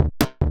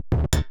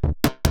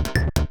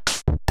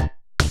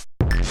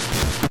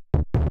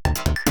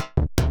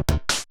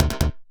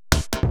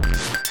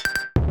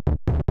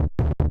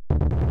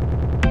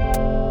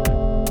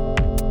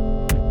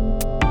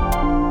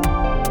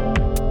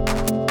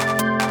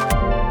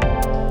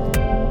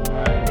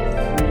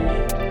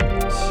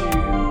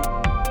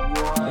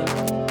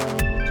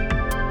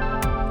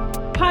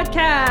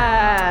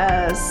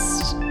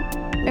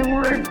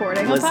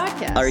a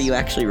podcast. Are you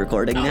actually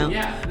recording now?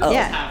 Yeah. Oh,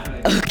 Yeah.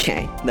 Happening.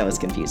 Okay, that was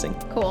confusing.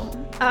 Cool.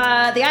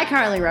 The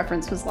iCarly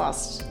reference was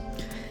lost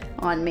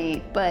on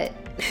me, but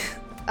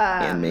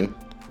And me.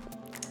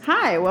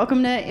 hi,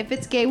 welcome to If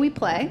It's Gay We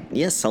Play.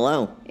 Yes,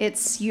 hello.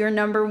 It's your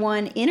number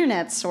one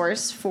internet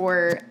source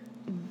for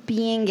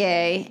being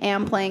gay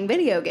and playing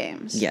video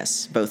games.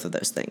 Yes, both of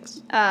those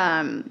things.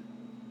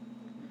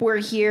 We're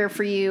here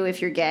for you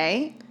if you're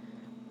gay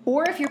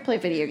or if you play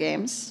video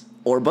games.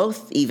 Or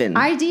both, even.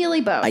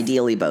 Ideally both.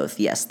 Ideally both.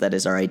 Yes, that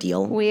is our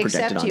ideal We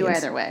projected accept you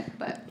audience. either way,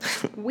 but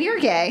we're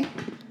gay.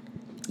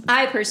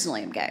 I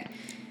personally am gay.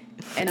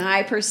 And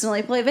I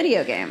personally play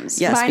video games.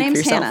 Yeah, My speak for name's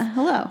yourself. Hannah.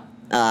 Hello.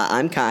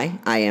 I'm Kai.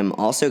 I am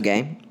also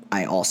gay.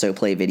 I also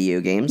play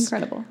video games.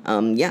 Incredible.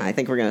 Yeah, I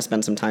think we're going to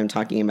spend some time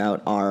talking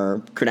about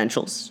our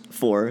credentials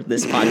for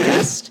this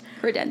podcast.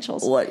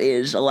 Credentials. What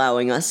is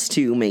allowing us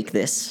to make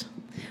this?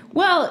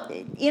 Well,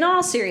 in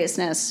all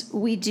seriousness,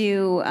 we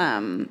do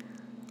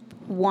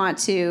want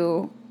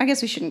to. I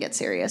guess we shouldn't get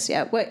serious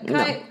yet.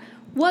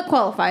 What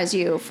qualifies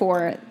you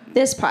for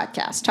this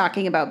podcast,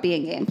 talking about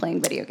being gay and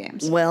playing video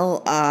games?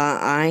 Well,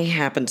 I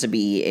happen to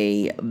be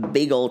a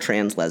big old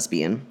trans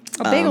lesbian.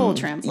 A big old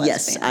trans lesbian.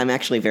 Yes, I'm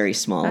actually very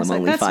small. I was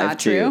I'm like, only that's not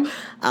 5'2". true.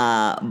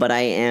 But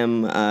I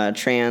am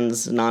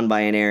trans,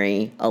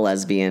 non-binary, a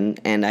lesbian,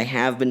 and I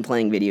have been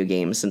playing video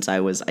games since I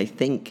was, I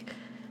think,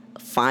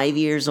 5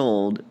 years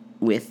old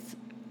with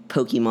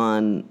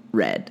Pokemon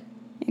Red.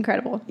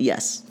 Incredible.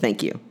 Yes,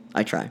 thank you.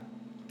 I try.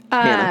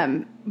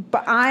 Hannah.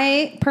 But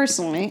I've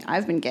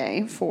been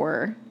gay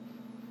for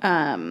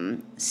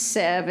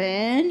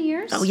 7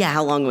 years. Oh, yeah,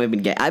 how long have I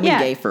been gay? I've been Yeah.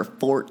 gay for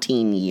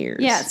 14 years.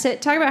 Yeah, so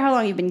talk about how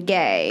long you've been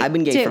gay. I've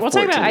been gay for We'll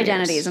talk about 14 years.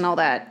 identities and all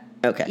that,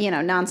 Okay.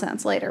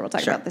 nonsense later. We'll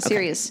talk Sure, about the okay.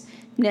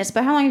 seriousness.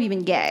 But how long have you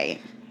been gay?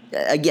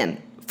 Again,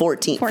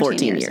 14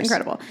 years.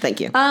 Incredible. Thank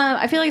you.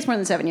 I feel like it's more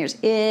than 7 years.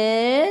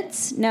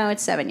 It's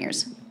 7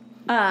 years.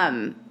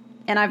 And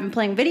I've been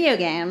playing video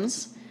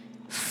games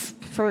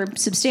for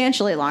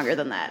substantially longer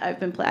than that. I've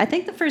been I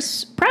think the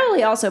first,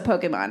 probably also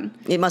Pokemon.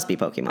 It must be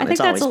Pokemon. I think it's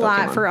that's always a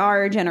lot Pokemon. for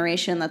our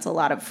generation. That's a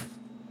lot of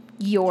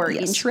your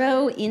Yes.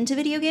 intro into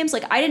video games.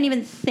 Like, I didn't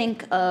even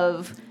think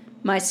of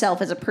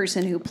myself as a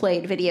person who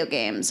played video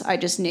games. I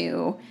just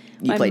knew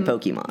You played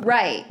Pokemon.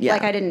 Right. Yeah.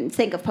 Like, I didn't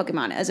think of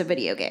Pokemon as a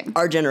video game.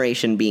 Our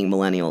generation being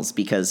millennials,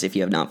 because if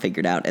you have not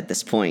figured out at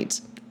this point,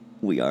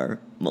 we are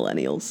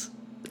millennials.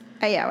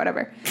 Yeah,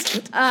 whatever.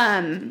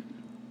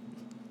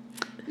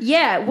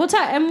 Yeah, we'll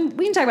talk.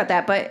 We can talk about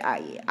that. But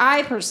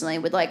I personally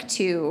would like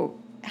to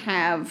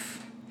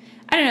have.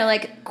 I don't know.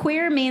 Like,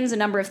 queer means a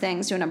number of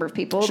things to a number of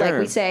people. Sure. Like,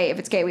 we say if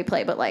it's gay, we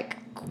play. But like,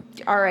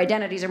 our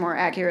identities are more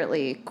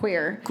accurately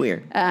queer.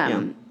 Queer.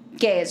 Yeah.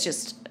 Gay is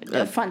just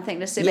a fun thing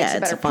to say. Yeah, Makes a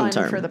it's better a fun pun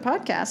term. for the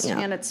podcast, Yeah.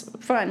 and it's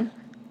fun.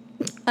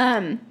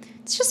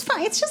 It's just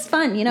fun. It's just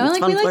fun. You know, It's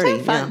like fun, we like to flirty,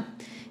 have fun.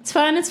 yeah. It's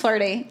fun. It's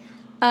flirty.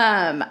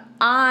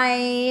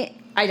 I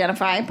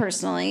identify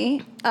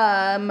personally.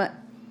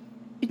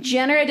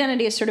 Gender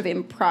identity is sort of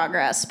in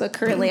progress, but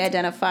currently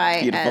identify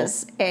Beautiful.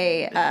 as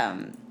a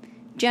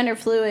gender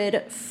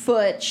fluid,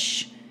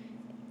 butch,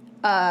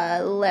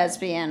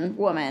 lesbian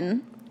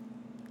woman.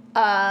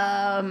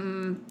 A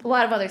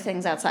lot of other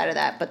things outside of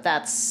that, but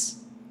that's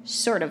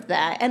sort of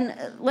that. And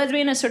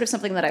lesbian is sort of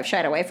something that I've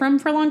shied away from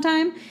for a long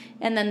time.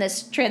 And then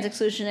this trans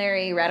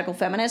exclusionary radical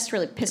feminist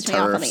really pissed me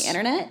off on the TERFs.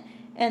 internet.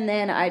 And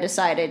then I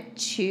decided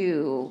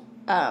to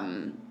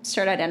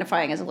start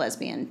identifying as a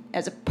lesbian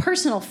as a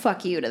personal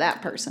fuck you to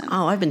that person.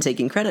 Oh, I've been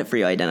taking credit for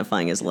you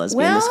identifying as a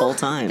lesbian this whole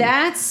time.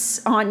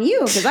 That's on you,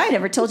 because I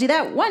never told you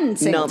that one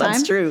single time. No,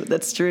 that's true.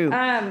 That's true.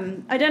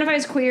 Identify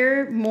as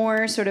queer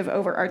more sort of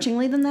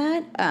overarchingly than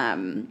that.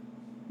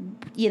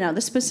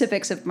 The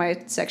specifics of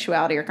my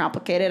sexuality are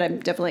complicated. I'm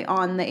definitely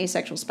on the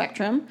asexual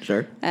spectrum.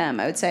 Sure.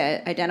 I would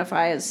say I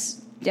identify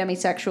as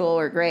demisexual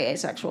or gray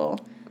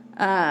asexual.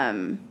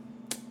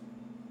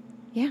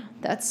 Yeah,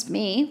 that's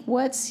me.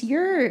 What's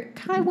your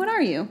Kai? What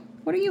are you?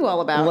 What are you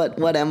all about?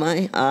 What am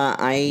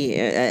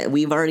I?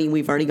 We've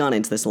already gone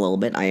into this a little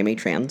bit. I am a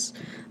trans.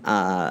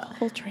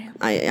 Whole trans.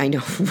 I know,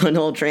 one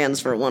whole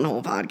trans for one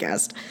whole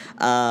podcast.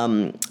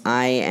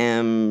 I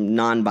am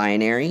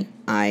non-binary.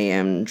 I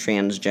am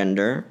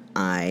transgender.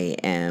 I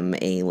am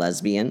a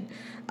lesbian.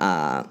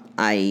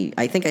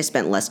 I think I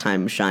spent less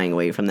time shying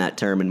away from that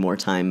term and more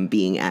time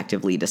being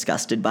actively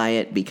disgusted by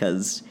it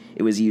because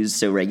it was used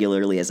so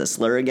regularly as a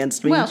slur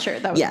against me. Well, sure,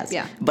 that was yes.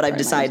 yeah. But I've Sorry,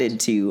 decided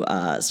to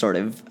sort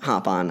of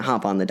hop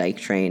on the dyke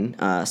train,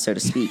 so to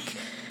speak.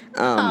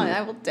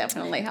 I will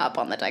definitely hop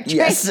on the dyke train.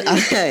 Yes,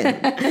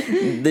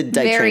 the dyke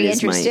Very train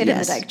is interested my in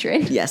the dyke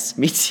train. Yes,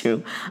 me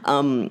too.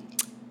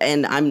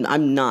 And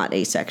I'm not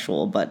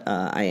asexual, but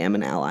I am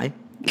an ally.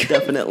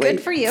 Definitely.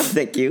 Good for you.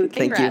 Thank you.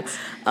 Congrats.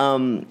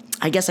 Thank you.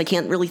 I guess I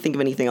can't really think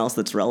of anything else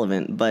that's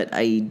relevant, but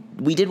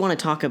we did want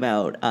to talk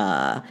about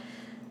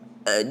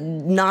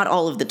not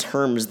all of the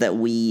terms that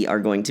we are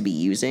going to be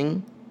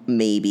using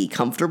may be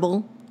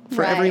comfortable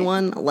for Right.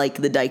 everyone, like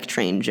the dyke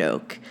train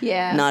joke.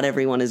 Yeah. Not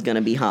everyone is going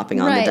to be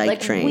hopping on the dyke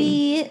train.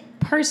 We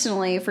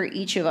personally, for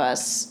each of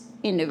us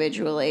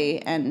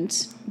individually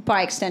and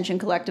by extension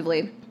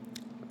collectively,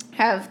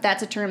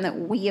 that's a term that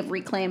we have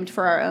reclaimed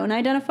for our own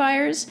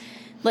identifiers.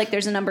 Like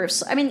there's a number of,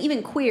 I mean,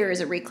 even queer is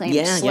a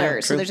reclaimed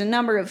slur. So there's a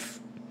number of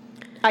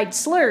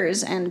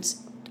slurs and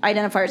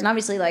identifiers. And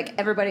obviously, like,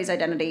 everybody's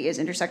identity is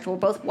intersectional. We're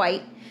both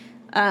white.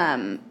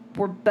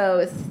 We're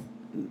both,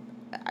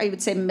 I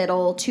would say,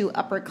 middle to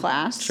upper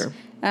class. Sure.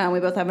 We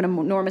both have an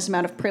enormous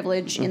amount of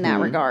privilege in that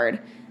regard.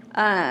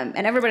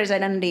 And everybody's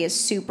identity is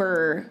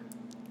super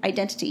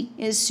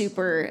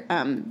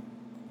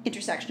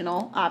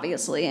intersectional,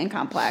 obviously, and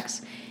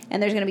complex.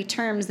 And there's going to be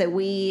terms that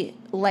we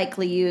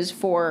likely use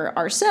for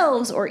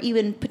ourselves or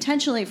even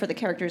potentially for the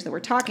characters that we're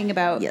talking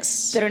about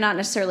that are not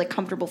necessarily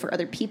comfortable for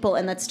other people.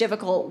 And that's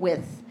difficult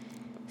with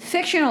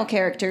fictional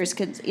characters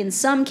because in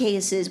some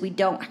cases we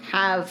don't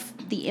have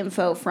the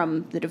info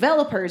from the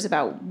developers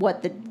about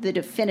what the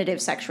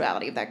definitive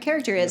sexuality of that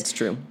character is. That's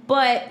true.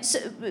 But, so,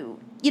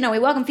 we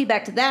welcome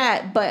feedback to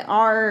that, but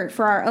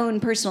for our own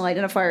personal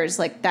identifiers,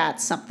 like,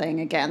 that's something,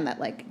 again, that,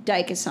 like,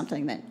 dyke is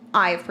something that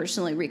I've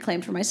personally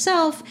reclaimed for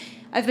myself.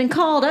 I've been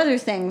called other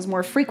things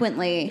more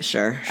frequently.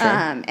 Sure.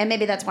 And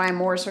maybe that's why I'm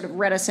more sort of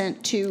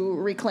reticent to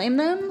reclaim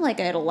them. Like,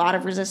 I had a lot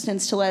of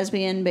resistance to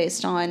lesbian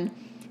based on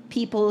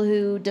people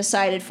who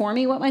decided for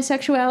me what my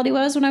sexuality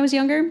was when I was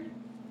younger,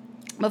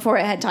 before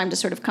I had time to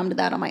sort of come to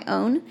that on my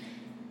own.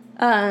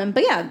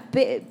 But yeah,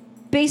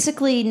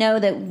 basically know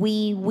that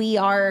we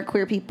are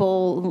queer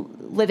people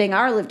living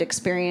our lived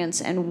experience,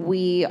 and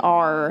we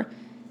are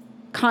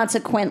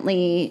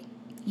consequently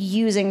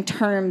using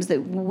terms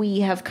that we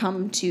have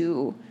come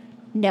to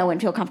know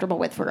and feel comfortable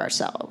with for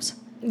ourselves.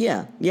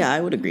 Yeah, I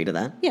would agree to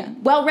that. Yeah,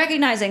 well,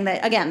 recognizing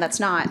that, again, that's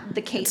not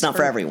the case. It's not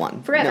for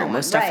everyone. For everyone, no,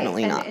 most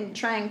definitely not. And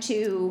trying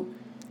to,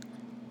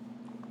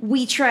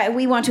 we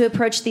want to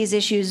approach these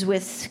issues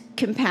with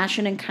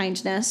compassion and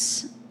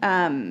kindness,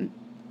 and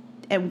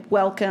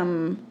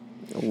welcome.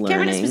 Learning.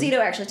 Cameron Esposito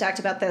actually talked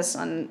about this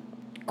on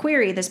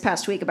Query this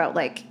past week about,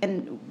 like,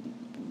 and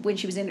when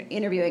she was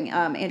interviewing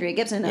Andrea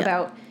Gibson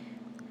about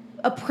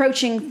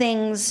approaching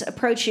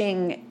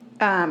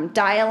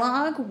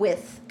dialogue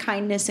with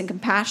kindness and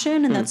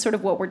compassion, and that's sort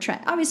of what we're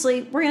trying.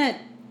 Obviously,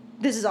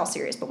 this is all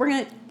serious, but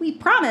we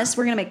promise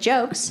we're gonna make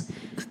jokes.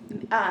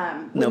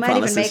 We might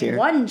even make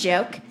one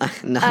joke.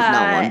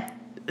 not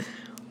one.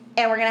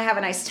 And we're gonna have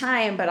a nice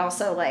time, but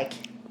also, like,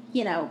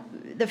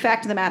 the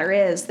fact of the matter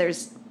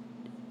is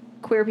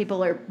queer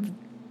people are,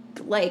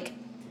 like,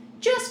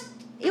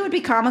 it would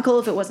be comical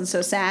if it wasn't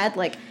so sad,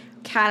 like,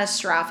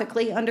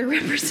 catastrophically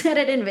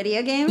underrepresented in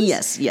video games.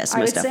 Yes,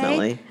 most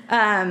definitely.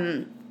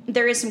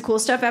 There is some cool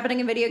stuff happening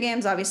in video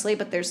games, obviously,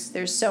 but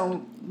there's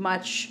so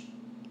much.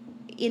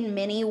 In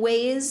many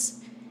ways,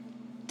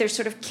 they're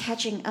sort of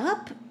catching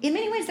up. In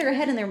many ways, they're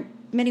ahead, and in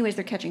many ways,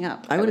 they're catching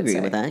up. I would agree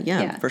with that.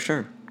 Yeah, for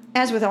sure.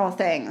 As with all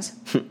things,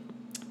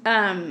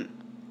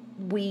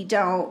 we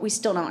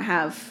still don't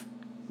have,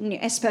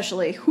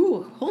 especially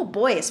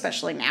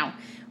now,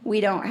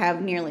 we don't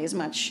have nearly as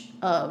much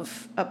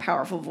of a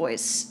powerful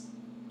voice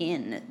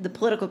in the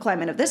political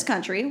climate of this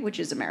country, which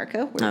is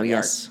America, where we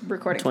are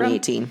recording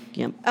 2018.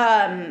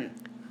 From.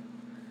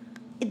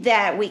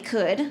 That we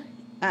could.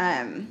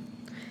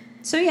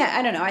 So yeah,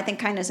 I don't know. I think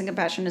kindness and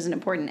compassion is an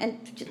important,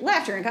 and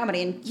laughter and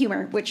comedy and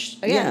humor, which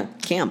again,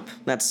 camp.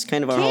 That's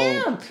kind of our whole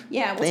we'll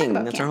thing. Talk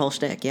about That's camp. our whole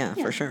shtick. Yeah,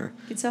 for sure.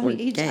 It's I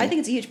think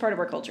it's a huge part of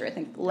our culture. I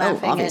think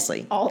laughing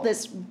at all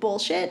this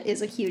bullshit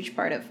is a huge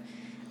part of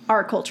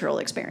our cultural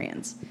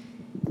experience,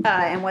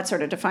 and what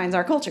sort of defines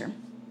our culture.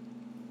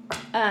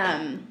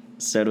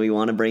 So do we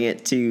want to bring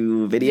it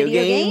to video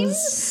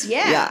games?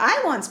 Yeah,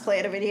 I once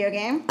played a video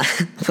game.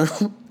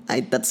 Well,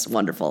 that's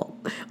wonderful.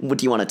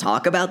 Do you want to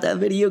talk about that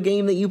video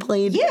game that you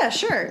played? Yeah,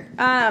 sure.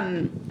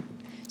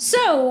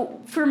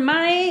 So for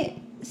my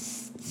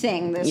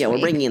thing this week, we're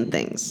bringing in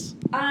things.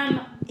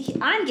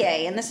 I'm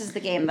gay, and this is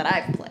the game that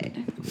I've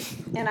played.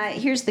 And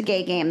here's the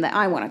gay game that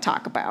I want to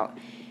talk about.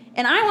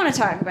 And I want to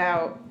talk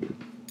about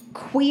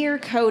queer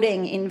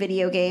coding in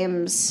video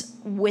games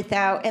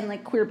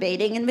queer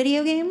baiting in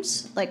video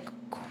games, like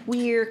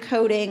queer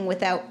coding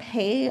without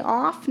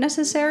payoff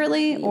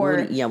necessarily,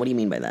 or what do you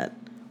mean by that?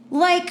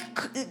 Like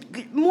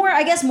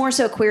more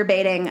so queer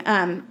baiting.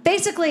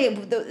 Basically,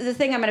 the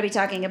thing I'm going to be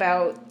talking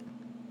about,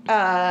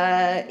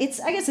 I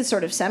guess it's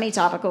sort of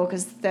semi-topical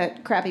because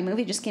that crappy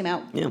movie just came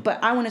out. Yeah.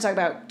 But I want to talk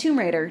about Tomb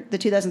Raider, the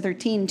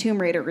 2013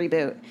 Tomb Raider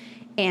reboot,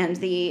 and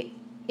the,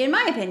 in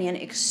my opinion,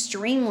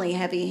 extremely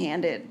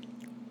heavy-handed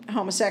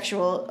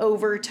homosexual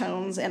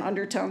overtones and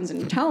undertones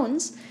and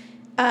tones,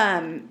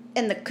 and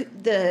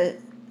the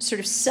sort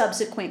of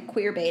subsequent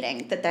queer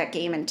baiting that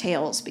game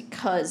entails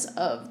because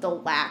of the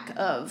lack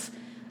of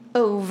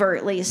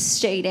overtly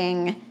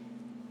stating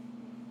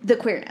the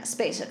queerness,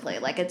 basically.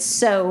 Like, it's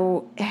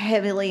so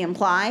heavily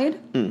implied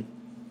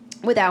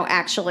without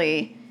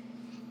actually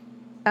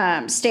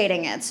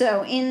stating it.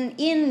 So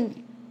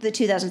in the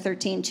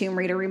 2013 Tomb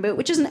Raider reboot,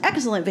 which is an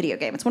excellent video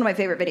game, it's one of my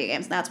favorite video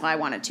games, and that's why I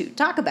wanted to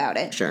talk about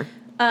it. Sure.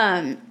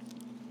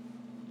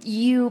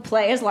 You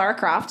play as Lara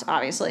Croft,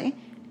 obviously,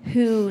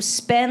 who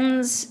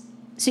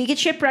so you get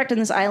shipwrecked on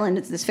this island.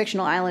 It's this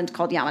fictional island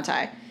called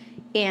Yamatai.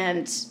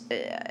 and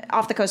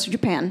off the coast of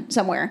Japan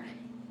somewhere,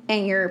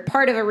 and you're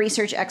part of a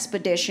research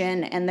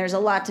expedition, and there's a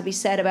lot to be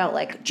said about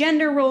like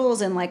gender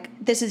roles, and like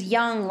this is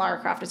young Lara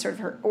Croft, it's sort of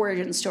her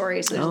origin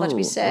story, so there's a lot to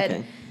be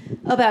said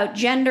about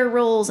gender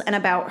roles and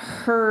about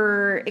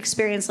her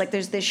experience. Like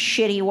there's this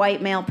shitty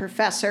white male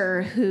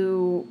professor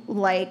who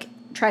like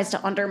tries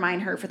to undermine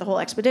her for the whole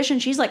expedition.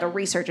 She's like a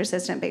research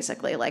assistant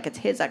basically, like it's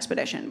his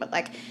expedition, but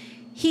like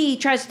he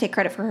tries to take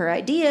credit for her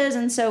ideas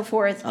and so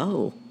forth.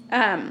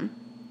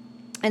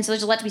 And so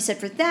there's a lot to be said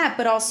for that,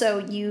 but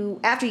also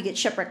after you get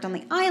shipwrecked on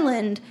the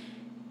island,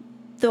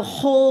 the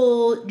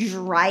whole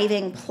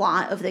driving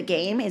plot of the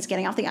game is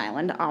getting off the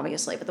island,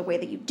 obviously, but the way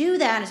that you do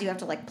that is you have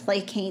to like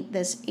placate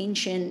this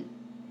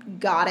ancient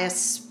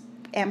goddess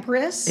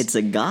empress. It's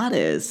a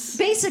goddess.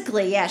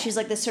 Basically, yeah, she's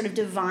like this sort of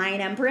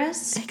divine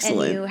empress.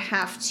 Excellent. And you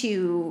have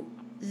to,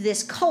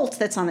 this cult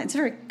that's on, it's a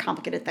very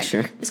complicated thing.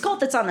 Sure. This cult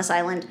that's on this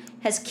island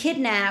has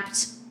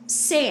kidnapped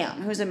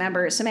Sam,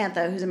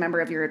 Samantha, who's a member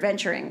of your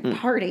adventuring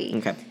party.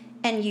 Okay.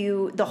 And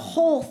the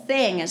whole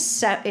thing is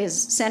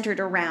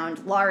centered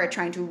around Lara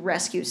trying to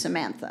rescue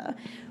Samantha,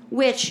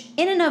 which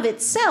in and of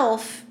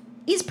itself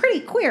is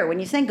pretty queer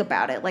when you think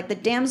about it. Like the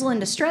damsel in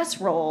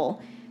distress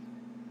role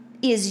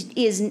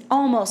is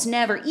almost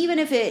never, even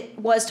if it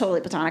was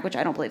totally platonic, which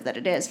I don't believe that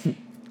it is,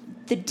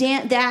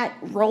 that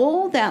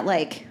role, that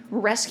like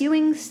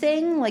rescuing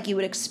thing, like you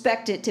would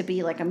expect it to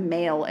be like a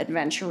male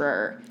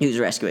adventurer who's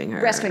rescuing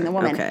the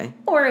woman. Okay.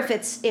 Or if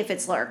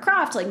it's Lara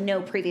Croft, like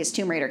no previous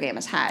Tomb Raider game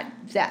has had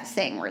that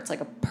thing where it's like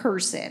a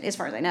person, as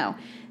far as I know,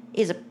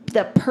 is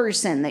the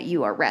person that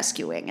you are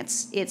rescuing.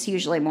 It's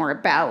usually more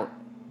about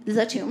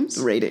the tombs.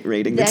 Raiding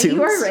the that tombs.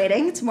 You are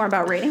raiding. It's more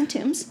about raiding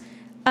tombs.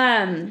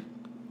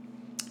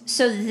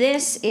 So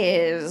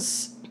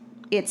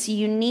it's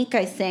unique,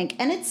 I think,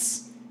 and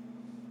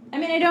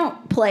I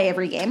don't play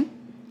every game.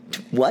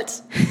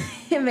 What?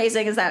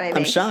 Amazing as that may be.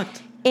 I'm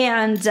shocked.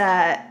 And,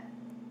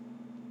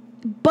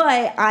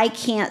 but I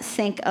can't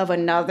think of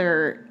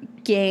another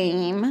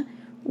game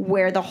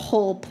where the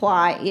whole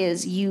plot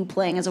is you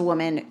playing as a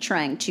woman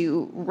trying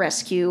to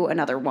rescue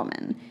another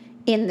woman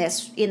in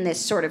this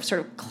sort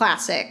of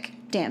classic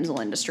damsel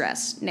in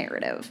distress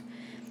narrative.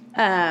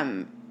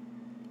 And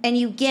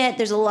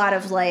there's a lot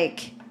of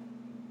like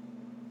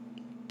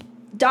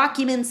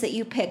documents that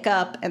you pick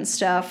up and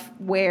stuff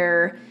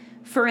where,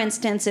 for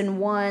instance, in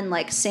one,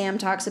 like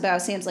Sam's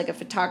like a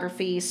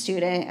photography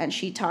student, and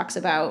she talks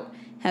about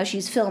how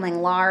she's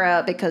filming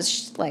Lara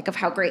because like of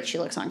how great she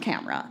looks on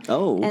camera.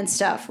 And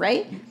stuff,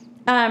 right?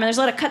 And there's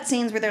a lot of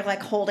cutscenes where they're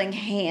like holding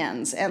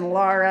hands, and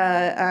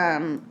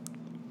Lara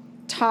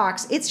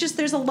talks. It's just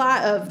there's a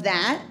lot of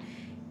that.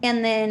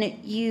 And then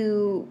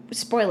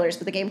spoilers,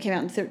 but the game came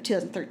out in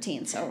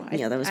 2013, so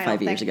that was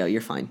 5 years ago.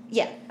 You're fine.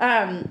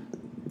 Yeah.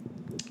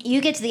 You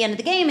get to the end of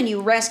the game and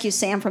you rescue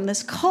Sam from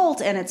this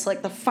cult, and it's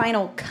like the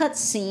final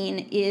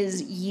cutscene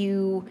is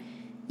you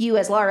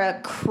as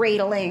Lara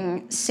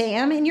cradling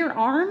Sam in your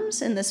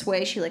arms in this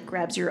way. She like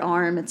grabs your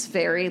arm. It's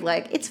very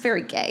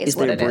gay. Is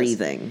there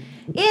breathing?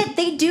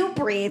 They do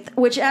breathe,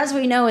 which, as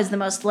we know, is the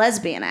most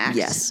lesbian act.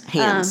 Yes,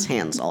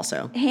 hands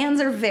also. Hands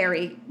are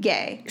very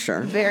gay.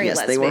 Sure. Very yes,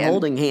 lesbian. They were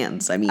holding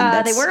hands. I mean,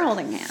 they were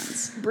holding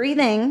hands.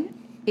 Breathing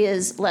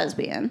is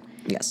lesbian.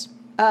 Yes.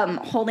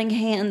 Holding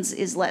hands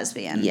is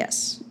lesbian.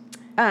 Yes.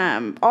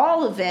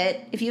 All of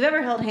it, if you've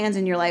ever held hands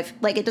in your life,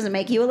 like it doesn't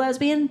make you a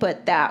lesbian,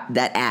 but that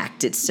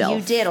act itself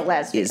you did a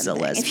lesbian is a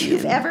thing. lesbian. If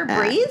you've ever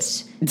act.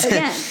 breathed,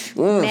 again,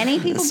 many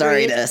people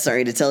sorry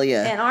breathe to tell you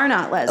and are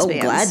not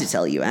lesbians. Oh, glad to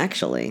tell you.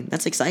 Actually,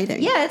 that's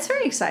exciting. Yeah, it's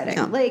very exciting.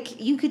 Yeah. Like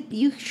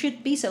you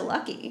should be so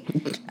lucky.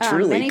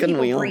 Truly, many couldn't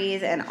people we all?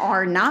 breathe and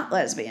are not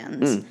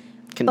lesbians.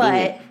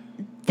 Convenient.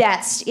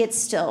 But it's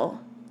still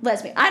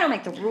lesbian. I don't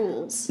make the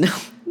rules.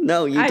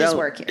 No, you don't. I just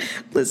work here.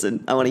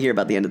 Listen, I want to hear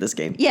about the end of this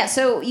game. Yeah,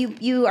 so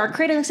you are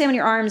cradling Sam in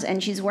your arms,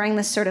 and she's wearing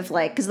this sort of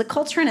like, because the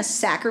cult's trying to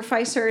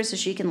sacrifice her so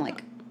she can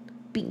like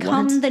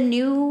become the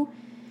new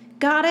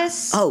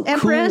goddess. Oh,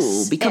 empress.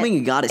 cool! Becoming a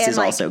goddess is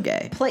like, also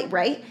gay,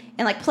 right?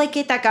 And like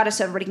placate that goddess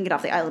so everybody can get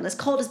off the island. This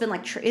cult has been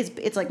like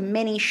it's like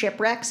many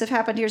shipwrecks have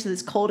happened here. So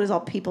this cult is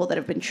all people that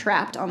have been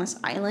trapped on this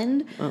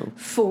island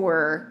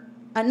for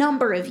a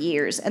number of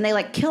years, and they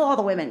like kill all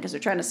the women because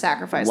they're trying to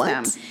sacrifice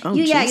them. Oh,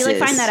 you like Jesus.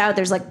 find that out.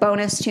 There's like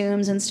bonus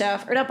tombs and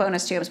stuff, or not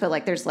bonus tombs, but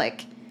like there's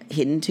like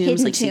hidden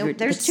tombs, like secret.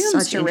 There's tombs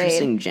tombs to to raid.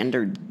 Interesting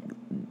gendered.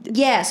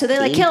 Yeah, so they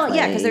like kill.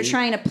 Yeah, because they're gameplay.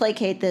 trying to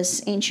placate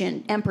this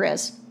ancient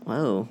empress.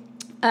 Whoa.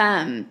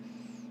 And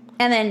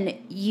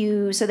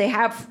then so they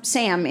have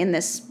Sam in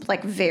this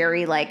like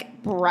very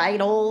like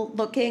bridal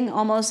looking,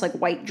 almost like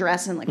white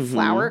dress and like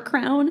flower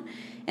crown.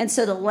 And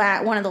so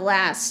one of the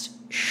last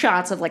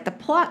shots of like the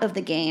plot of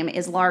the game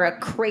is Lara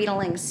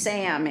cradling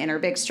Sam in her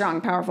big,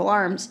 strong, powerful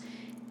arms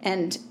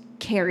and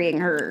carrying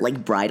her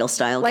Like bridal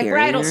style, like carrying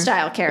bridal her?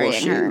 style carrying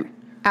Well, her shoot.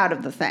 out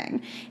of the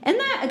thing. And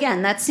that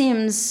again,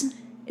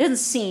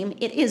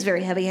 it is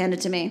very heavy-handed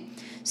to me.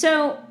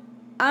 So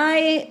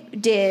I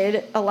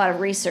did a lot of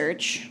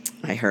research.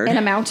 I heard. An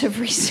amount of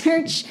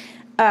research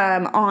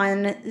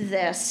on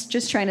this,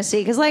 just trying to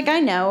see, because, like, I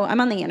know I'm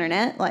on the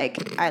internet.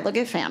 Like, I look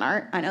at fan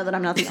art. I know that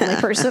I'm not the only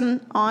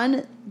person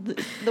on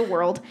the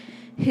world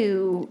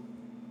who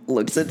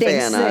looks at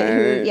fan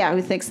art.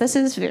 Who thinks this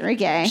is very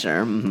gay.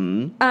 Sure.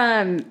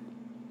 Mm-hmm.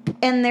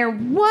 And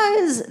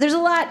there's a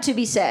lot to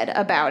be said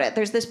about it.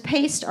 There's this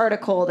Paste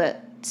article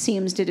that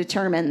seems to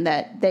determine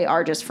that they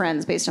are just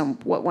friends based on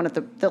what one of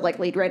the like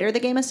lead writer of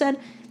the game has said.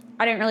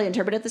 I didn't really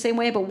interpret it the same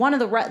way, but one of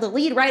the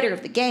lead writer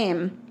of the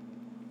game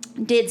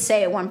did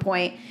say at one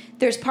point,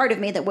 there's part of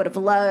me that would have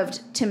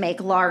loved to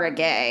make Lara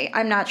gay.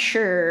 I'm not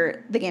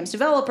sure the game's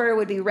developer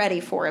would be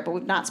ready for it, but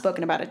we've not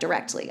spoken about it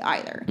directly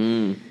either.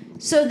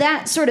 So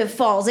that sort of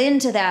falls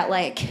into that,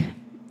 like,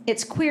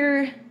 it's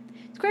queer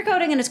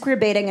coding and it's queer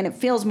baiting, and it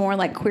feels more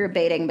like queer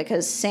baiting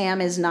because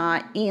Sam is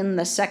not in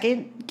the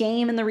second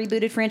game in the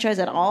rebooted franchise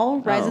at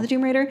all, Rise of the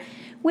Tomb Raider,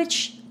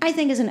 which I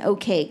think is an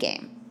okay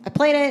game. I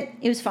played it.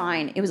 It was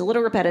fine. It was a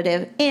little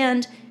repetitive,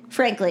 and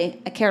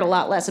frankly, I cared a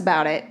lot less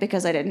about it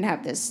because I didn't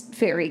have this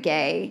very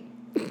gay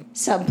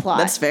subplot.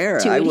 That's fair.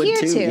 To I would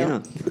adhere too. to.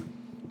 Yeah.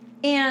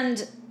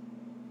 And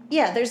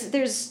yeah,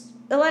 there's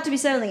a lot to be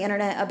said on the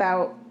internet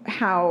about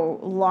how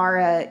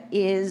Lara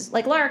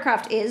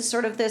Croft is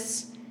sort of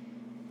this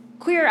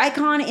queer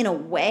icon in a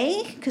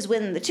way, because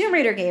when the Tomb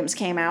Raider games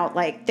came out,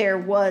 like, there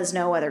was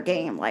no other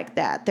game like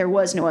that. There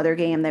was no other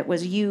game that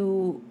was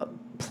you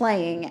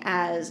playing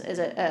as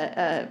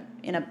a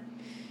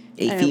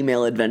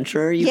female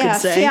adventurer, you could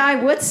say. Yeah, I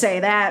would say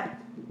that.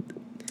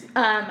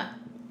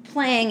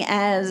 Playing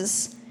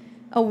as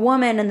a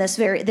woman in this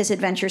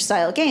adventure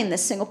style game,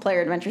 this single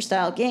player adventure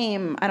style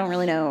game. I don't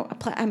really know.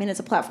 It's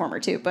a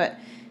platformer too, but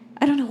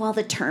I don't know all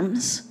the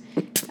terms.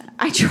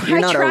 I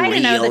try to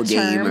know the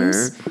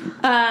terms,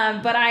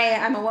 but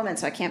I'm a woman,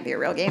 so I can't be a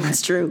real gamer.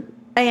 That's true.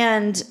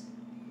 And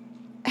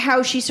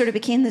how she sort of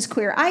became this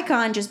queer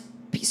icon, just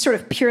sort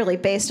of purely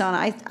based on,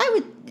 I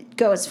would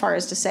go as far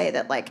as to say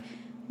that, like,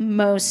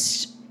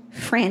 most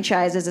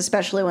franchises,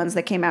 especially ones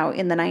that came out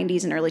in the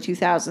 90s and early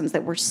 2000s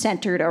that were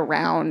centered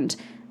around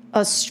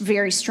a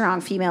very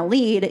strong female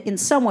lead, in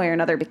some way or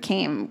another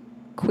became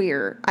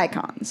queer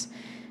icons.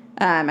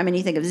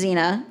 You think of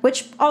Xena,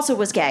 which also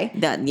was gay.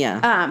 But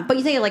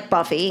you think of, like,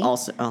 Buffy.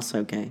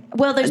 Also gay.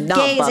 Well, there's Not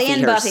gays Buffy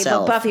and Buffy,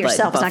 herself, but Buffy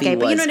herself is not gay.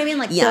 But you know what I mean?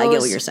 Like, I get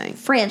what you're saying.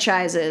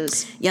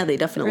 Franchises. Yeah, they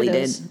definitely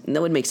did.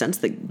 That would make sense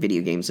that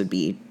video games would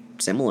be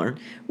similar.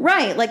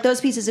 Right, like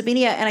those pieces of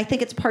media. And I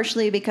think it's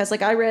partially because,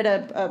 like, I read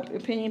a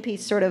opinion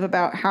piece sort of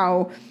about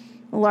how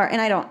Lara, and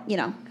I don't,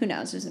 who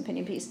knows, it was an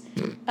opinion piece.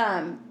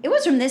 It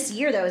was from this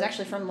year, though. It was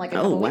actually from, like, a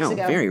couple weeks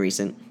ago. Very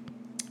recent.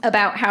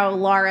 About how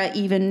Lara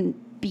even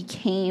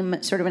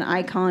became sort of an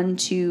icon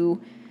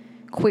to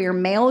queer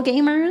male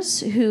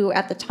gamers who,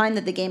 at the time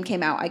that the game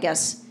came out, I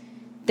guess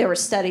there were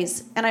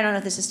studies, and I don't know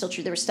if this is still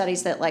true, there were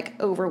studies that, like,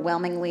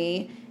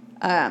 overwhelmingly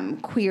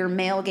queer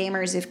male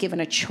gamers, if given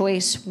a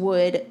choice,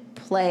 would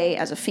play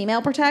as a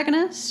female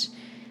protagonist.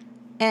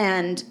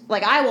 And,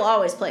 like, I will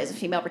always play as a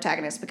female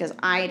protagonist because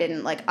I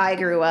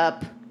grew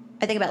up,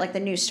 I think about, like, the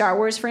new Star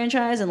Wars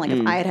franchise, and, like,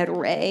 if I had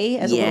Rey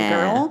as a little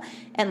girl,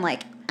 and,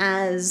 like,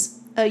 as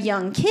a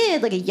young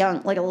kid, like a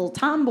little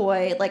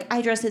tomboy, like,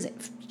 I dressed as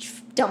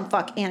dumb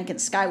fuck Anakin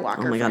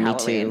Skywalker for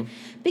Halloween. Me too.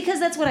 Because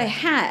that's what I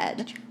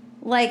had.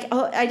 Like,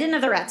 I didn't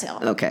have the rat tail.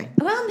 Okay.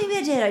 Well, maybe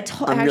I did. I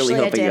totally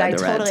had the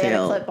rat tail. Had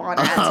a clip-on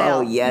rat tail.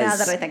 Oh, yes.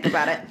 Now that I think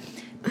about it.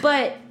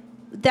 But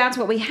that's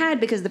what we had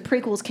because the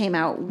prequels came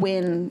out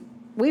when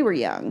we were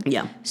young.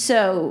 Yeah.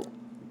 So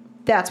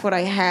that's what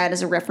I had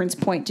as a reference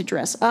point to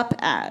dress up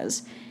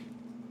as.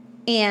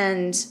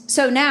 And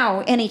so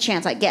now, any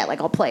chance I get, like,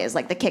 I'll play as,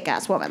 like, the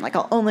kick-ass woman. Like,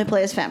 I'll only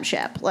play as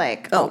FemShep.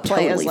 Like, I'll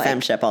play totally as, like,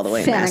 FemShep all the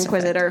way. Fem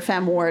Inquisitor,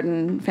 Fem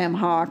Warden, Fem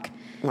Hawk.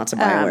 Lots of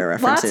BioWare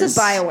references. Lots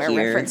of BioWare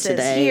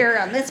references here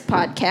on this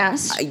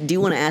podcast. I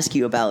do want to ask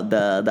you about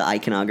the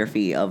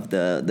iconography of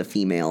the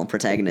female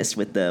protagonist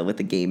with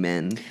the gay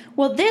men.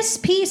 Well, this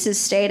piece is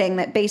stating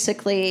that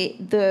basically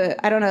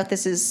I don't know if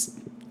this is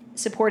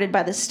supported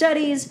by the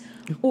studies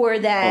or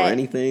that or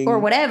anything or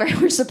whatever,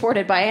 we're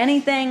supported by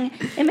anything.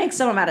 It makes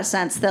some amount of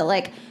sense that,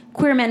 like,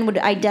 queer men would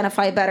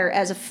identify better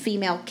as a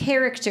female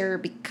character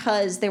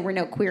because there were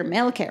no queer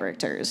male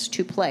characters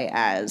to play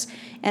as,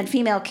 and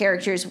female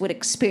characters would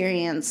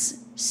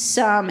experience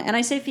some, and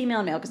I say female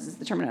and male because it's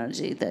the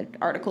terminology the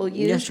article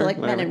used for, like,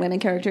 men and women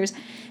characters,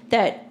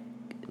 that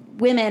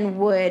women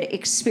would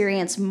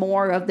experience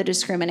more of the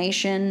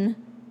discrimination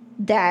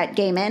that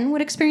gay men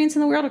would experience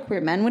in the world, or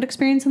queer men would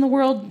experience in the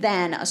world,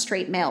 than a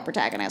straight male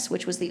protagonist,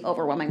 which was the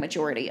overwhelming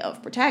majority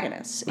of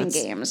protagonists in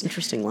games.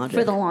 Interesting logic.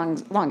 For the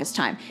longest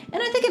time.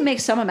 And I think it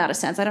makes some amount of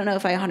sense. I don't know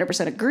if I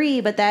 100% agree,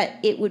 but that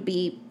it would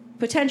be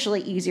potentially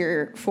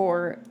easier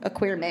for a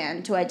queer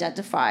man to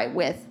identify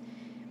with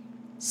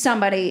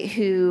somebody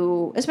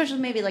who, especially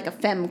maybe like a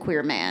femme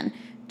queer man,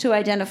 to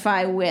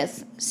identify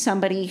with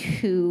somebody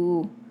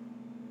who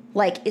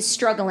like, is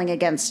struggling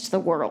against the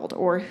world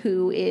or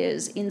who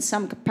is in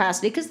some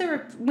capacity. Because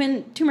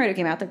when Tomb Raider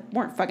came out, there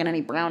weren't fucking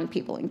any brown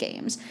people in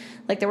games.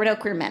 Like, there were no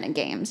queer men in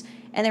games.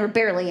 And there were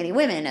barely any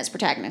women as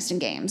protagonists in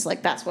games.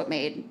 Like, that's what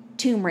made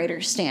Tomb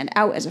Raider stand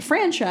out as a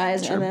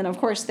franchise. Sure. And then, of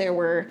course, there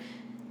were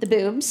the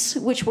boobs,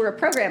 which were a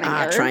programming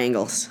error.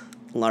 Triangles.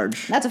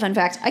 Large. That's a fun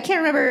fact. I can't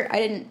remember. I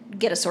didn't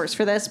get a source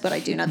for this, but I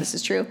do know this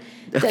is true.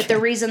 Okay. That the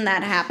reason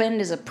that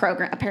happened is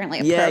apparently a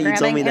programming error. Yeah, you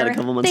told me that a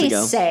couple months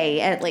ago. They say,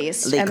 at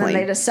least. Then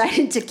they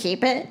decided to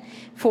keep it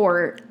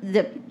for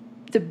the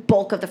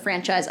bulk of the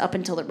franchise up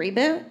until the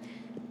reboot.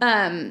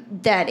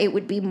 That it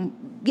would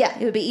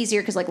be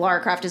easier because, like, Lara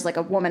Croft is, like,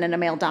 a woman in a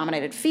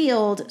male-dominated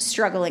field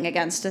struggling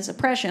against this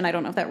oppression. I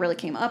don't know if that really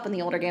came up in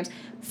the older games.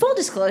 Full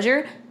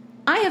disclosure,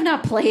 I have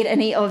not played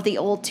any of the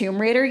old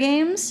Tomb Raider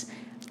games.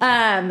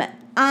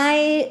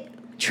 I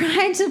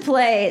tried to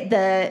play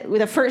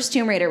the first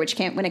Tomb Raider,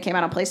 when it came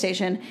out on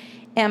PlayStation,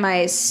 and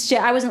I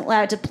wasn't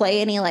allowed to play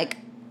any, like,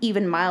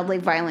 even mildly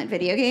violent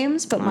video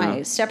games, but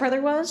my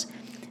stepbrother was,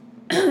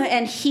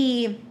 and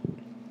he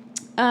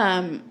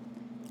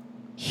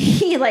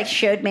like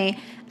showed me.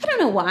 I don't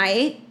know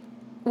why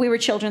we were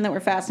children that were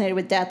fascinated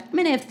with death. I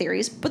mean, I have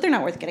theories, but they're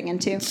not worth getting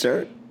into.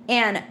 Sure.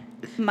 And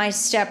my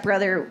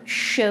stepbrother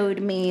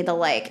showed me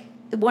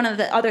one of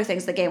the other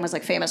things the game was,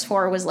 like, famous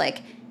for was,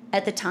 like,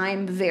 at the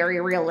time,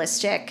 very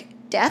realistic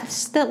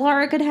deaths that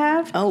Lara could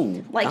have.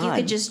 Oh, like, God. You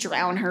could just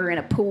drown her in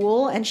a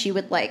pool, and she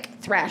would, like,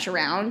 thrash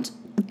around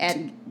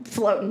and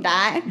float and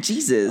die.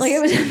 Jesus. Like, it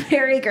was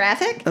very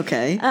graphic.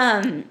 Okay.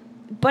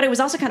 But it was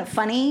also kind of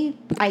funny,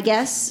 I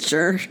guess.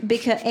 Sure.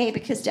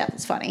 Because death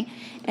is funny,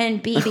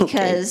 and B,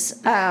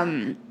 because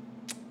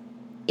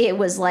it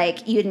was,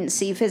 like, you didn't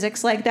see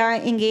physics like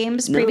that in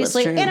games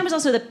previously. And it was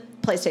also the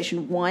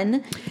PlayStation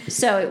 1,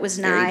 so it was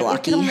not,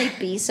 it could only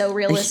be so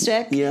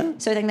realistic. Yeah.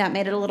 So I think that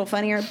made it a little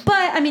funnier.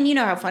 But, I mean, you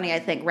know how funny I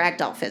think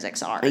ragdoll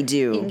physics are. I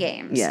do. In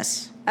games.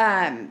 Yes.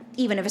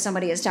 Even if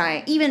somebody is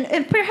dying,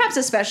 and perhaps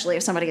especially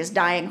if somebody is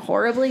dying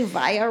horribly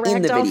via ragdoll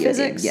in the video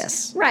physics. Game,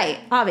 yes. Right,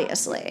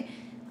 obviously.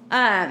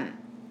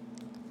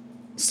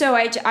 So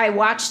I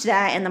watched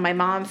that, and then my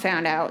mom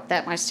found out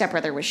that my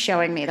stepbrother was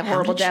showing me the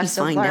horrible deaths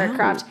of Lara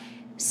Croft.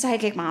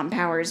 Psychic mom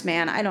powers,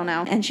 man. I don't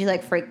know. And she,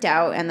 like, freaked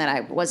out, and then I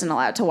wasn't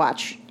allowed to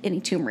watch any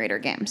Tomb Raider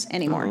games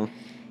anymore. Uh-huh.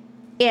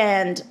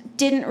 And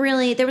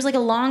there was, like, a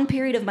long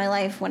period of my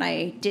life when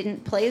I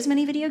didn't play as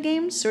many video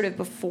games, sort of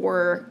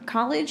before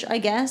college, I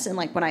guess, and,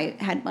 like, when I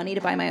had money to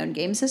buy my own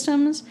game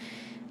systems.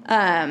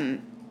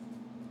 And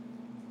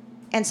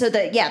so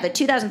the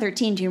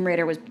 2013 Tomb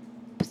Raider was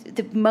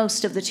the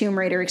most of the Tomb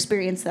Raider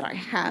experience that I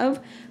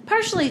have.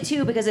 Partially,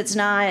 too, because it's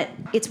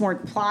more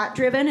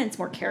plot-driven, and it's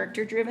more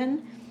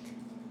character-driven.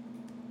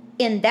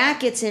 And that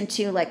gets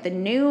into, like, the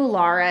new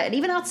Lara, and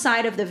even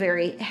outside of the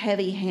very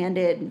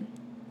heavy-handed,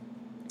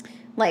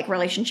 like,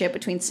 relationship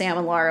between Sam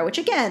and Lara, which,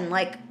 again,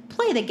 like,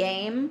 play the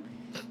game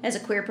as a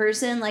queer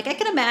person. Like, I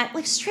can imagine,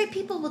 like, straight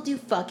people will do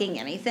fucking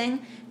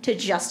anything to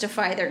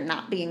justify there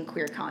not being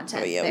queer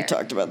content. Oh, yeah, there. we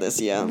talked about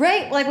this, yeah.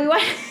 Right? Like, we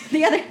watched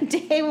the other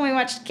day when we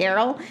watched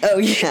Carol. Oh,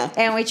 yeah.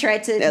 And we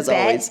tried to as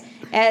bet.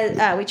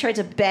 Always. We tried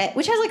to bet,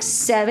 which has, like,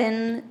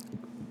 7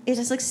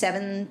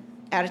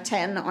 out of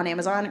 10 on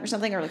Amazon or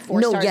something, or like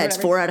 4 stars. No, yeah, it's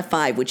 4 out of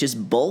 5, which is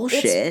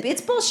bullshit.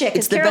 It's bullshit.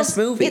 It's the best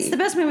movie. It's the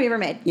best movie ever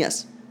made.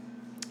 Yes.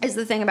 Is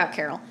the thing about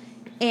Carol.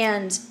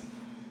 And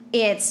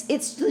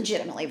it's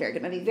legitimately a very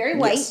good movie. Very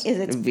white is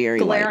its very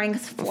glaring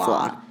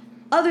flaw.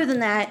 Other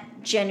than that,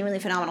 genuinely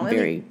phenomenal movie.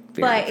 Very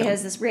but it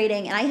has this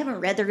rating, and I haven't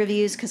read the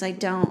reviews because I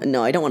don't.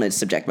 No, I don't want to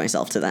subject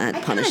myself to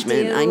that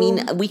punishment. I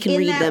mean, we can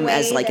read them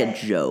as, like, a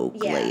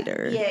joke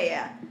later.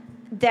 Yeah.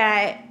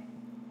 That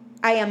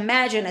I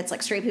imagine it's,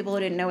 like, straight people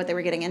who didn't know what they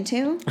were getting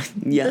into.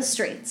 Yeah. The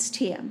straights,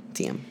 TM.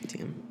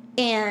 TM.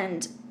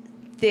 And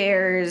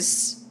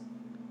there's,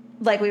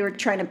 like, we were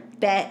trying to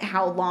bet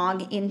how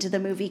long into the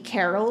movie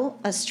Carol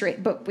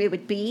it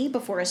would be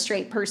before a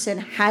straight person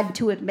had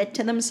to admit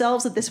to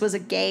themselves that this was a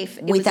gay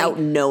without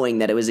knowing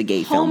that it was a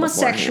gay film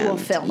homosexual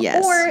film.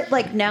 Yes. Or,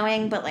 like,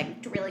 knowing but,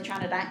 like, really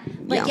trying to die.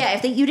 Like,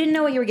 if you didn't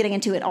know what you were getting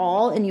into at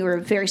all and you were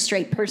a very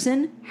straight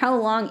person, how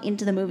long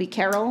into the movie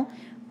Carol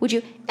would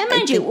you? And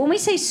mind you, when we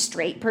say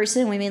straight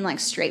person, we mean,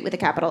 like, straight with a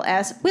capital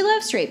S. We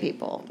love straight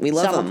people. We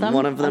love them.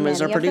 One of them is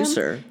our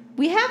producer.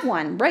 We have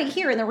one right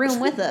here in the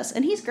room with us,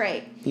 and he's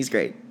great. He's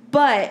great.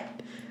 But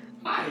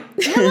hi.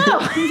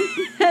 Hello.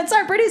 That's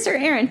our producer,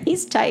 Aaron.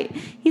 He's tight.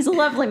 He's a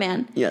lovely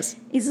man. Yes.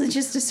 He's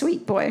just a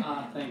sweet boy.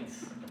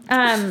 Thanks.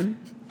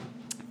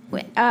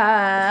 We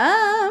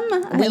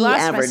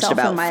averaged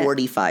about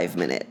 45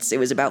 minutes. It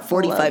was about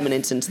 45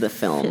 minutes into the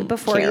film,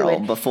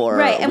 before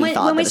right. And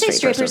when we say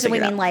straight person, we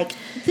mean, like,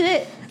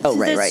 the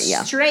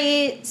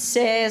straight,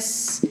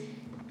 cis,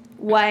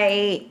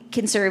 white,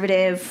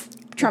 conservative,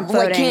 Trump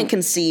voting. Like, can't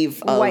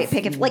conceive of white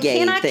picket, like, gay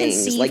cannot things.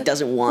 Conceive, like,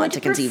 doesn't want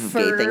to conceive of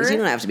gay things. You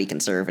don't have to be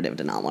conservative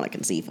to not want to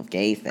conceive of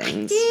gay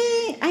things.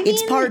 I mean,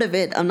 it's part of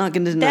it. I'm not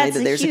going to deny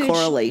that there's a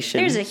correlation.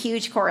 There's a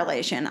huge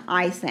correlation,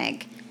 I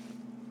think.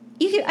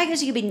 I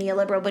guess you could be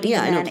neoliberal, but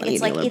Yeah, I even know then, plenty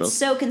it's of like it's neoliberals.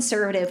 so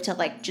conservative to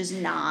like just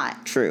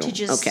not True. to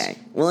just Okay.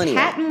 Well, anyway.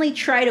 patently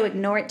try to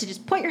ignore it, to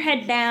just put your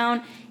head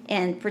down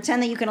and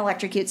pretend that you can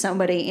electrocute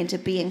somebody into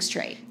being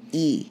straight.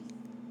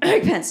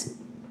 Eric Pence.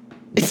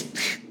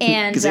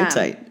 And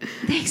Gesundheit.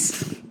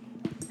 Thanks.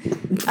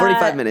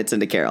 45 minutes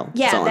into Carol.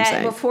 Yeah, That's all I'm that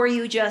saying. before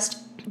you just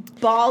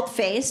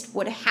bald-faced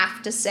would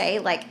have to say,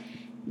 like,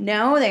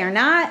 no, they are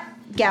not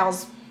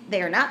gals.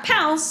 They are not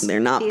pals. They're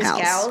not these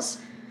pals. gals.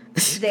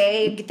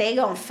 They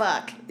gonna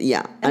fuck.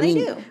 Yeah. And I they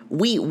mean, do.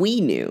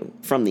 we knew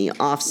from the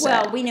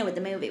offset. Well, we knew what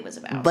the movie was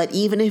about. But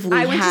even if we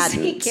I went hadn't,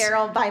 to see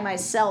Carol by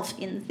myself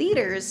in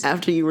theaters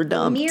after you were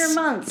dumped. mere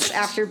months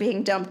after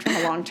being dumped from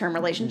a long-term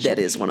relationship.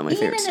 That is one of my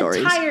favorite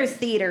stories. In an entire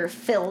theater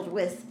filled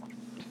with,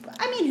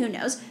 I mean, who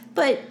knows,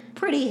 but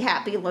pretty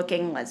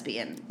happy-looking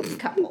lesbian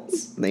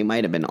couples. They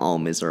might have been all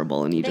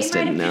miserable and you just They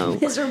might didn't have know. been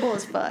miserable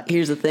as fuck.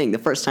 Here's the thing. The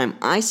first time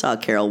I saw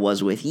Carol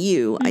was with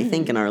you, I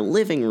think in our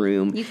living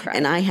room. You cried.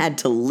 And I had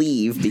to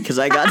leave because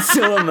I got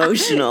so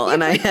emotional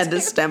and I had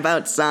to step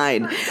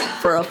outside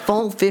for a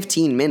full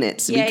 15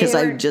 minutes Yeah, because you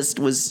I were- just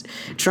was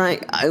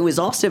trying. I was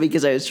also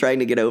because I was trying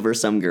to get over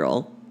some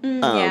girl.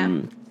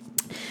 Yeah.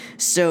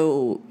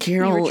 So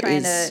Carol You were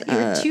trying is. to. You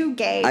were too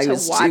gay I to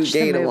was watch too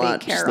gay the movie. to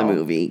watch Carol. the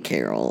movie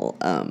Carol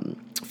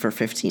for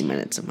 15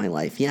 minutes of my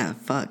life. Yeah,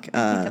 fuck.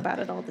 I think about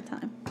it all the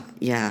time.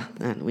 Yeah,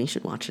 we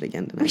should watch it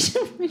again tonight.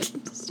 We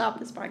should stop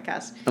this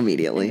podcast.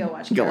 Immediately. And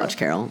go watch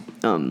Carol.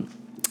 Point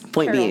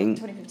Carol, being,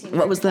 2015.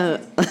 what was the?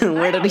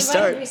 Where did we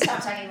start? Why did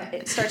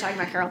we start talking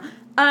about Carol?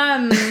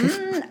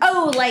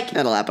 Like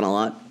That'll happen a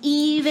lot.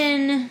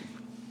 even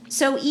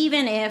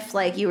if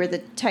like you were the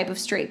type of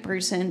straight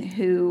person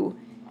who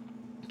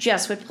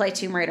just would play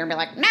Tomb Raider and be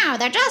like, no,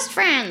 they're just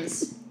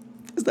friends.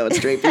 Is that what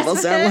straight people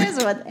sound That like? is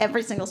what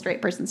every single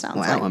straight person sounds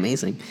Wow, like.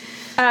 amazing.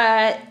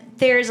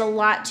 There's a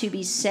lot to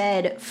be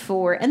said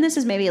for, and this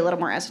is maybe a little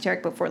more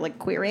esoteric, but for like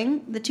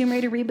queering the Tomb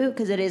Raider reboot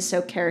because it is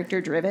so character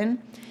driven.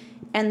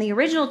 And the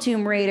original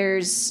Tomb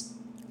Raiders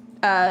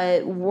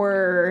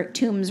were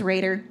Tombs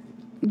Raider,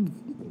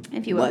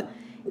 if you will. What?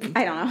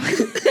 I don't know.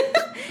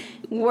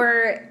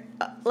 were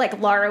like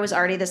Lara was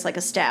already this like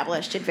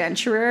established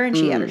adventurer, and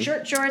she had her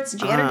short shorts,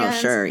 and she had her Oh, guns,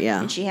 sure, yeah.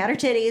 and she had her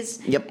titties,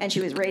 Yep. and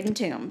she was raiding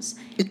tombs.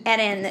 And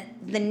in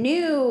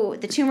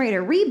the Tomb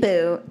Raider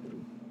reboot,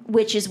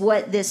 which is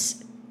what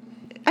this.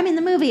 I mean,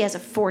 the movie has a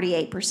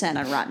 48%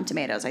 on Rotten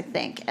Tomatoes, I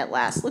think, at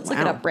last. Let's look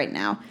it Wow. up right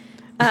now.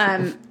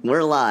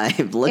 We're live.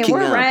 Yeah, Looking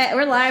up.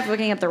 we're live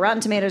looking up the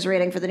Rotten Tomatoes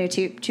rating for the new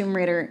Tomb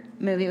Raider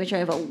movie, which I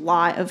have a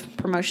lot of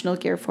promotional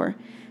gear for.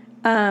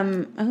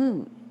 It's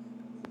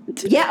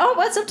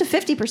up to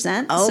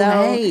 50%. Oh, so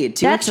hey,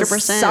 2 that's extra a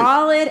percent.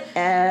 solid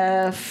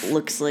F.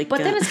 Looks like. But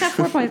then it's got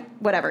 4 point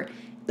whatever.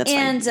 That's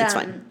fine. And, It's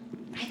fine.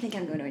 I think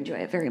I'm going to enjoy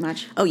it very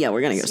much. Oh yeah,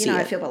 we're gonna go You see know how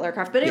I it. feel about Lara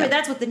Croft. But anyway, Yeah.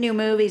 that's what the new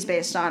movie's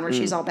based on, where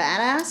she's all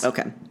badass.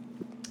 Okay.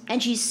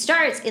 And she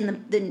starts in the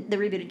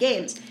rebooted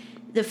games.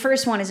 The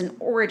first one is an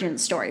origin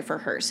story for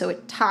her. So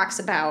it talks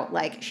about,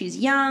 like, she's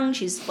young.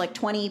 She's, like,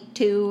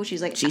 22.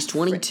 She's, like... She's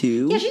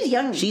 22? Yeah, she's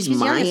young. She's young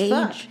my as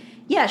fuck. age?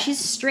 Yeah, she's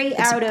straight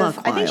That's out of...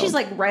 buck I think she's,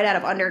 wild. like, right out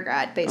of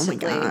undergrad, basically.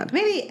 God.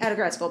 Maybe out of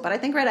grad school, but I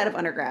think right out of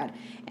undergrad.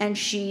 And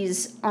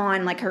she's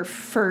on, like, her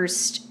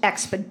first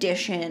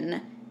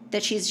expedition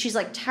that she's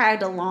like,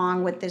 tagged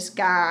along with this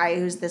guy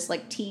who's this,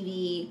 like,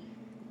 TV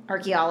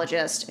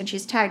archaeologist. And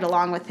she's tagged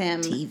along with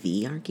him.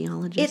 TV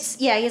archaeologist.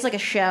 He has, like, a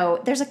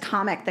show. There's a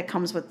comic that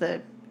comes with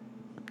the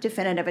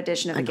definitive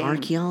edition of the An game.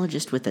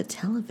 archaeologist with a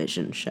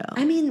television show.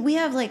 I mean, we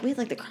have like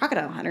the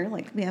Crocodile Hunter.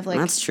 Like, we have, like...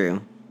 That's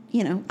true.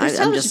 You know, there's I'm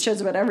television just-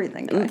 shows about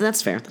everything. Guy.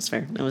 That's fair. That's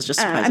fair. That was just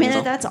I surprising. mean,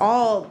 as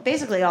all. that's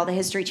basically all the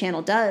History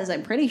Channel does,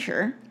 I'm pretty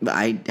sure.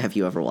 But have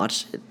you ever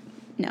watched it?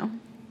 No.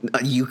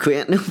 You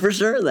can't know for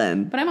sure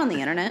then. But I'm on the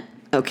internet.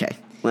 Okay.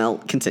 Well,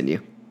 continue.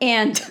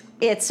 And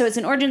it's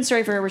an origin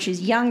story for her where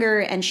she's younger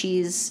and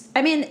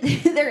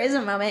there is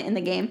a moment in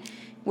the game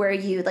where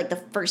you, like, the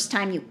first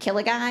time you kill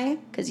a guy,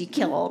 because you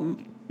kill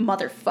a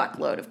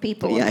motherfuckload of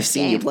people in Yeah, I've this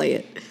seen you game. play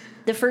it.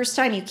 The first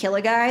time you kill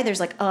a guy, there's,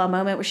 like, a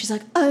moment where she's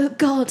like, oh,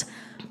 God,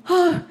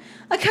 oh,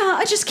 I can't,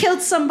 I just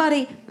killed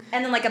somebody.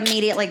 And then, like,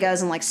 immediately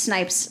goes and, like,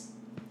 snipes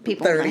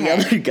people in the 30 head.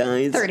 other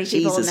guys. 30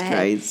 people Jesus in the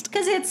Christ.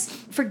 Because it's,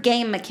 for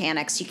game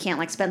mechanics, you can't,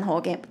 like, spend the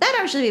whole game. That'd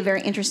actually be a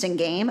very interesting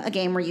game, a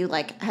game where you,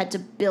 like, had to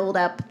build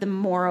up the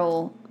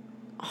moral...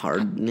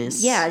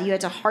 Hardness. Yeah, you had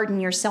to harden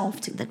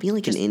yourself to That'd be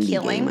like just an indie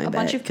killing game, I a bet.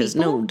 bunch of Because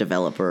people. no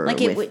developer Like,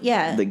 it with would-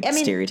 yeah, the I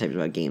mean- stereotypes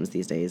about games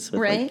these days.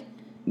 With, Right. Like,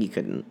 you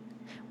couldn't.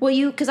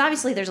 Well, because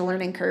obviously there's a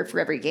learning curve for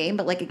every game,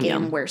 but, like, a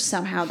game where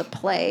somehow the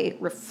play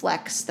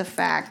reflects the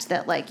fact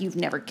that, like, you've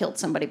never killed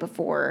somebody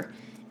before,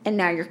 and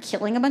now you're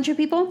killing a bunch of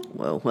people.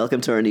 Well,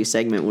 welcome to our new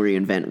segment where we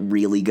invent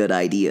really good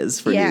ideas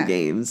for Yeah. new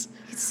games.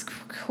 It's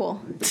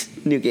cool.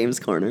 New Games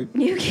Corner.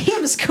 New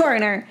Games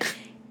Corner.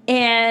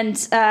 And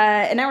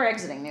now we're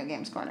exiting New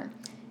Games Corner.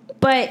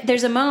 But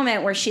there's a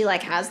moment where she,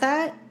 like, has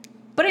that.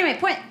 But anyway,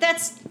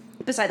 that's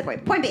beside the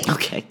point. Point being.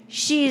 Okay.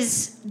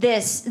 She's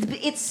this...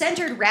 It's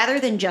centered, rather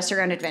than just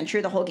around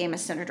adventure, the whole game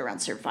is centered around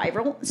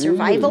survival.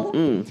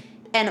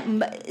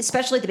 And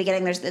especially at the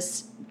beginning, there's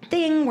this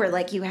thing where,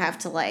 like, you have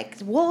to, like,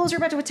 wolves are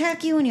about to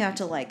attack you, and you have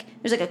to, like,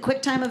 there's, like, a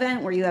quick time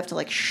event where you have to,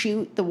 like,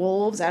 shoot the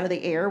wolves out of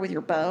the air with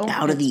your bow.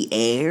 Out of the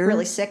air?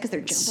 Really sick because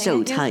they're jumping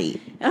So at you.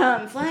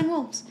 tight. Flying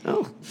wolves.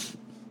 Oh.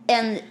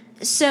 And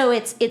so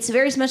it's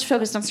very much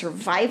focused on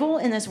survival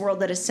in this world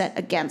that is set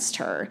against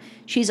her.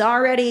 She's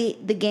already,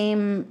 the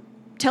game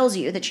tells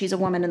you that she's a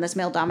woman in this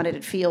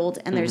male-dominated field,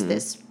 and there's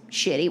this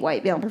shitty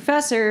white male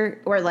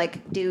professor, or,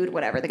 like, dude,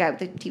 whatever, the guy with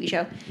the TV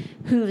show,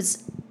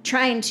 who's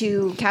trying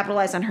to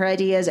capitalize on her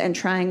ideas and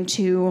trying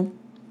to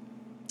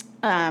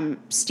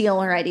steal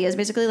her ideas,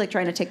 basically, like,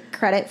 trying to take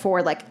credit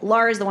for, like,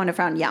 Lara's the one who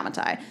found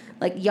Yamatai.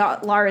 Like,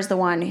 Lara's the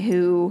one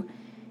who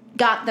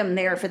got them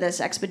there for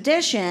this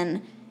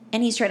expedition,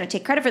 and he's trying to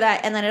take credit for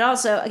that. And then it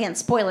also, again,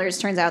 spoilers,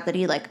 turns out that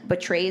he, like,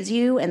 betrays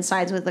you and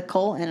sides with the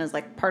cult and is,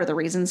 like, part of the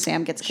reason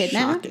Sam gets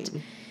kidnapped.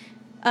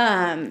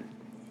 Shocking.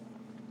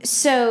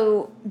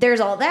 So there's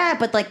all that,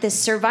 but, like, this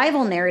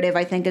survival narrative,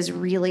 I think, is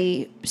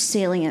really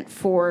salient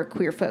for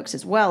queer folks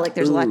as well. Like,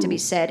 there's a lot to be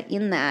said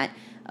in that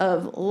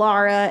of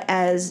Lara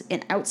as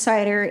an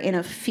outsider in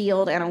a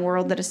field and a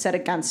world that is set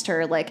against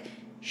her. Like,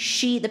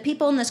 the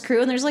people in this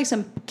crew, and there's, like,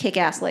 some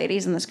kick-ass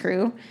ladies in this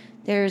crew.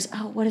 There's,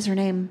 what is her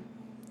name?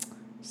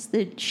 It's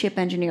the ship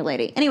engineer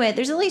lady. Anyway,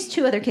 there's at least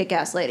 2 other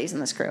kick-ass ladies in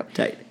this crew.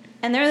 Tight.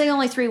 And they're the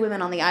only 3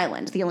 women on the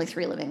island. The only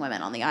 3 living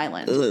women on the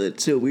island. Ugh,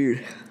 that's so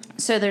weird.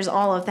 So there's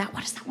all of that.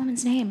 What is that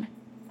woman's name?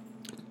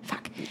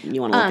 Fuck.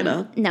 You want to look it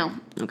up? No.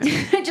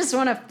 Okay. I just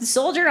want to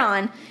soldier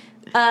on.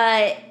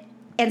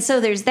 And so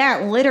there's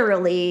that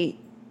literally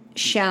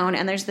shown.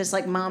 And there's this,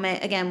 like,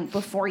 moment, again,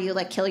 before you,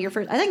 like, kill your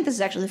first... I think this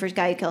is actually the first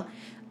guy you kill.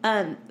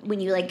 When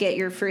you, like, get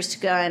your first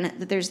gun,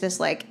 that there's this,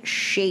 like,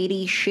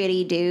 shady,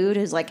 shitty dude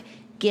who's, like,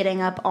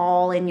 getting up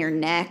all in your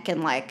neck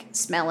and, like,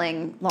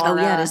 smelling Lara.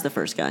 Oh, yeah, it is the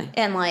first guy.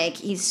 And, like,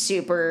 he's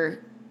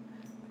super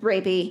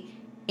rapey.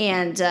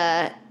 And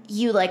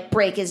you, like,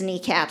 break his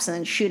kneecaps and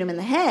then shoot him in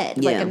the head.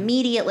 Yeah. Like,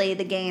 immediately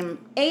the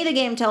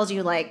game tells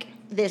you, like,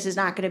 this is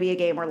not going to be a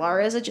game where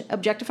Lara is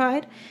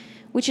objectified,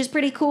 which is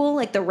pretty cool.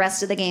 Like, the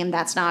rest of the game,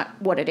 that's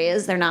not what it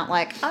is. They're not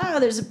like,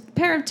 there's a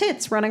pair of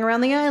tits running around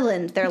the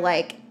island. They're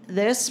like,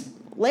 this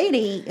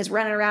lady is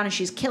running around and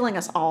she's killing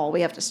us all.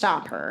 We have to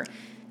stop her.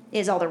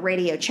 Is all the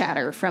radio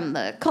chatter from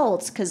the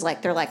cults, because,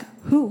 like, they're like,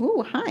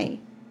 hi,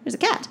 there's a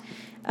cat.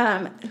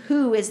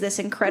 Who is this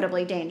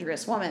incredibly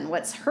dangerous woman?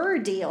 What's her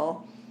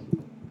deal?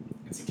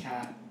 It's a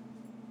cat.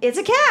 It's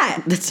a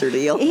cat. That's her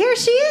deal. Here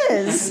she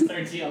is. That's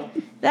their deal.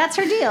 That's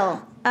her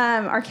deal.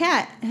 Our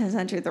cat has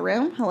entered the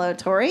room. Hello,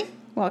 Tori.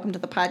 Welcome to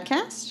the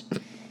podcast.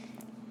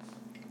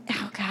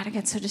 Oh, God, I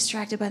get so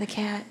distracted by the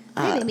cat.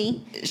 Hi,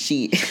 baby.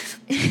 She...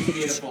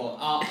 Beautiful.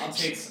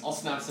 I'll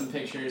snap some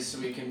pictures so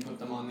we can put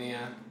them on the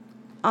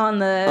On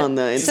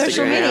the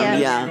social Instagram, media.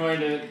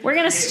 yeah. We're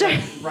gonna start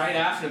right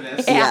after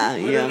this. Yeah.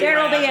 Literally There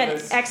will right be after an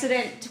this.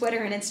 accident Twitter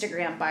and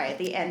Instagram by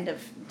the end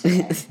of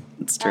today.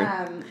 It's true.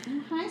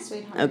 Hi,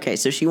 sweetheart. Okay,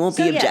 so she won't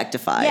So, be yeah.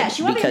 objectified. Yeah,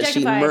 she won't be because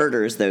objectified. she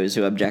murders those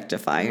who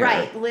objectify her.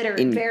 Right,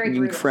 literally, very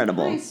brutal.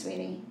 Incredible. Hi,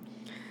 sweetie.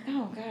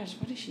 Oh gosh,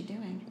 what is she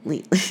doing?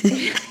 Leave,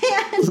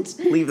 And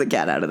leave the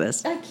cat out of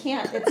this. I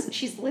can't.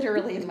 She's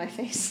literally in my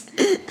face.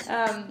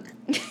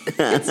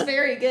 It's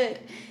very good.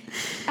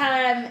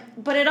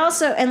 But it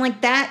also, and,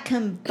 like, that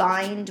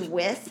combined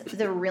with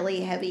the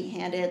really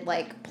heavy-handed,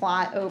 like,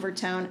 plot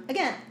overtone.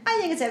 Again, I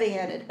think it's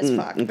heavy-handed as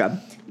fuck. Okay.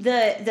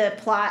 The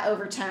plot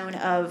overtone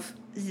of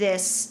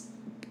this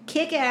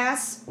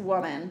kick-ass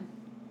woman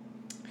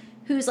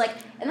who's, like,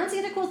 and that's the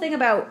other cool thing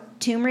about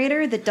Tomb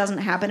Raider that doesn't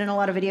happen in a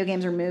lot of video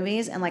games or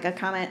movies, and, like, a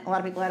comment a lot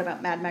of people had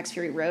about Mad Max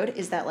Fury Road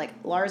is that, like,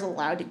 Lara's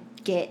allowed to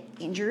get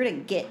injured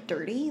and get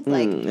dirty,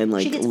 like, and,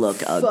 like, she gets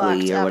look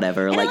ugly fucked or up.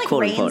 whatever, and like, it,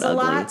 quote rains unquote a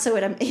ugly. lot, so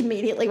it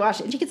immediately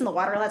washes. And she gets in the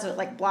water a lot, so it,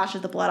 like,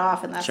 washes the blood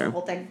off, and that's Sure. the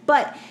whole thing.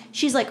 But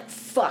she's, like,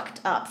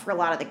 fucked up for a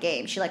lot of the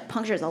game. She, like,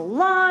 punctures a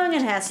lung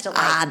and has to,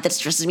 like, that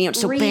stresses me out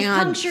so bad.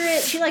 re-puncture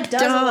it. She, like,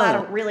 does a lot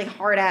of really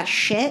hard ass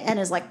shit and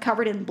is, like,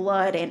 covered in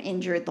blood and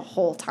injured the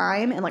whole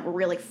time and, like,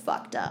 really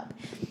fucked up.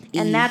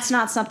 And that's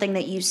not something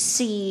that you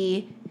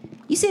see.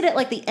 You see it at,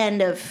 like, the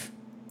end of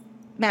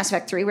Mass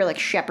Effect 3 where, like,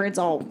 Shepard's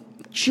all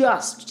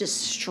just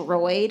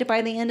destroyed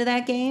by the end of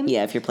that game.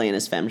 Yeah, if you're playing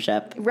as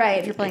FemShep. Right,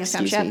 if you're playing as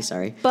Excuse FemShep. me,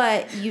 sorry.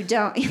 But you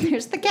don't.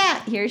 There's the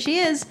cat. Here she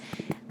is.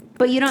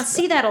 But you don't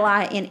see that a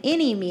lot in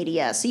any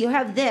media. So you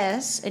have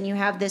this, and you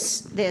have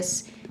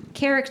this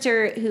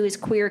character who is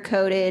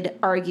queer-coded,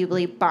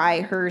 arguably,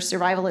 by her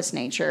survivalist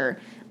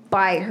nature,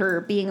 by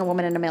her being a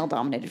woman in a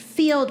male-dominated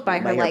field, by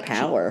her, like...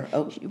 power.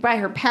 By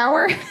her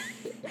power.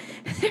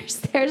 there's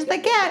the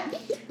cat.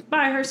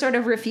 By her sort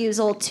of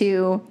refusal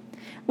to...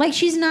 Like,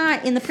 she's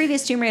not... In the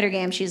previous Tomb Raider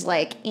game, she's,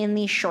 like, in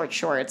these short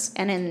shorts.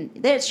 And in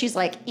this, she's,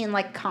 like, in,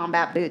 like,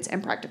 combat boots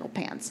and practical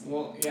pants.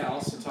 Well, yeah.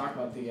 Also talk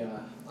about the.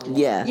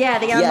 Yeah. Yeah,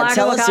 the unlockable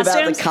tell us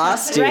about the costumes,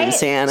 costumes, right?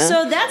 Hannah.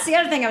 So that's the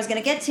other thing I was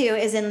going to get to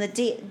is in the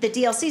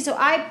DLC. So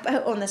I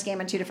own this game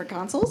on 2 different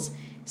consoles.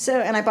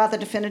 And I bought the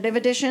definitive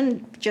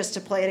edition just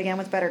to play it again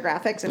with better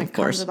graphics, and Of it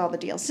course. comes with all the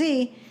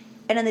DLC.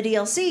 And in the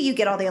DLC, you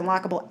get all the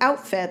unlockable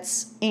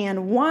outfits,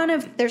 and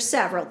there's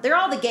several. They're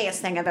all the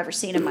gayest thing I've ever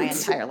seen in my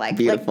entire life.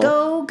 Beautiful. Like,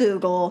 go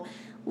Google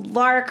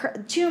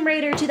Tomb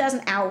Raider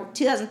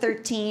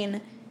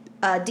 2013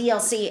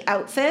 DLC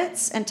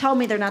outfits, and tell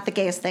me they're not the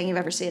gayest thing you've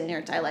ever seen in your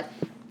entire life.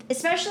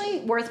 Especially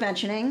worth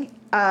mentioning,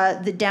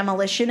 the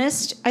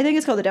Demolitionist. I think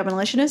it's called the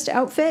Demolitionist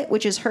outfit,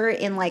 which is her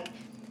in like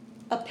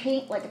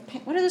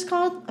what are those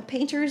called? A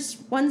painter's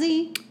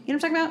onesie? You know what I'm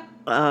talking about?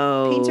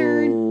 Oh.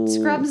 Painter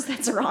scrubs?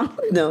 That's wrong.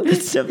 No,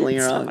 that's definitely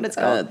That's wrong. not what it's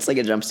called. It's like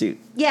a jumpsuit.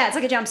 Yeah, it's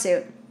like a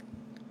jumpsuit.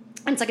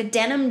 And it's like a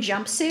denim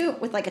jumpsuit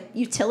with like a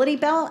utility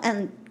belt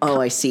and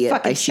I see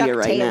it. I see Chuck it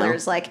right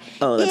Taylors. now. Like,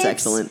 That's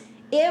excellent.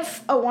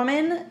 If a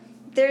woman,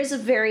 there's a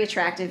very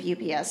attractive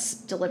UPS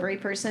delivery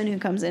person who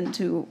comes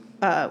into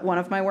one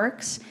of my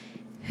works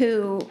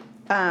who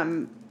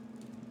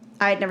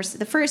I had never seen.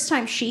 The first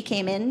time she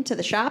came into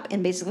the shop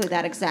in basically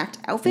that exact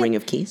outfit. Ring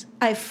of Keys?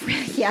 I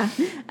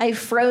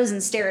froze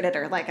and stared at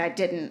her like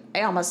and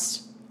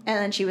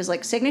then she was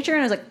like, signature,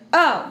 and I was like,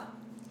 oh,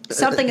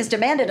 something is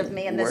demanded of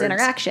me in this Words.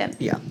 Interaction.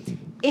 Yeah.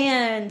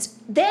 And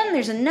then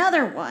there's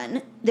another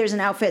one. There's an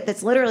outfit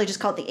that's literally just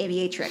called the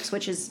Aviatrix,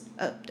 which is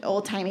an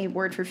old-timey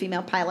word for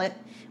female pilot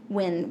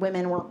when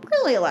women weren't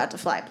really allowed to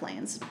fly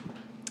planes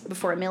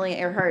before Amelia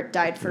Earhart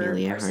died for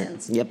our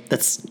sins. Yep,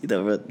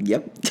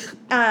 yep.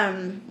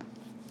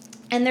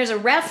 And there's a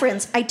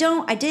reference. I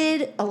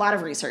did a lot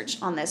of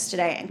research on this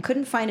today and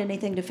couldn't find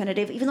anything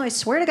definitive, even though I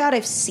swear to God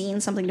I've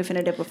seen something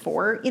definitive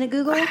before in a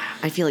Google.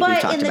 I feel like we've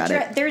talked about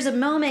it. There's a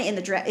moment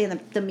in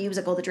the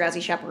musical The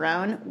Drowsy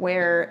Chaperone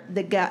where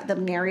the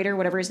narrator,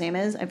 whatever his name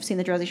is, I've seen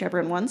The Drowsy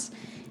Chaperone once,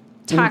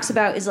 talks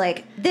about is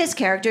like, this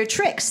character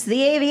Trix, the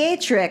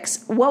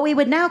Aviatrix, what we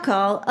would now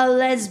call a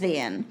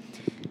lesbian.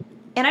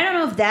 And I don't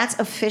know if that's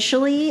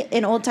officially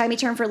an old-timey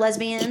term for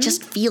lesbian. It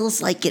just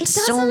feels like it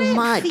so doesn't.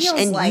 much. Feels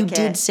And like you it.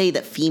 did say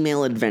that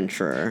female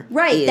adventurer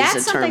Right, is that's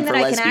a term something for that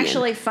I lesbian. can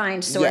actually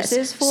find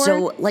sources for.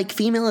 So, like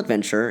female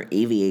adventurer,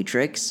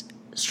 aviatrix,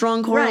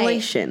 strong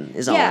correlation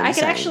is all I'm I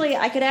saying.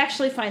 could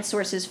actually find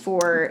sources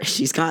for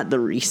She's got the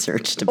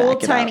research to back it up.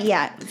 old-timey,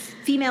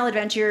 female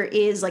adventure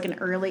is like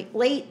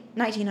late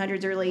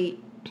 1800s, early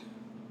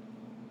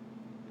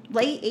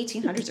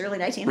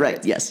 1900s.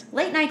 Right, yes.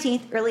 Late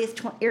 19th, early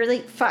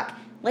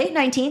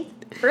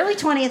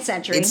 20th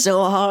century. It's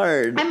so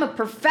hard. I'm a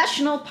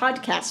professional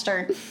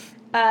podcaster.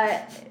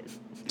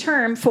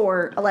 Term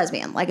for a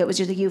lesbian. Like, it was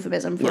just a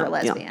euphemism for a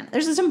lesbian.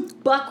 There's some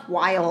buck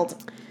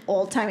wild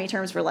old-timey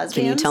terms for lesbians.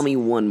 Can you tell me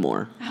one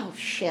more? Oh,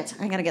 shit.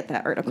 I gotta get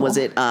that article. Was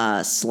it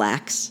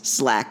slacks?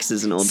 Slacks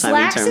is an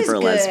old-timey term for a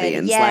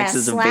lesbian. Yeah, slacks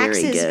is slacks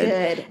very is good.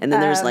 good. And then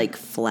there's like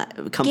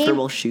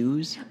comfortable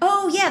shoes.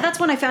 Oh, yeah, that's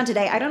one I found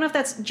today. I don't know if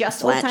that's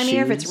just Flat old-timey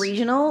or if it's shoes.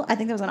 regional. I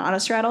think that was on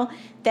Autostraddle.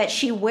 That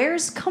she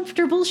wears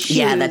comfortable shoes.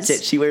 Yeah, that's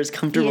it. She wears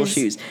comfortable Yes.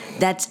 shoes.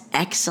 That's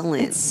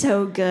excellent. It's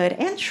so good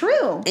and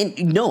true. And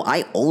no,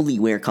 I only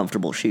wear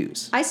comfortable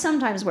shoes. I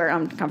sometimes wear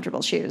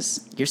uncomfortable shoes.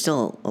 You're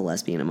still a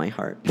lesbian in my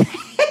heart.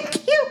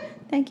 Thank you.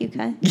 Thank you,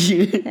 Kai.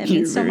 You're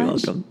means so very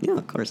much. welcome. Yeah,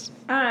 of course.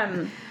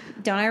 Don't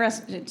I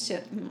arrest...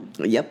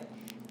 Yep.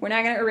 We're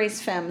not going to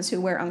erase femmes who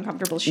wear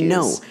uncomfortable shoes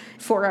No.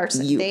 for our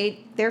sins.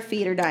 Their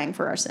feet are dying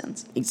for our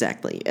sins.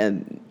 Exactly.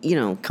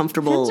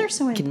 Comfortable. Femmes are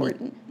so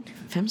important.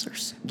 Femmes are...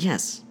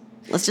 Yes.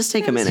 Let's just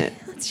take a minute.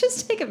 Let's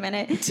just take a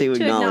minute To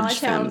acknowledge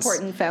how femmes.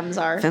 important femmes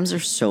are. Femmes are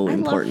so I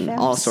important. love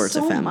femmes All sorts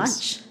so of femmes.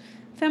 much.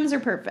 Femmes are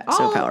perfect.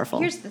 So powerful.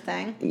 Here's the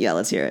thing. Yeah,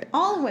 let's hear it.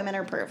 All women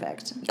are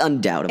perfect.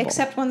 Undoubtable.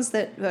 Except ones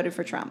that voted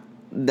for Trump.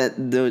 Those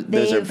are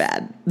They've-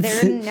 bad.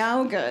 They're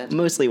no good.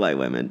 Mostly white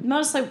women.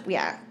 Mostly,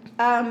 yeah.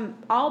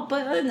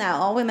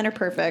 All women are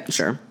perfect.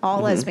 Sure. All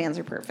lesbians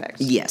are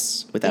perfect.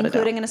 Yes, without a doubt.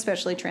 Including and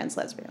especially trans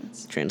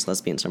lesbians. Trans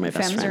lesbians are my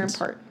best Femmes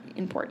friends. are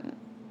important.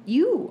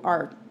 You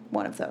are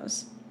one of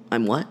those.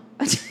 I'm what?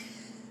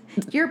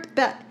 You're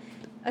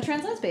a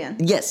trans lesbian.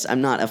 Yes,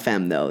 I'm not a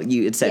femme though.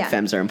 You had said Yeah.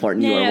 femmes are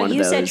important. You No, are one of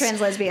you those. said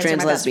trans lesbians are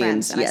Trans my best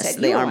friends, lesbians, and I yes,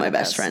 said they you are are one my of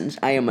best those. friend.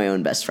 I am my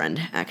own best friend,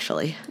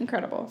 actually.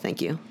 Incredible.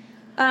 Thank you.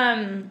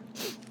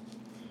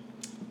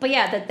 But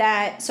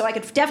yeah, so I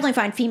could definitely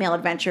find female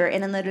adventure,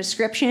 and in the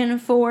description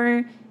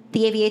for the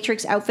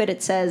Aviatrix outfit,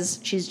 it says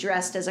she's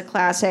dressed as a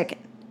classic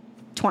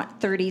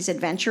 30s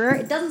adventurer.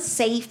 It doesn't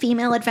say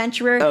female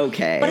adventurer.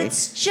 Okay. But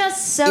it's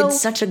just so...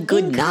 It's such a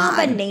good in nod.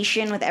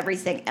 combination with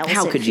everything else,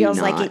 How it could you feels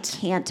like not? it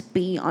can't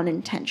be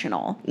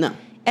unintentional. No.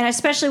 And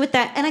especially with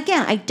that... And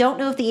again, I don't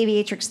know if the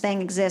Aviatrix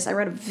thing exists. I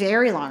read a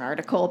very long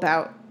article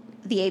about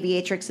the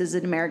Aviatrix as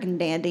an American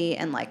dandy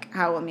and like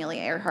how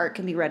Amelia Earhart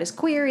can be read as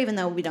queer, even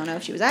though we don't know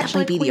if she was That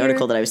actually might be queer. the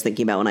article that I was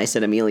thinking about when I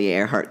said Amelia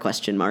Earhart ?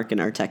 In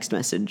our text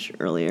message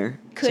earlier.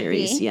 Could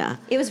series. be. Yeah.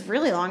 It was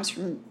really long. It's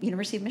from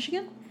University of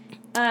Michigan.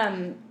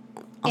 I'll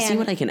see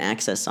what I can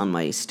access on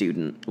my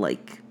student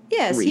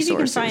Yeah, see if you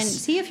can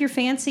resources. see if your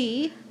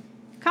fancy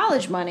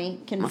college money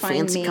can My find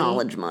fancy me.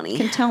 college money.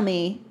 Can tell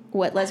me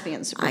what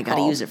lesbians were I gotta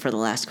called. use it for the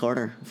last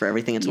quarter for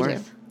everything it's You do.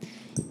 worth.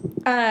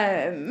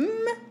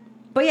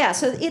 But yeah,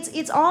 so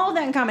it's all of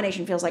that in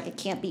combination feels like it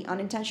can't be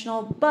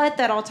unintentional, but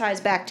that all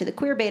ties back to the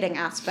queer baiting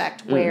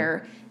aspect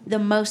where the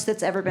most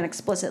that's ever been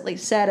explicitly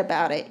said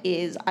about it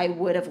is I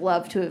would have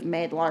loved to have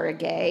made Lara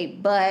gay,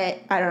 but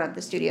I don't know if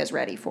the studio's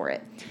ready for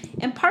it.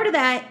 And part of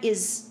that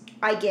is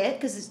I get,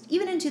 because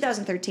even in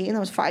 2013, that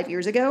was 5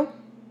 years ago,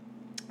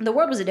 the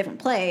world was a different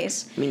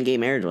place. I mean, gay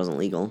marriage wasn't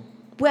legal.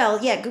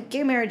 Well, yeah,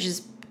 gay marriage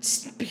is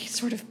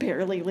sort of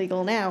barely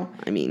legal now.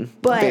 I mean,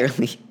 but,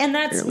 barely. And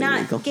that's barely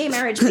not legal. Gay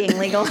marriage being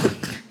legal.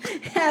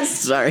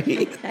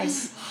 Sorry.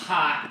 Nice.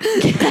 Hot.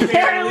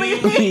 Barely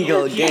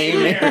Legal gay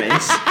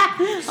marriage.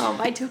 Oh,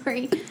 my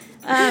Tori.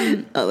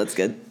 Oh, that's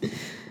good.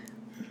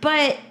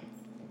 But,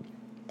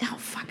 oh,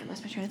 fuck, I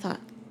lost my train of thought.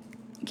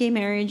 Gay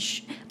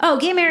marriage. Oh,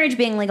 gay marriage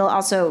being legal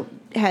also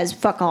has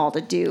fuck all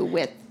to do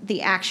with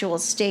the actual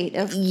state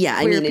of Yeah,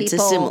 I queer mean, it's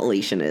people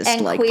assimilationist,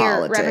 and like queer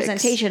politics.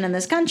 representation in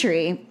this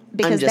country.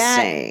 Because just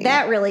saying.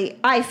 that really,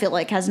 I feel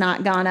like, has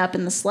not gone up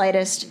in the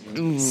slightest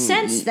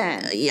since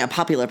then. Yeah,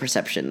 popular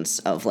perceptions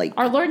of, like...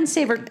 Our lords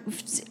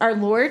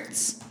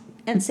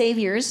and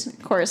saviors,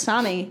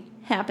 Korasami,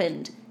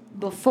 happened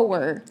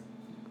before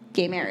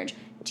gay marriage.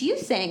 Do you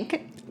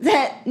think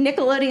that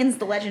Nickelodeon's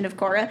The Legend of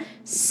Korra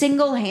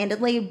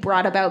single-handedly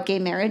brought about gay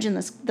marriage and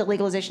the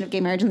legalization of gay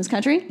marriage in this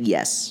country?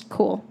 Yes.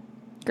 Cool.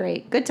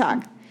 Great. Good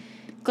talk.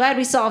 Glad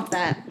we solved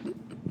that.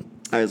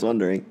 I was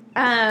wondering.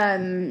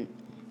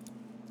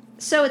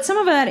 So some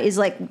of that is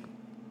like,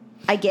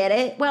 I get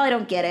it. Well, I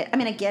don't get it. I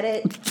mean, I get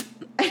it.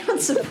 I don't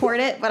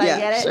support it, but Yeah, I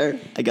get it. sure.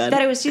 I got it.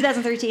 That it was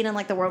 2013 and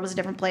like the world was a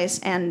different place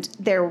and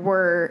there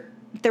was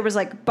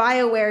like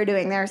BioWare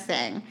doing their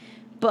thing.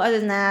 But other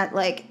than that,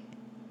 like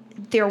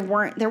there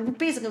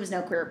basically was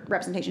no queer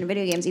representation in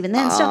video games even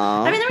then. So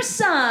I mean there was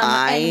some.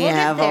 I and we'll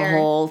have get there. a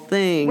whole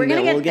thing We're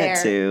gonna that we'll get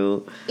get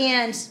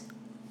there. to.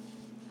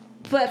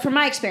 But from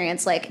my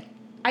experience, like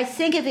I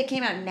think if it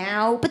came out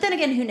now, but then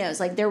again, who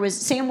knows? Like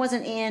Sam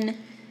wasn't in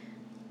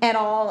at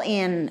all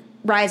in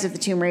Rise of the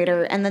Tomb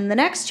Raider, and then the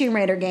next Tomb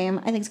Raider game,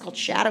 I think it's called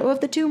Shadow of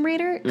the Tomb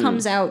Raider,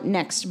 comes out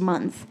next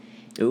month.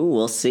 Ooh,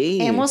 we'll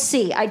see. And we'll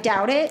see. I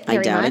doubt it very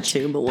much. I doubt it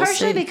too, but we'll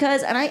partially see.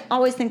 Because, and I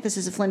always think this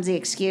is a flimsy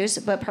excuse,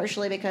 but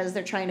partially because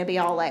they're trying to be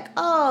all like,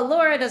 oh,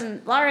 Lara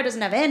doesn't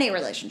have any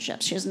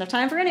relationships. She doesn't have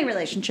time for any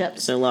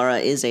relationships. So Lara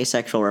is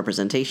asexual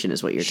representation,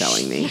 is what you're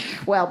telling me.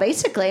 Well,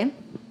 basically,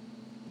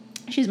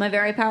 she's my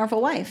very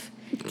powerful wife.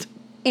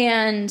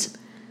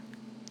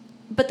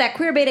 But that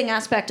queer baiting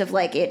aspect of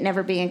like it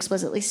never being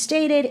explicitly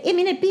stated, I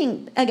mean it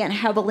being again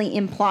heavily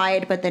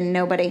implied, but then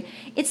nobody.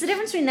 It's the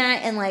difference between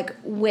that and like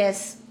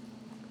with,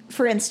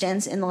 for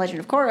instance, in The Legend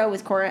of Korra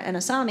with Korra and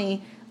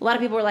Asami, a lot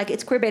of people were like,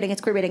 it's queer baiting,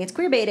 it's queer baiting, it's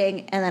queer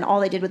baiting, and then all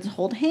they did was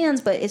hold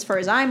hands. But as far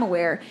as I'm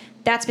aware,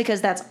 that's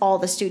because that's all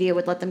the studio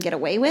would let them get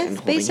away with. And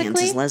holding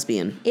basically, hands is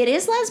lesbian. It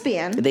is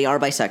lesbian. They are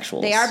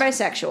bisexuals. They are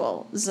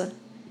bisexuals.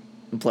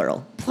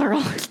 Plural.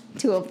 Plural,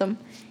 2 of them.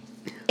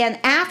 And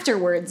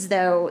afterwards,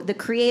 though, the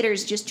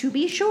creators, just to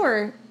be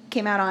sure,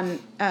 came out on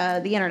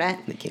the internet.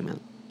 They came out.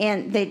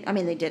 And they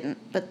didn't,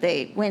 but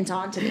they went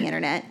on to the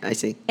internet. I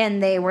see.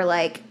 And they were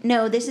like,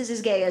 no, this is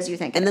as gay as you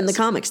think And it then is. the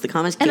comics came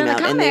then out,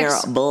 the and they are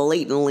comics,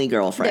 blatantly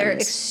girlfriends. They're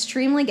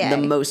extremely gay. The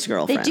most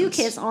girlfriends. They do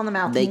kiss on the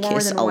mouth they more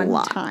kiss than a one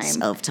lot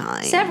time. of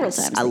times. Several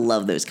times. I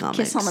love those comics.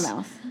 Kiss on the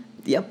mouth.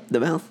 Yep, the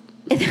mouth.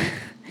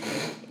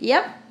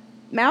 Yep.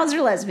 Mouths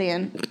are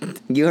lesbian.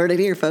 You heard it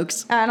here,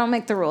 folks. I don't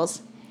make the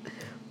rules.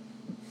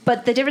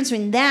 But the difference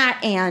between that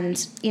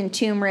and in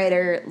Tomb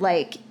Raider,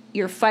 like,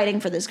 you're fighting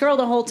for this girl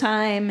the whole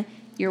time.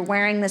 You're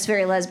wearing this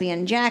very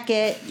lesbian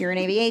jacket. You're an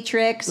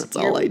aviatrix. That's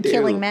you're all I do.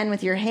 killing men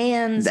with your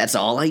hands. That's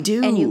all I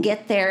do. And you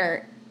get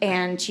there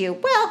and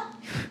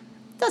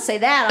don't say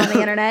that on the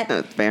internet.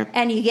 That's fair.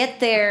 And you get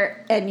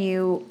there and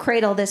you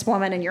cradle this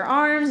woman in your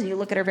arms and you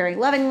look at her very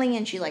lovingly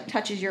and she like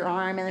touches your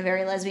arm in a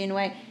very lesbian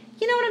way.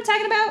 You know what I'm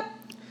talking about?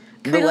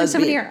 Cradling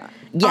somebody in your arms.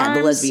 Yeah,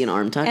 the lesbian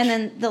arm touch. And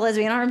then the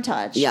lesbian arm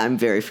touch. Yeah, I'm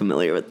very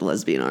familiar with the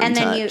lesbian arm touch. And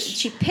then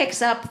she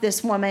picks up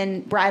this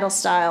woman bridal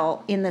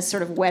style in this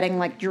sort of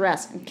wedding-like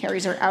dress and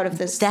carries her out of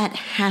this. That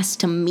has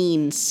to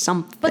mean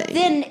something. But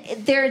then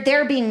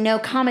there being no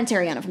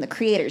commentary on it from the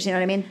creators. You know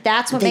what I mean?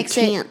 That's what makes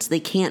it. They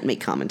can't make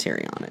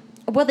commentary on it.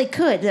 Well, they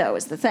could though.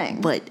 Is the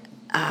thing. But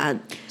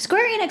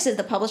Square Enix is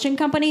the publishing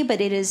company, but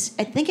it is.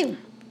 I think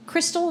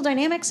Crystal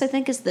Dynamics, I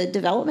think, is the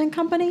development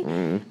company.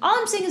 All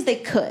I'm saying is they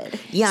could.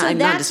 Yeah, so I'm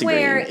not that's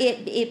where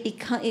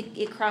disagreeing.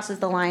 it crosses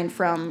the line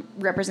from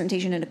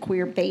representation into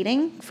queer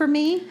baiting for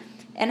me,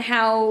 and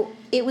how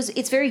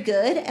it's very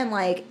good. And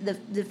like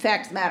the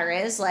fact of the matter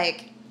is,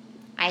 like,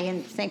 I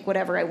can think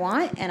whatever I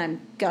want, and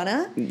I'm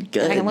gonna. Good.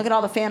 And I can look at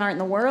all the fan art in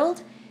the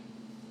world.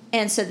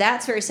 And so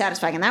that's very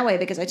satisfying in that way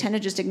because I tend to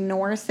just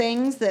ignore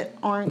things that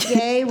aren't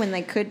gay when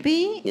they could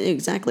be.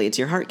 Exactly, it's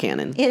your heart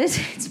cannon. It is.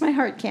 It's my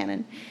heart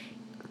cannon.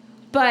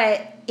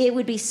 But it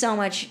would be so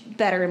much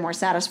better and more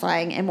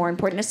satisfying and more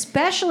important,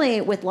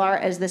 especially with Lara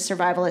as this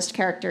survivalist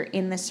character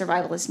in this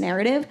survivalist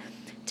narrative,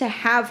 to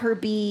have her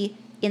be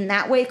in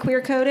that way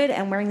queer-coded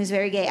and wearing these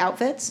very gay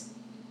outfits,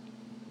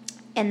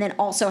 and then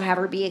also have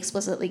her be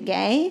explicitly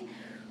gay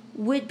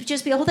would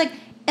just be a whole thing.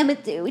 And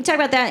we talk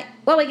about that.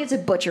 Well, like it's a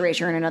butch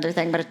erasure and another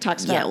thing, but it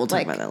talks about we'll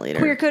talk about that later.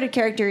 Queer-coded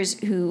characters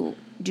who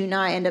do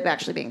not end up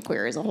actually being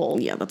queer as a whole.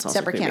 Yeah, that's also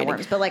separate can of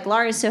worms. But like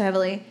Lara is so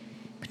heavily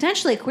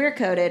potentially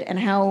queer-coded, and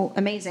how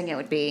amazing it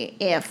would be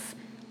if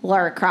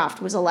Lara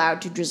Croft was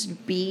allowed to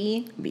just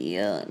be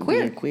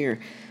queer.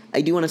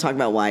 I do want to talk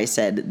about why I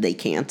said they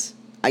can't.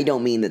 I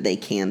don't mean that they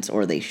can't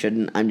or they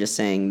shouldn't. I'm just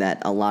saying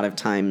that a lot of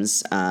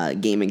times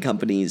gaming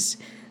companies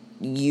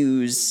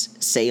use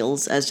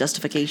sales as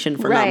justification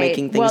for not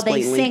making things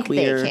blatantly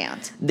queer. They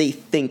can't. They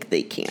think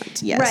they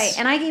can't, yes. Right,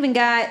 and I even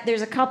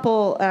there's a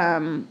couple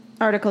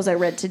articles I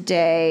read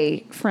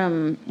today,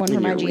 one from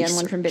IGN,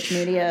 one from Bitch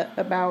Media,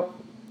 about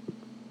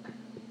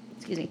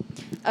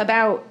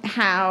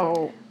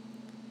how,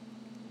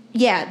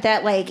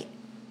 that like,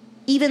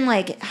 even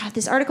like,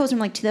 this article is from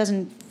like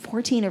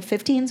 2014 or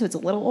 15, so it's a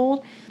little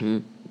old.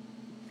 Mm.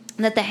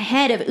 That the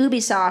head of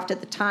Ubisoft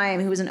at the time,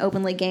 who was an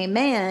openly gay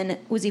man,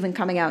 was even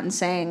coming out and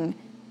saying,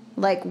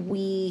 like,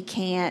 we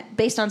can't,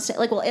 based on,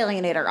 like, we'll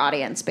alienate our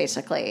audience,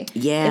 basically.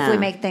 Yeah. If we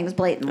make things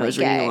blatantly gay. I was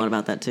reading a lot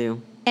about that,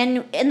 too.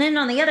 And then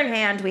on the other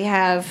hand, we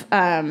have,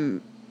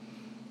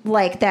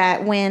 like,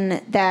 that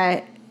when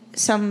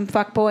some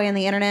fuckboy on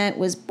the internet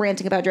was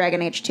ranting about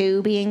Dragon Age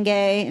 2 being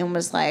gay and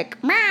was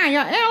like, man,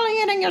 you're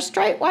alienating your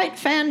straight white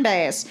fan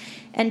base.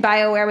 And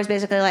BioWare was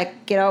basically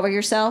like, get over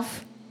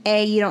yourself.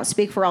 A, you don't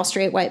speak for all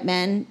straight white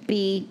men.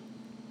 B,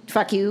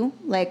 fuck you.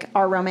 Like,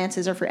 our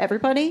romances are for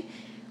everybody.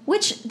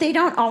 Which they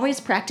don't always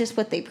practice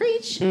what they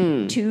preach,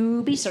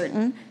 to be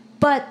certain.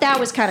 But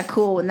that was kind of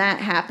cool when that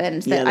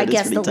happened. That I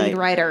guess the lead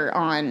writer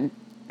on,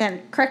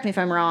 and correct me if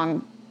I'm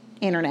wrong,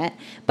 internet,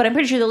 but I'm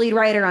pretty sure the lead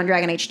writer on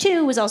Dragon Age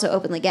 2 was also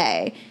openly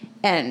gay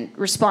and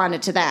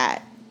responded to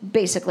that,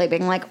 basically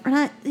being like,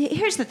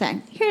 here's the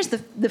thing. Here's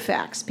the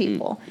facts,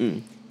 people.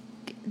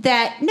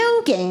 That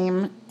no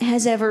game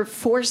has ever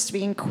forced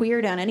being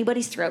queer down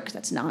anybody's throat, because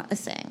that's not a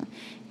thing.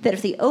 That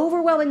if the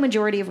overwhelming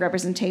majority of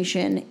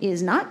representation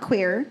is not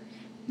queer,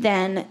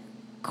 then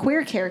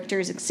queer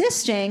characters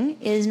existing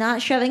is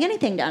not shoving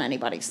anything down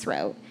anybody's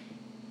throat,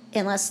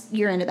 unless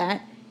you're into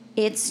that.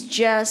 It's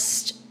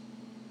just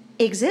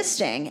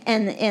existing,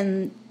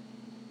 and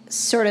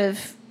sort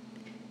of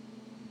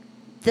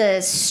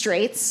the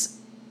straights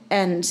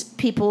and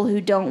people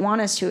who don't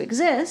want us to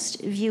exist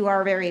view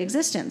our very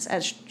existence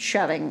as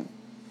shoving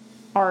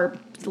our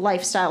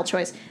lifestyle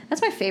choice.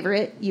 That's my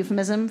favorite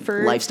euphemism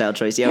for lifestyle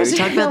choice. Yeah, we were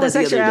talking about that the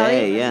other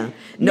day. Yeah,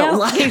 no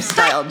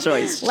lifestyle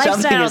choice.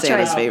 Lifestyle choice.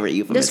 His favorite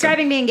euphemism.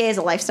 Describing being gay as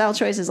a lifestyle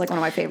choice is like one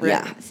of my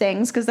favorite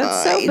things, because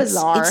that's so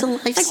bizarre. It's a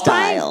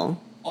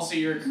lifestyle. Also,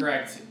 you're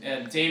correct.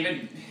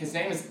 David, his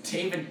name is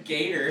David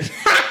Gator.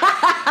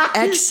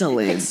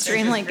 Excellent.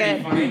 Extremely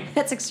good. Funny.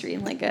 That's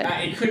extremely good.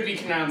 It could be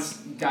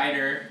pronounced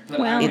Gator, but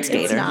it's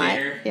Gator. It's not.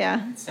 Gator.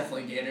 Yeah. It's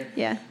definitely Gator.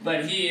 Yeah.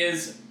 But he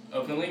is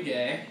openly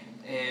gay,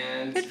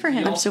 and good for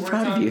him. I'm so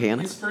proud of you,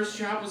 Hannah. His first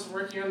job was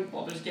working on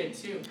Baldur's Gate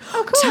 2.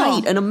 Oh, cool.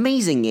 Tight. An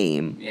amazing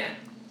game. Yeah.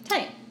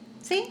 Tight.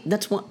 See?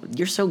 That's what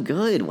you're so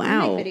good. Wow.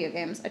 I make video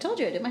games. I told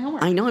you I did my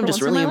homework. I know. I'm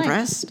just really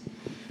impressed.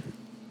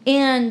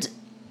 And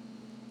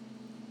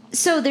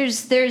so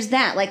there's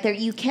that, like, there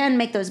you can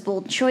make those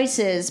bold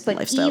choices,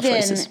 but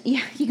choices.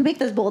 Yeah, you can make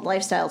those bold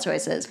lifestyle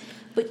choices.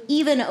 But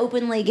even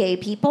openly gay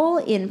people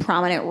in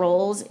prominent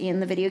roles in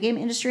the video game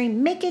industry,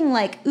 making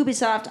like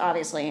Ubisoft,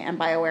 obviously, and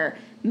BioWare,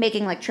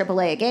 making like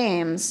AAA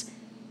games,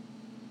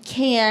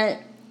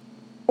 can't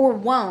or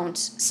won't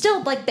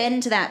still like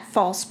bend to that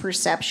false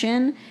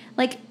perception.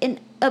 Like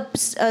a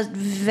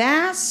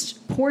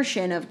vast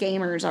portion of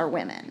gamers are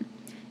women.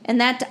 And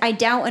that, I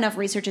doubt enough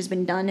research has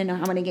been done to know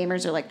how many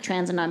gamers are like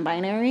trans and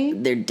non-binary.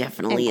 There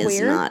definitely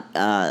is not.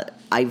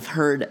 I've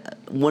heard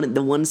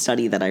the one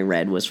study that I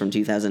read was from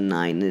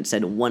 2009, and it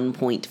said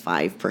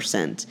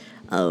 1.5%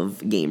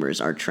 of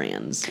gamers are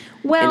trans.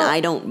 Well, and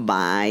I don't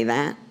buy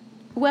that.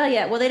 Well,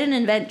 yeah. Well, they didn't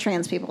invent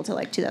trans people till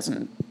like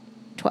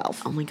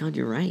 2012. Oh my God,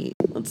 you're right.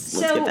 Let's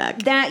get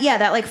back.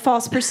 That like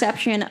false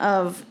perception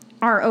of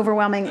our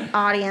overwhelming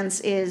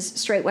audience is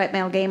straight white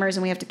male gamers,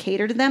 and we have to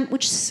cater to them,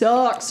 which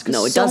sucks.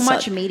 No, it so does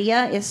much suck.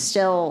 media is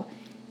still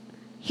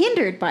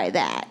hindered by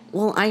that.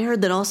 Well, I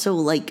heard that also,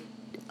 like,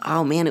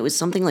 oh man, it was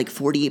something like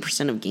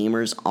 48% of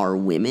gamers are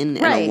women,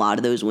 and a lot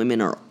of those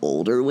women are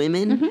older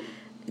women. Mm-hmm.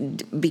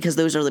 Because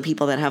those are the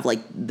people that have, like,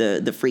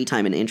 the free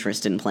time and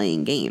interest in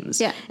playing games.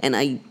 Yeah. And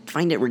I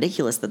find it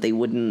ridiculous that they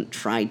wouldn't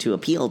try to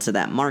appeal to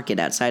that market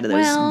outside of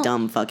those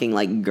dumb fucking,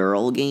 like,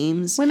 girl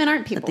games. Women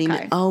aren't people,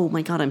 Kai. Oh,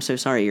 my God, I'm so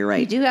sorry. You're right.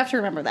 You do have to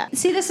remember that.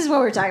 See, this is what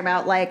we're talking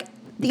about. Like,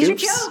 these are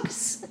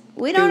jokes.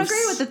 We don't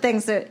agree with the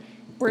things that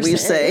we're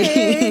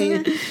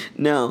saying.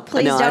 No.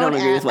 Please I don't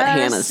agree with what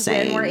Hannah's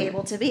saying. When we're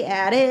able to be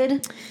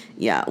added.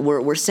 Yeah,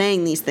 we're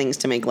saying these things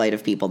to make light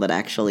of people that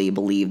actually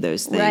believe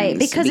those things. Right,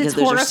 because it's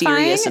those horrifying. are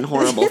serious and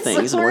horrible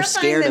things, and we're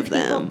scared of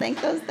them. People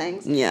think those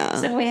things. Yeah.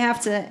 So we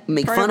have to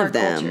make fun of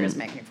them. Culture is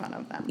making fun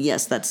of them.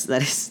 Yes, that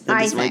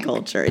is my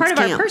culture. Part it's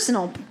of camp. our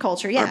personal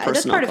culture, yeah.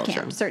 That's part of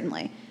camp,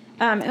 certainly.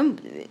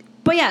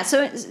 But yeah,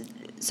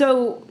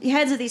 so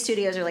heads of these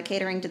studios are like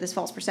catering to this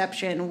false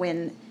perception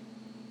when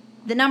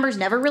the numbers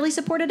never really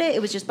supported it.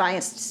 It was just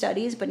biased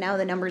studies, but now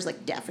the numbers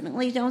like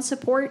definitely don't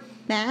support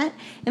that.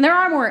 And there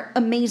are more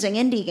amazing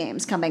indie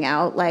games coming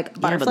out, like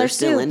Butterfly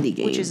still Soup,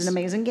 indie which is an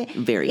games. amazing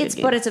game. Very good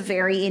game. But it's a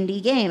very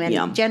indie game.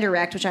 And Gender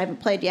Wrecked, which I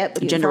haven't played yet,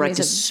 but Gender Uniforme Wrecked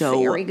is a so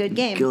very good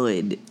game.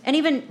 good. And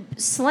even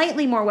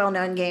slightly more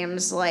well-known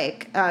games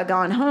like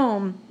Gone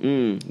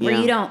Home, where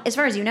you don't, as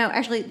far as you know,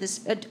 actually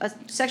this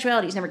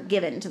sexuality is never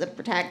given to the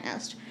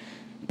protagonist,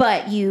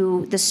 but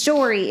the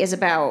story is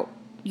about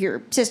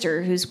your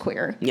sister who's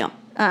queer. Yeah.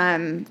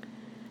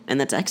 And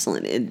that's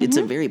excellent. It's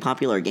a very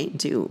popular game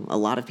too. A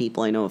lot of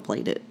people I know have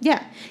played it.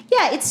 Yeah.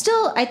 It's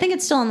still, I think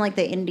it's still on like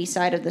the indie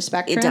side of the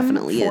spectrum. It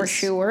definitely for is.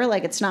 sure.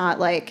 Like it's not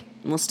like...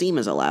 Well, Steam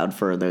has allowed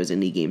for those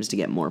indie games to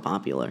get more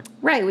popular.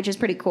 Right, which is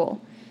pretty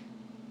cool.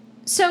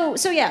 So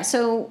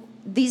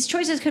these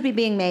choices could be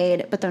being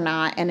made, but they're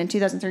not. And in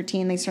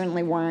 2013, they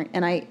certainly weren't.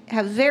 And I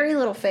have very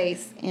little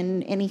faith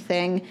in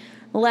anything,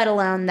 let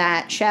alone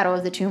that Shadow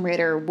of the Tomb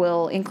Raider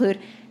will include...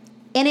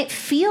 And it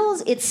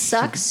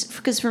sucks,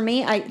 because for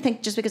me, I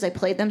think just because I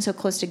played them so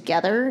close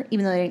together,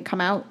 even though they didn't come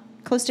out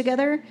close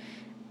together,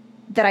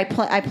 that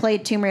I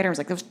played Tomb Raider and was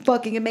like, that's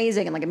fucking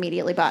amazing, and like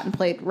immediately bought and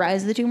played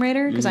Rise of the Tomb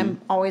Raider, because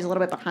I'm always a little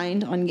bit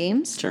behind on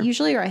games,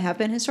 usually, or I have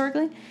been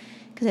historically,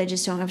 because I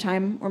just don't have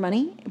time or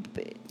money,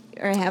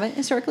 or I haven't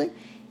historically.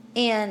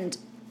 And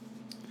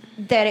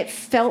that it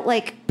felt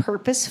like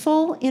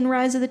purposeful in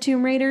Rise of the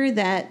Tomb Raider,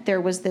 that there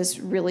was this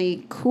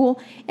really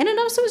cool, and it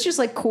also was just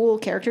like cool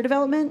character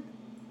development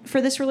for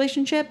this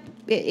relationship.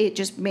 It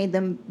just made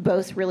them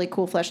both really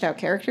cool, fleshed out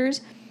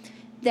characters.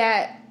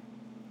 That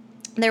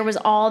there was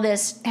all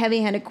this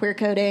heavy-handed queer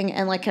coding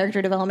and like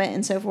character development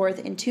and so forth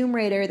in Tomb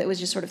Raider that was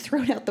just sort of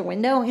thrown out the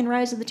window in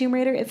Rise of the Tomb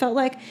Raider. It felt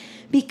like,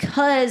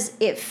 because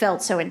it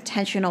felt so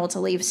intentional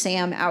to leave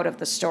Sam out of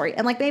the story,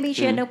 and like maybe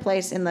she had no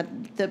place in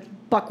the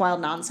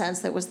buckwild nonsense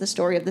that was the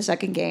story of the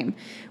second game,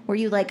 where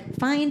you like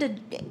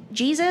find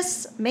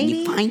Jesus, maybe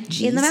You find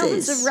Jesus. in the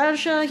mountains of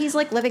Russia. He's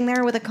like living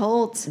there with a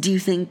cult. Do you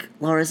think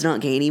Laura's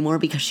not gay anymore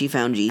because she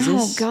found Jesus?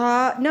 Oh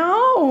God,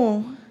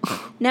 no.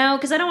 No,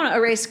 because I don't want to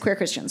erase queer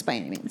Christians by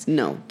any means.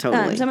 No,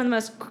 totally. Some of the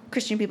most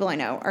Christian people I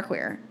know are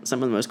queer.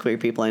 Some of the most queer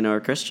people I know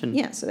are Christian.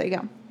 Yeah, so there you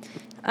go.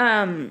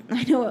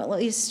 I know at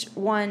least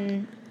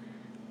one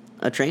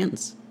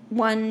trans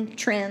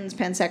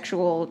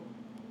pansexual.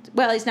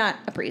 Well, he's not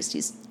a priest.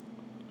 He's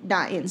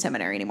not in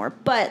seminary anymore.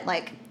 But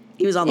like,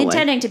 he was on the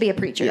intending way. to be a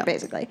preacher,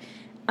 basically.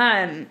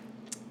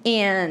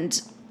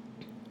 And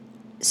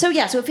so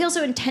it feels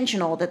so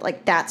intentional that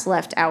like that's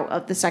left out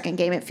of the second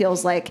game. It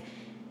feels like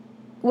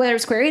whether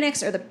it's Square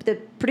Enix or the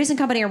producing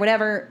company or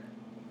whatever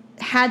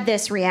had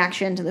this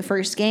reaction to the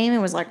first game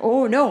and was like,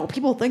 oh no,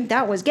 people think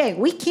that was gay.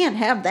 We can't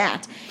have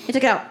that. It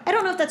took it out. I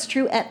don't know if that's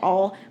true at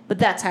all, but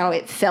that's how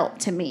it felt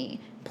to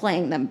me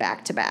playing them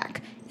back to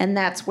back. And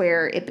that's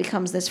where it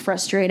becomes this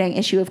frustrating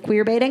issue of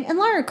queer baiting. And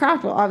Lara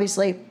Croft will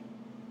obviously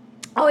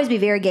always be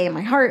very gay in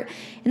my heart.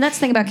 And that's the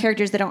thing about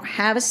characters that don't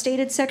have a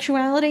stated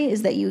sexuality,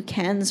 is that you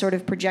can sort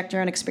of project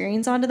your own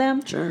experience onto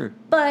them. Sure.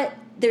 But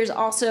there's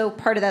also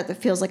part of that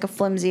feels like a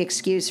flimsy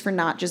excuse for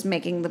not just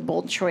making the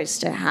bold choice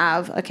to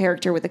have a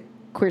character with a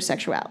queer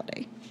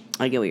sexuality.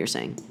 I get what you're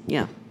saying.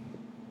 Yeah.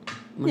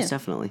 Most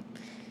definitely.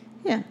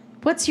 Yeah.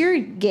 What's your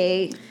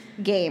gay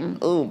game?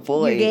 Oh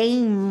boy. Your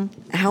game.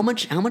 How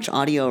much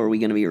audio are we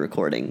going to be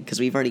recording? Because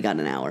we've already got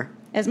an hour.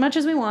 As much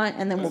as we want,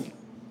 and then we'll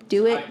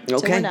do it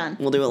till we're done.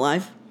 We'll do it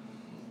live?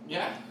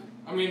 Yeah.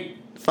 I mean...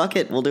 Fuck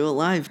it. We'll do it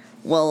live.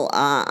 Well,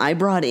 I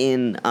brought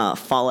in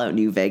Fallout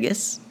New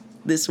Vegas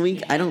this week.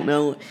 Yeah. I don't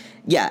know.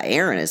 Yeah,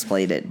 Aaron has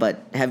played it,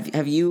 but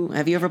have you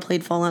ever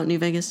played Fallout New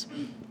Vegas?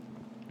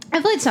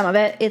 I've played some of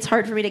it. It's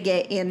hard for me to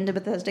get into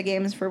Bethesda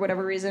games for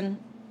whatever reason.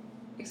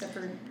 Except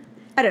for...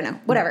 I don't know.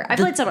 Whatever. I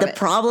played some of it. The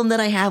problem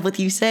that I have with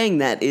you saying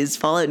that is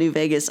Fallout New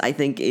Vegas, I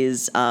think,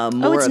 is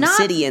more it's not-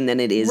 Obsidian than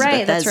it is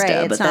Right, Bethesda. that's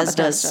right. It's not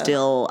Bethesda Bethesda.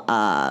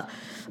 still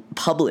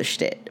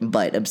published it,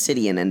 but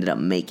Obsidian ended up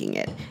making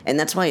it. And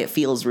that's why it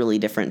feels really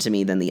different to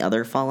me than the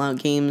other Fallout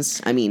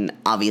games. I mean,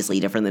 obviously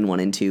different than 1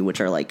 and 2, which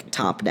are like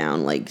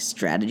top-down, like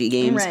strategy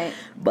games. Right.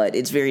 But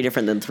it's very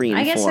different than 3 and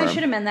 4. I guess I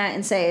should amend that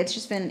and say it's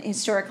just been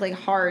historically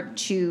hard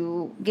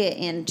to get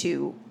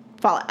into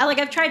Fallout.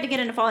 I've tried to get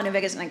into Fallout New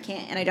Vegas and I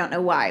can't, and I don't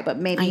know why, but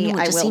maybe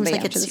I will be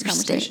after this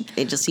conversation.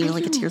 It just seems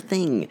like it's your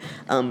thing.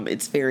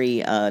 It's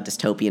very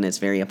dystopian. It's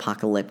very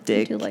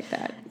apocalyptic. I do like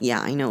that. Yeah,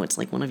 I know. It's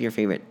like one of your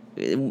favorite.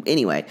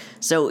 Anyway,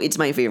 so it's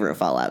my favorite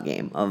Fallout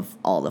game of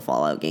all the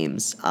Fallout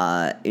games,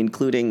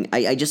 including...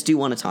 I just do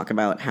want to talk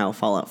about how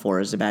Fallout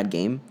 4 is a bad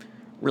game.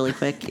 Really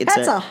quick.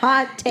 That's a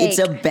hot take. It's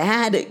a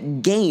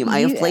bad game. I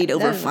have played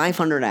over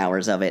 500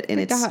 hours of it, and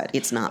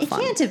it's not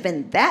fun. It can't have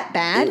been that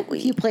bad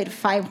if you played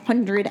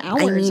 500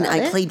 hours of it.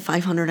 I played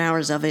 500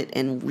 hours of it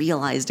and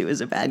realized it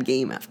was a bad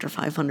game after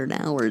 500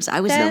 hours.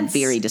 I was in a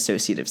very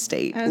dissociative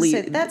state.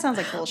 That sounds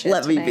like bullshit.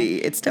 Let me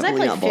be. It's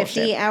definitely not bullshit.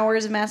 I played 50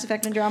 hours of Mass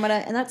Effect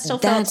Andromeda, and that still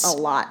felt a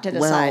lot to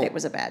decide it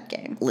was a bad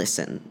game.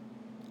 Listen,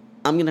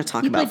 I'm gonna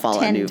talk You about played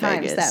Fallout 10 New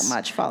times Vegas. that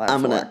much Fallout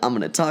I'm 4.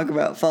 gonna talk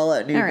about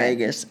Fallout New All right.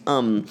 Vegas.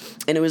 And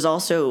it was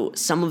also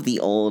some of the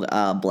old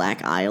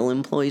Black Isle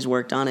employees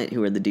worked on it,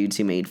 who are the dudes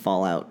who made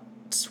Fallout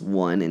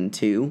 1 and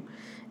 2.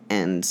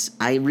 And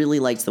I really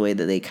liked the way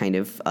that they kind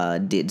of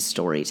did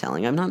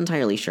storytelling. I'm not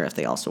entirely sure if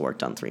they also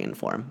worked on 3 and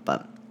 4,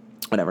 but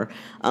whatever.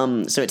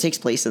 So it takes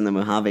place in the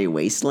Mojave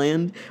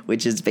Wasteland,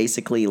 which is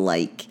basically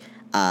like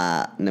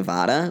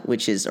Nevada,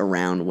 which is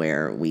around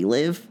where we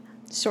live.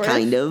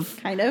 Kind of.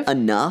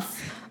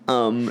 Enough.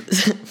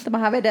 The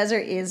Mojave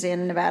Desert is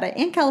in Nevada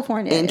and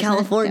California. In isn't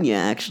California, it?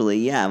 Yeah. actually,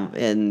 yeah.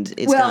 And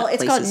it's Well, got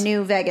it's places called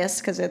New Vegas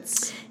because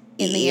it's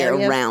in the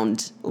area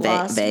around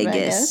Las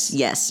Vegas.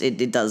 Yes,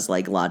 it does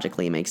like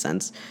logically make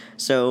sense.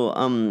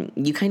 So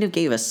you kind of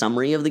gave a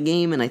summary of the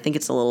game, and I think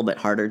it's a little bit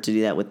harder to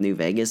do that with New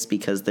Vegas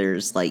because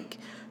there's like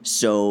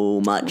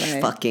so much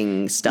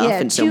fucking stuff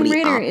and so Tomb many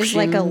Raider options. is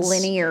like a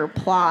linear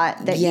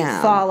plot that you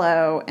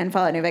follow, and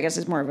Fallout New Vegas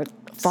is more of a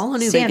Fallout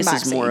New Vegas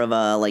is more of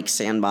a like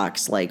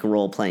sandbox like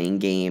role playing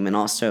game, and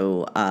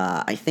also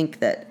I think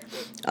that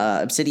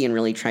Obsidian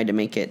really tried to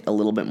make it a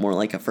little bit more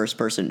like a first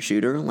person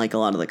shooter. Like a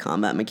lot of the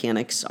combat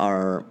mechanics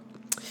are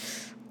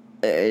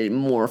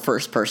more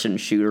first person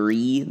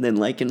shootery than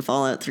like in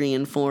Fallout 3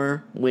 and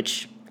 4,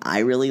 which I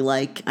really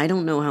like. I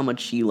don't know how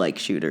much you like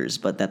shooters,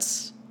 but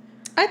that's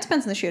it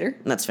depends on the shooter.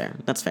 That's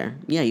fair.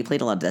 Yeah, you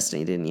played a lot of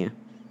Destiny, didn't you?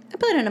 I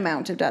played an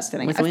amount of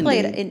Destiny. I've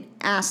played an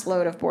ass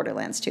load of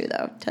Borderlands 2,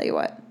 though. Tell you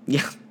what.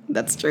 Yeah,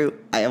 that's true.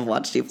 I have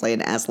watched you play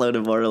an ass load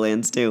of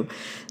Borderlands 2.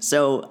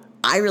 So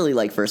I really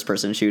like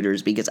first-person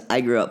shooters because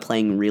I grew up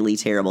playing really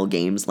terrible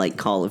games like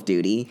Call of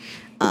Duty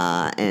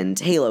and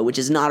Halo, which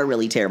is not a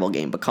really terrible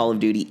game, but Call of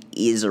Duty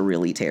is a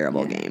really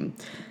terrible game.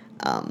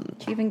 Do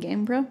you even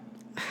game, bro?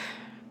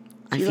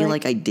 I feel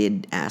like I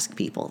did ask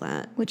people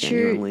that. What's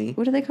genuinely.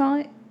 what do they call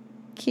it?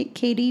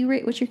 KD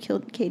rate? What's your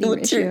KD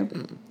ratio?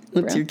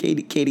 What's your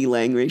Katie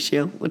Lang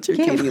ratio? What's your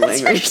Katie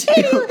Lang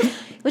ratio?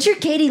 What's your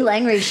Katie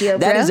Lang ratio,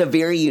 bro? That is a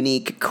very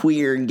unique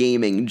queer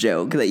gaming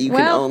joke that you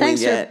can only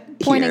thanks get for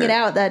pointing here. it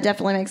out. That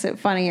definitely makes it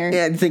funnier.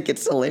 Yeah, I think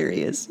it's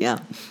hilarious. Yeah.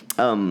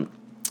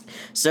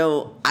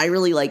 So I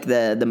really like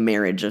the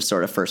marriage of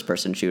sort of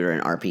first-person shooter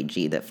and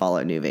RPG that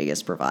Fallout New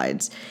Vegas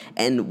provides.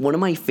 And one of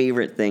my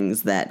favorite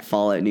things that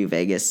Fallout New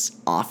Vegas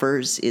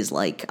offers is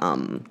like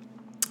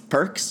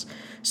perks.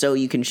 So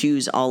you can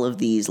choose all of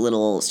these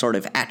little sort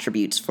of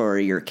attributes for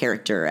your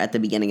character at the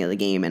beginning of the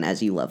game and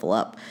as you level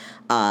up.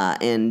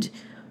 And,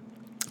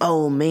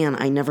 oh man,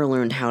 I never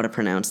learned how to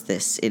pronounce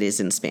this. It is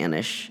in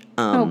Spanish.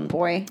 Oh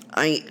boy.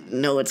 I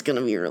know it's going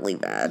to be really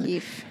bad.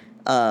 Yeef.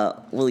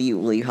 Will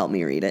you help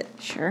me read it?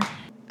 Sure.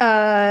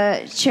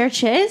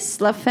 Cherches,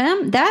 la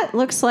femme? That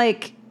looks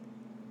like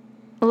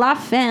la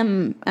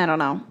femme. I don't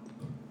know.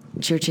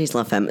 Cherches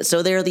la femme.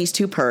 So there are these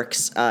two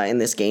perks in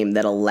this game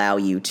that allow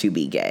you to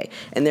be gay.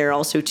 And there are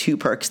also two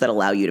perks that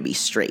allow you to be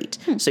straight.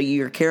 So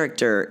your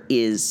character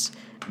is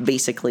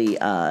basically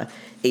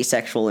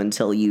asexual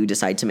until you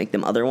decide to make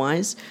them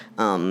otherwise.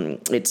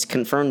 It's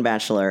confirmed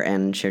bachelor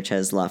and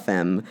Cherches la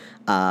femme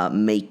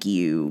make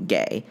you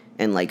gay.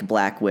 And like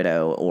Black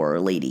Widow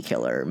or Lady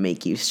Killer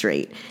make you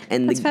straight.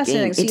 And That's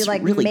fascinating. So you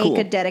like really make cool.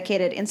 a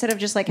dedicated, instead of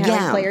just like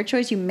having player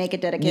choice, you make a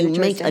dedicated choice to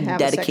have a sexuality. You make a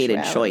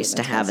dedicated choice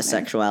to have a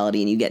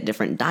sexuality, and you get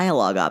different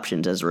dialogue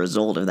options as a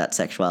result of that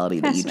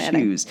sexuality that you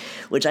choose,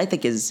 which I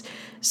think is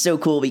so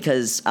cool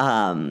because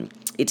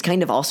it's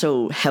kind of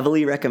also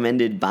heavily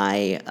recommended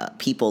by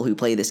people who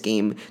play this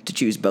game to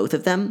choose both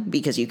of them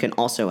because you can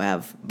also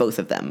have both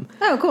of them.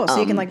 Oh, cool. So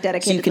you can like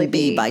dedicatedly so you can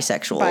be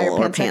bisexual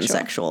or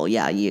pansexual.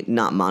 Yeah,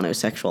 not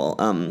monosexual.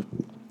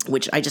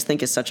 Which I just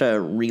think is such a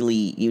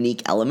really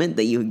unique element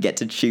that you get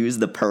to choose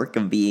the perk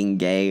of being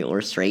gay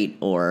or straight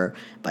or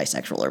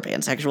bisexual or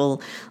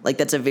pansexual. Like,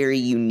 that's a very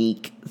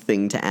unique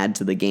thing to add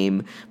to the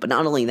game. But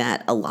not only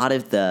that, a lot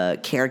of the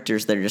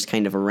characters that are just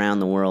kind of around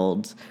the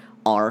world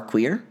are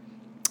queer.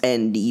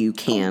 And you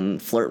can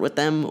flirt with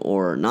them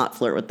or not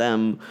flirt with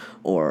them,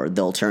 or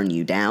they'll turn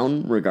you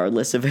down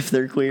regardless of if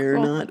they're queer or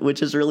not,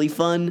 which is really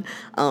fun.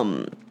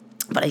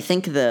 But I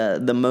think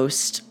the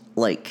most,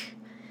 like,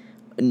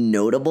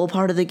 notable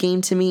part of the game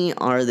to me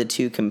are the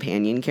two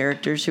companion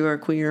characters who are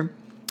queer.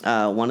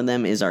 One of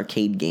them is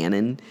Arcade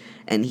Gannon,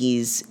 and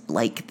he's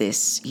like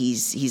this.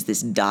 He's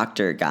this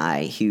doctor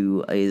guy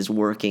who is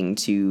working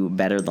to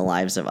better the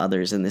lives of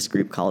others in this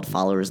group called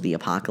Followers of the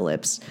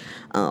Apocalypse,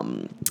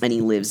 and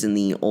he lives in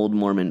the old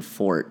Mormon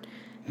fort,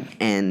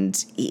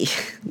 and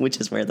which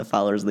is where the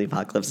Followers of the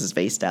Apocalypse is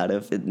based out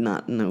of.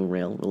 No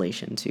real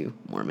relation to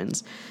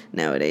Mormons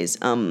nowadays.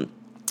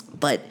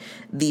 But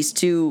these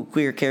two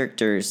queer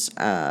characters,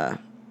 I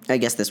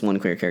guess this one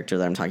queer character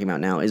that I'm talking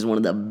about now is one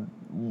of the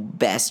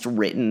best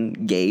written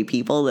gay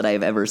people that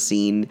I've ever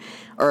seen,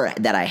 or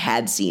that I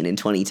had seen in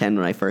 2010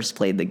 when I first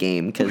played the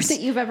game. Or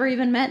that you've ever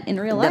even met in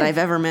real life. That I've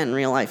ever met in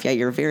real life. Yeah,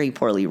 you're very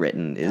poorly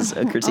written is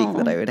a critique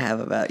that I would have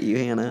about you,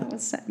 Hannah.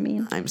 What's that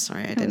mean? I'm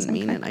sorry, I didn't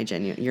mean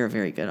it. You're a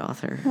very good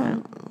author. I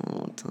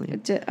won't tell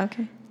you.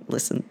 Okay.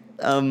 Listen.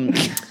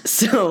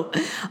 So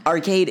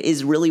Arcade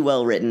is really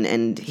well written,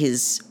 and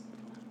his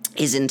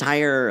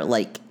entire,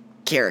 like,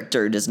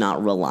 character does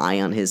not rely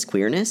on his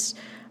queerness.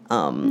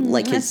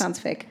 That sounds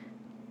fake.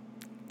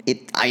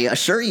 I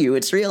assure you,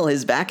 it's real.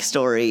 His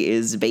backstory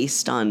is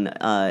based on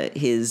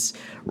his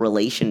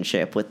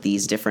relationship with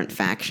these different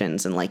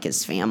factions and like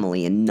his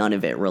family, and none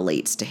of it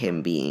relates to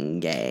him being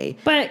gay.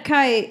 But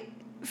Kai,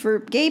 for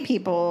gay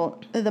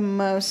people,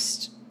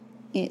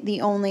 the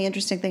only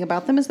interesting thing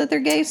about them is that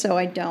they're gay. So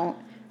I don't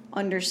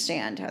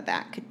understand how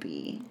that could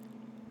be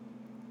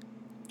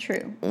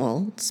true.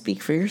 Well,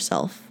 speak for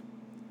yourself.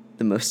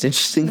 The most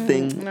interesting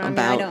thing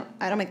about...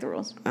 I don't make the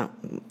rules. Oh,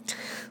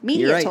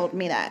 Media right. told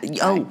me that.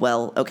 Oh,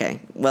 well, okay.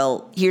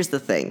 Well, here's the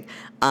thing.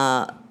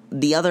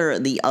 The other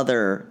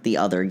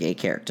gay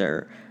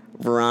character,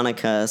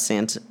 Veronica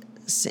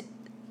Santangelo?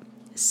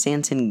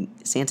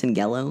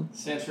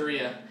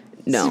 Santeria.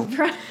 No,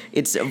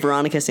 it's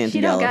Veronica Santangelo.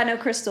 She don't got no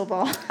crystal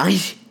ball.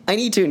 I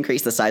need to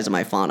increase the size of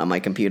my font on my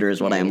computer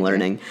is what I am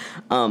learning.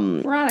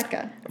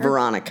 Veronica.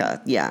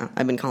 Yeah,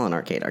 I've been calling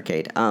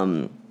Arcade.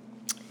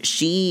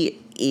 She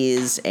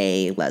is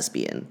a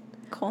lesbian.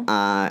 Cool.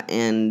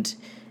 And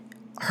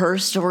her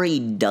story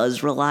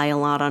does rely a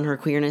lot on her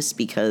queerness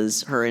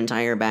because her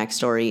entire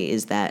backstory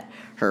is that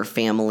her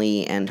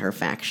family and her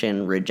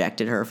faction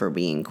rejected her for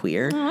being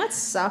queer. Oh, that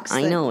sucks.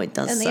 I know, it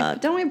does suck.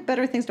 Don't we have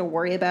better things to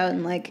worry about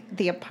in, like,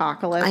 the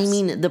apocalypse? I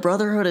mean, the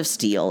Brotherhood of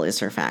Steel is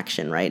her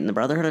faction, right? And the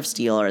Brotherhood of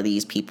Steel are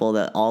these people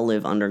that all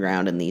live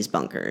underground in these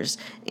bunkers.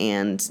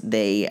 And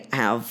they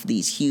have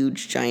these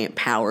huge, giant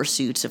power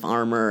suits of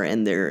armor,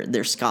 and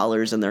they're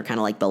scholars, and they're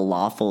kind of like the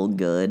lawful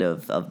good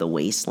of the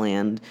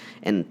wasteland.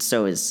 And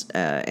so is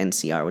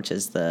NCR, which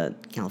is the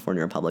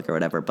California Republic or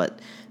whatever, but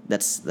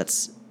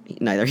that's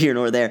neither here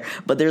nor there,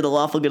 but they're the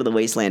lawful good of the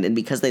wasteland, and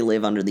because they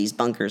live under these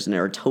bunkers and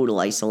they're total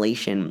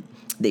isolation,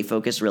 they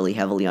focus really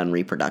heavily on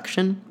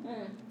reproduction.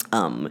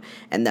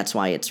 And that's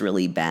why it's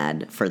really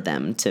bad for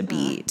them to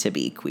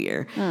be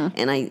queer.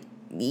 And I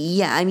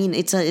mean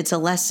it's a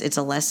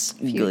less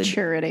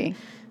Futurity. good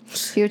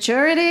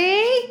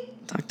Futurity.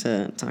 Talk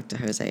to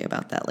Jose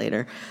about that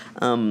later.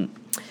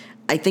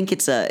 I think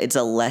it's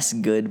a less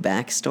good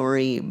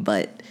backstory,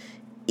 but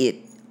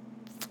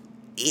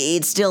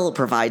it still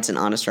provides an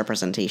honest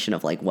representation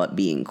of like what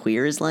being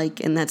queer is like,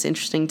 and that's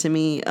interesting to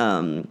me.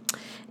 And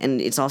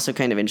it's also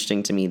kind of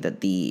interesting to me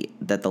that the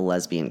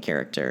lesbian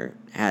character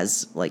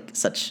has like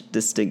such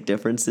distinct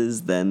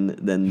differences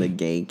than the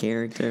gay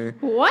character.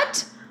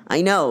 What?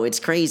 I know, it's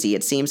crazy.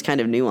 It seems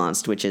kind of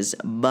nuanced, which is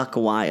buck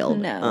wild.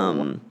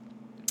 No.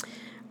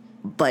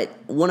 But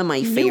one of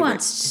my favorite...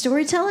 Nuanced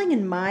storytelling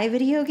in my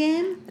video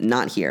game?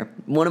 Not here.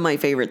 One of my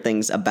favorite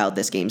things about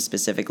this game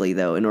specifically,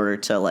 though, in order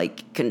to,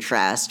 like,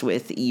 contrast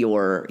with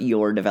your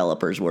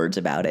developer's words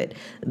about it,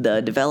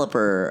 the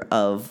developer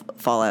of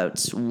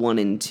Fallouts 1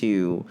 and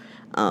 2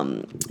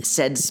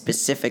 said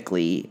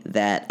specifically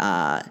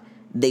that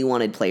they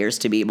wanted players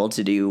to be able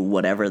to do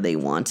whatever they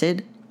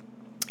wanted.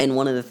 And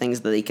one of the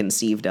things that they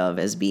conceived of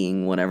as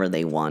being whatever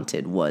they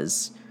wanted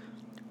was...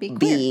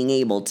 being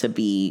able to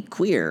be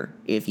queer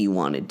if you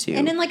wanted to.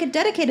 And in like a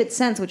dedicated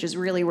sense, which is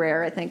really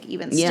rare, I think,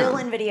 even still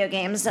in video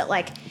games, that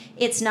like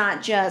it's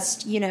not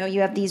just, you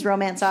have these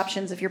romance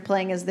options if you're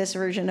playing as this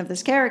version of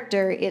this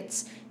character.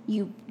 It's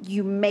you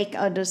make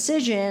a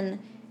decision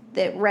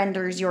that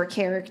renders your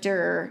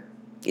character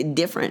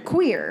different.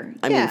 Queer.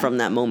 I mean, from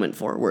that moment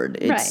forward.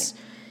 It's right.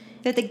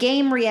 That the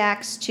game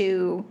reacts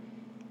to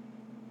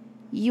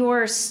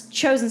your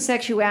chosen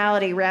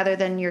sexuality rather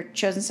than your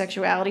chosen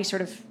sexuality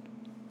sort of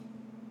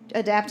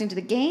adapting to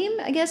the game,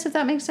 I guess, if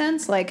that makes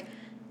sense. Like,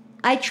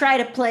 I try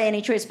to play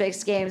any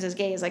choice-based games as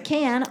gay as I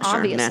can,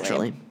 obviously.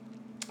 Naturally.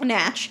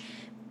 Natch.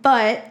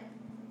 But,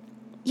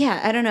 yeah,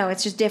 I don't know.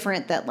 It's just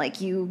different that,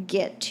 like, you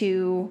get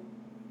to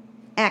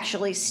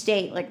actually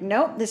state, like,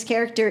 nope,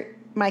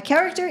 my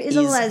character is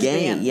a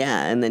lesbian. Gay,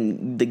 yeah, and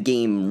then the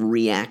game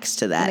reacts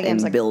to that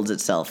and like, builds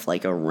itself,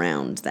 like,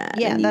 around that.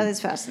 Yeah, that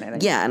is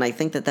fascinating. Yeah, and I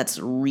think that that's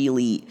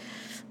really...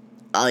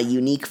 a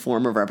unique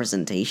form of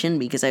representation,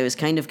 because I was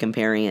kind of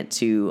comparing it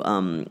to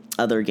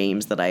other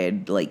games that I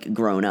had like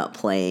grown up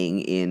playing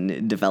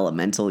in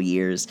developmental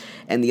years,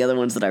 and the other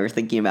ones that I was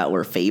thinking about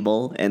were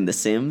Fable and The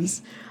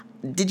Sims.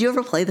 Did you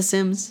ever play The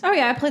Sims? Oh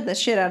yeah, I played the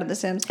shit out of The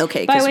Sims.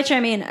 Okay. By which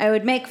I mean I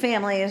would make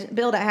families,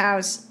 build a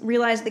house,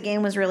 realize the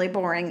game was really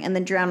boring, and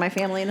then drown my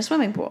family in a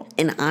swimming pool.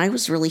 And I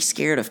was really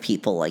scared of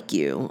people like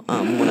you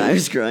when I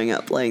was growing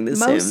up playing The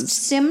Sims. Most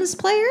Sims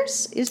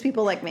players is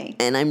people like me.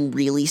 And I'm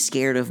really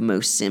scared of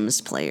most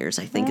Sims players,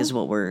 I think is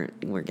what we're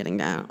getting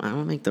down. I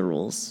don't make the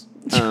rules.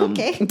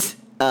 Okay.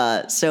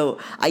 So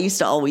I used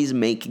to always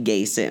make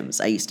gay Sims.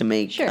 I used to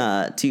make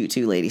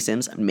two lady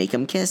Sims. I'd make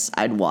them kiss.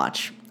 I'd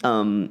watch.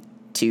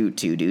 Two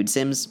dude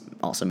Sims,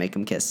 also make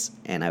them kiss,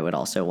 and I would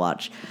also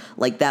watch.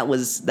 Like that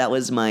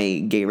was my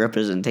gay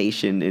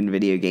representation in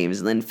video games.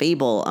 And then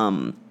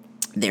Fable,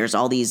 there's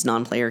all these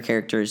non-player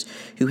characters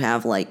who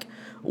have like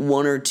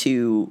one or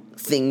two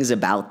things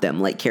about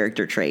them, like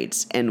character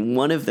traits, and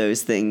one of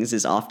those things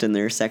is often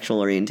their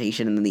sexual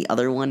orientation, and then the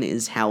other one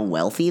is how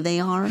wealthy they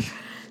are.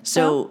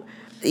 So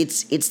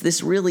it's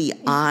this really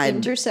odd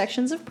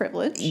intersections of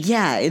privilege.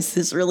 Yeah, it's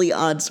this really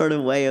odd sort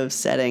of way of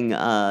setting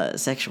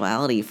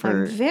sexuality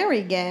for. I'm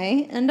very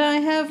gay, and I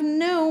have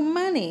no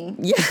money.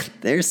 Yeah,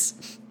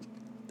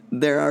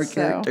 there are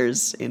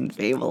characters in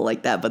Fable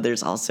like that, but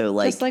there's also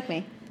like just like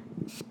me.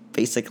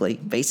 Basically,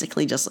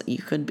 just like you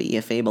could be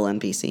a Fable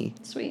NPC.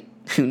 Sweet.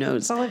 Who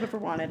knows? That's all I've ever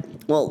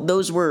wanted. Well,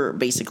 those were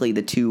basically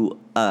the two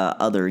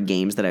other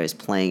games that I was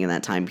playing in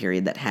that time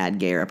period that had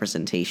gay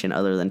representation,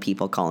 other than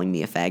people calling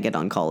me a faggot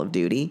on Call of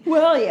Duty.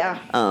 Well, yeah.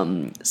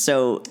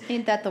 So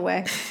ain't that the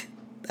way?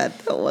 that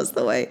was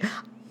the way.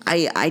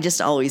 I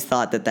just always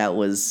thought that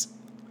was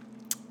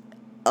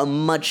a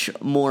much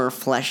more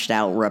fleshed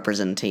out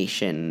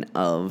representation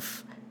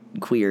of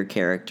queer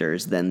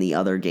characters than the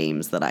other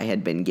games that I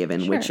had been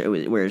given, Sure.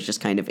 where it's just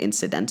kind of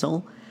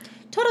incidental.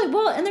 Totally.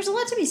 Well, and there's a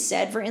lot to be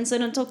said for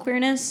incidental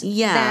queerness.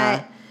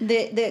 Yeah.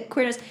 That the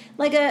queerness,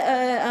 like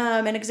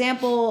an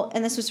example,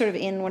 and this was sort of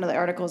in one of the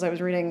articles I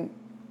was reading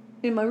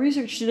in my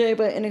research today,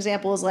 but an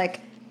example is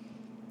like,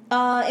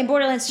 in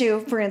Borderlands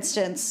 2, for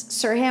instance,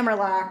 Sir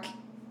Hammerlock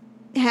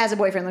has a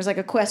boyfriend. There's like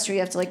a quest where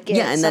you have to like get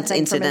and that's something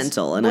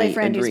incidental, from and his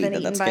boyfriend I agree who's been that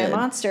eaten that's by a good.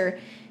 monster.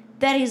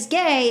 That he's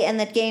gay, and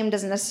that game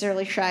doesn't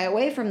necessarily shy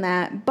away from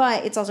that,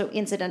 but it's also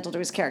incidental to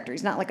his character.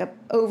 He's not like a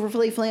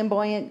overly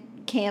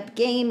flamboyant camp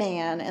gay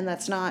man, and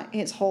that's not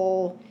his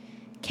whole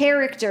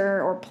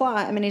character or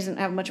plot. I mean, he doesn't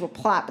have much of a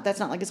plot, but that's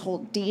not like his whole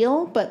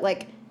deal. But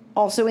like,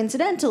 also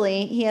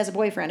incidentally, he has a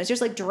boyfriend. It's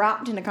just like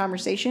dropped into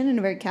conversation in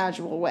a very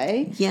casual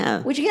way.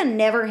 Yeah. Which again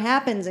never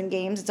happens in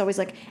games. It's always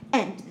like,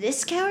 and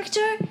this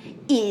character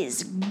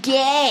is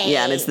gay.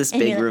 Yeah, and it's this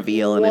big you're like,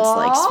 reveal, and it's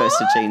like supposed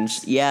to "What?"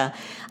 change. Yeah.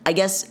 I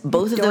guess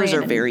both of those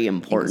Victorian are very and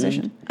important.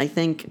 Inquisition. I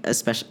think,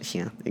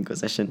 especially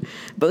Inquisition.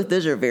 Both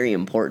those are very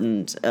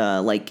important.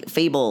 Like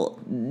Fable,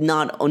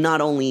 not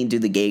only do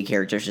the gay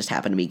characters just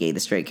happen to be gay,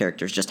 the straight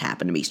characters just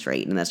happen to be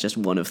straight, and that's just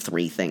one of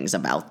 3 things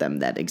about them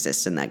that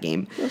exists in that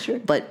game. Well, sure.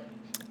 But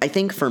I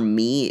think for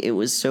me, it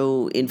was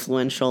so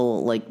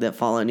influential, like that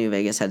Fallout New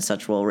Vegas had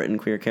such well-written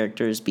queer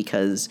characters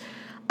because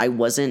I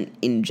wasn't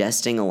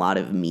ingesting a lot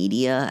of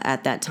media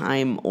at that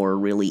time or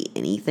really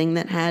anything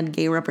that had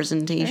gay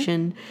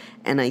representation. Okay.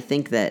 And I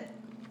think that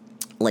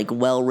like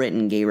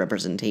well-written gay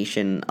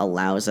representation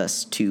allows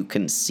us to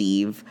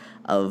conceive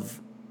of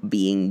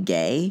being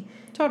gay.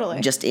 Totally.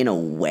 Just in a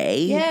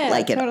way,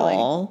 like totally. At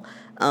all.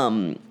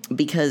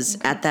 Because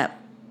at that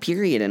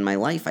period in my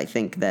life, I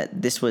think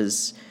that this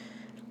was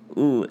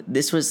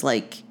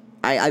like,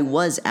 I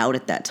was out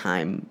at that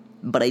time,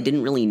 but I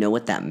didn't really know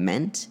what that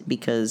meant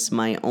because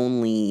my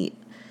only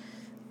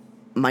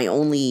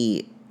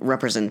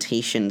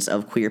representations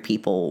of queer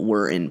people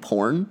were in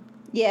porn.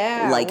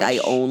 Yeah. Like I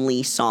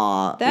only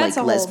saw like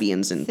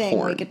lesbians in thing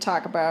porn. We could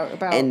talk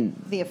about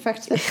and the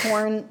effect that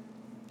porn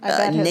I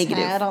bet has negative.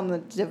 had on the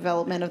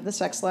development of the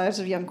sex lives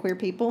of young queer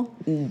people.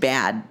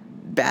 Bad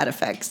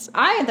effects.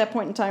 I at that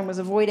point in time was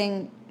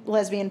avoiding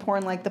lesbian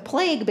porn like the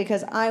plague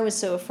because I was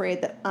so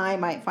afraid that I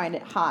might find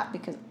it hot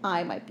because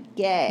I might be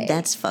gay.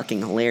 That's fucking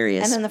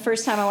hilarious. And then the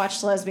first time I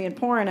watched lesbian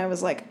porn, I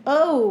was like,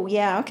 oh,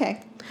 yeah,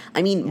 okay.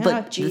 I mean,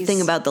 but the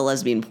thing about the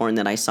lesbian porn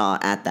that I saw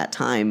at that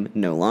time,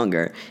 no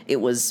longer,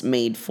 it was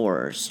made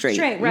for straight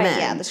right, men.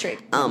 Yeah, the straight.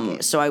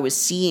 So I was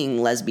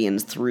seeing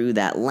lesbians through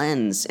that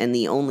lens, and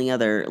the only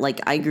other,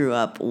 like, I grew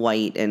up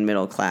white and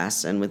middle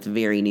class and with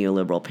very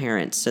neoliberal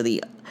parents, so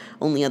the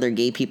only other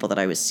gay people that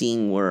I was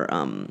seeing were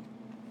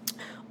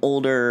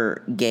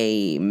older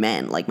gay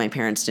men. Like, my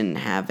parents didn't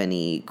have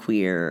any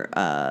queer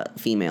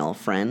female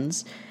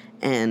friends,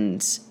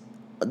 and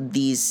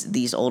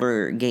these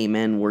older gay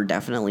men were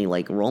definitely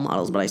like role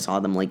models, but I saw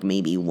them like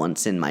maybe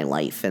once in my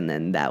life, and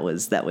then that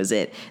was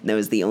it. And that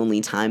was the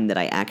only time that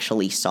I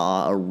actually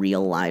saw a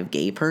real live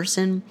gay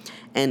person.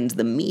 And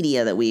the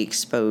media that we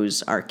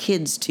expose our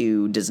kids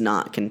to does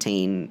not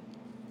contain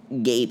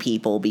gay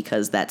people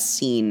because that's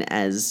seen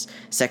as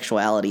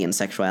sexuality, and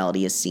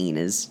sexuality is seen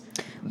as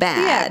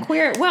bad. Yeah,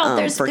 queer. Well,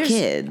 there's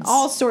kids.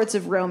 All sorts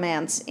of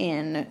romance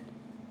in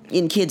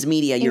kids'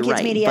 media, you're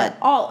right. Media, but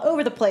all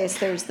over the place.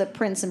 There's the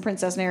prince and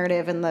princess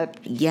narrative, and the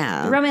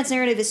romance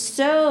narrative is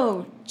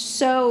so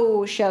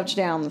shoved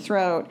down the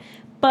throat.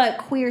 But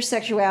queer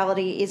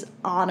sexuality is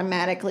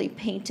automatically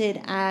painted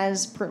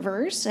as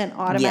perverse and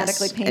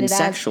automatically painted and as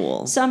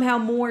sexual. Somehow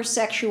more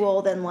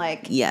sexual than than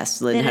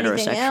heterosexual.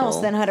 Anything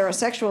else than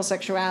heterosexual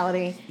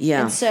sexuality.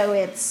 Yeah, and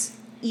so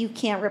you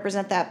can't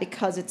represent that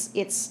because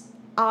it's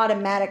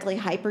automatically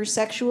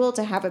hypersexual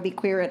to have it be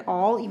queer at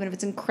all, even if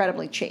it's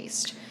incredibly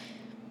chaste.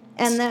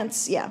 And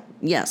that's,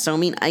 Yeah, so I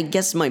mean, I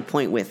guess my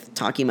point with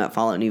talking about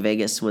Fallout New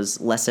Vegas was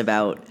less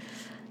about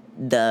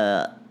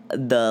the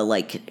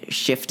like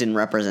shift in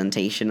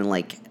representation and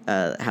like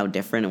how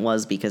different it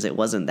was, because it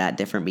wasn't that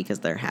different because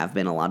there have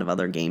been a lot of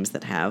other games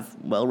that have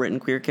well-written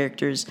queer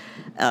characters.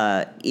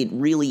 It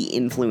really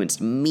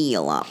influenced me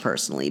a lot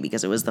personally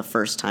because it was the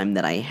first time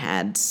that I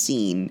had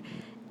seen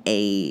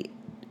a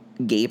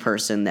gay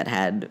person that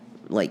had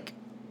like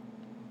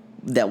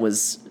that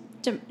was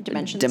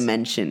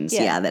dimensions,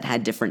 that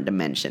had different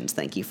dimensions.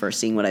 Thank you for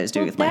seeing what I was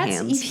doing with my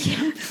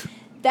hands.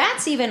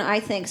 that's even, I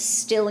think,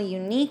 still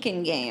unique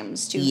in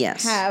games to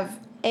Yes. have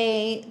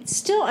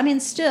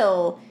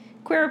still,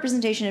 queer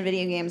representation in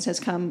video games has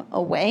come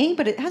a way,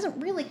 but it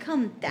hasn't really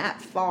come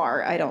that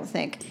far, I don't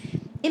think.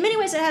 In many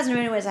ways it has, in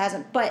many ways it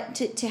hasn't. But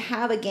to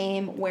have a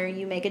game where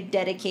you make a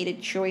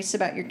dedicated choice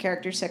about your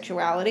character's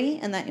sexuality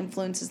and that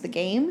influences the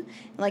game,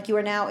 like you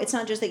are now, it's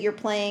not just that you're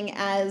playing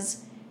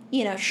as,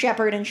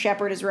 Shepard, and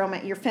Shepard is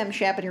you're femme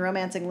Shep and you're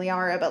romancing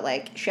Liara, but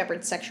like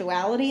Shepard's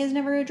sexuality is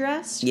never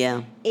addressed.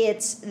 Yeah.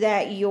 It's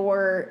that you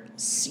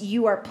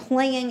are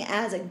playing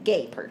as a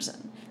gay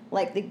person.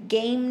 Like, the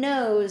game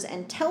knows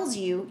and tells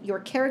you your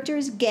character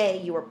is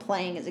gay, you are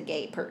playing as a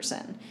gay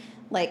person.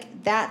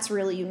 Like, that's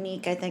really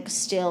unique, I think,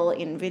 still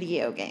in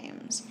video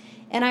games.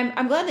 And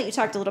I'm glad that you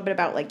talked a little bit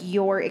about, like,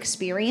 your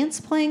experience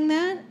playing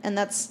that. And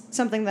that's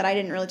something that I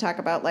didn't really talk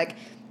about. Like,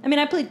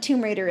 I played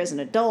Tomb Raider as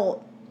an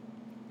adult.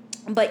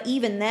 But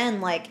even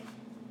then, like,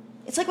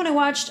 it's like when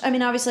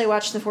obviously I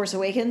watched The Force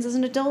Awakens as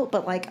an adult.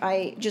 But, like,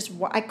 I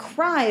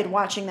cried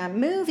watching that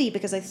movie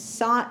because I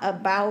thought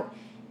about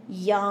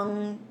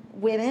young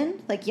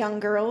women, like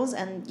young girls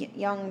and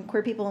young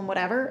queer people and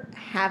whatever,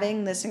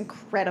 having this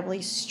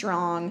incredibly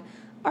strong,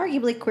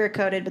 arguably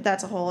queer-coded, but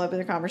that's a whole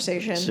other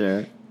conversation.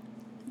 Sure.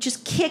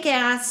 Just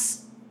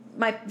kick-ass,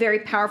 my very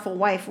powerful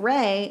wife,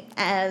 Rey,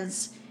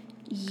 as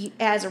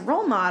a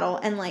role model,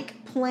 and,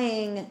 like,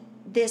 playing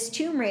this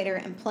Tomb Raider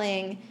and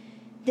playing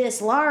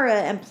this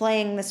Lara and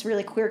playing this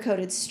really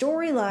queer-coded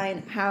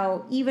storyline,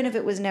 how even if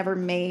it was never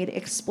made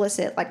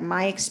explicit, like,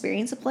 my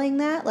experience of playing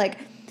that, like,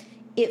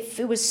 if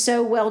it was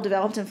so well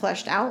developed and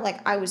fleshed out, like,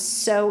 I was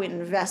so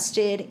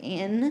invested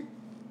in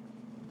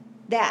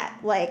that.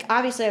 Like,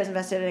 obviously I was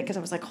invested in it because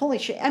I was like, holy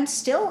shit, I'm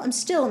still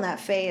in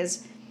that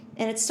phase,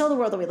 and it's still the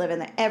world that we live in,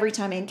 that every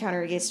time I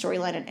encounter a gay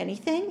storyline in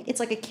anything, it's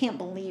like I can't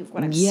believe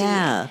what I'm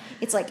seeing.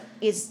 It's like,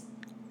 is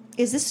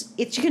this,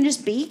 you can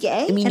just be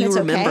gay, I mean, and you it's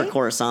remember okay?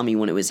 Korosami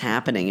when it was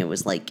happening, it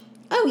was like...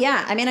 Oh,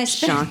 yeah. I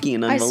spent... shocking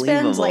and I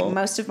unbelievable. spend, like,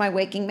 most of my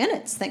waking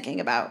minutes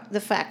thinking about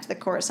the fact that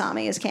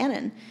Korosami is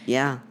canon.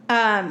 Yeah.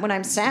 When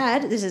I'm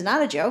sad, this is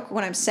not a joke,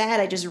 when I'm sad,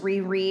 I just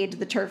reread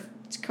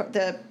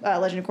the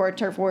Legend of Korra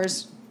Turf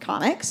Wars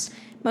comics,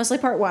 mostly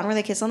part 1, where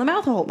they kiss on the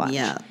mouth a whole bunch.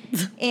 Yeah.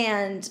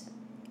 And...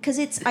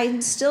 because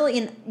I'm still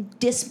in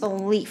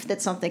disbelief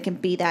that something can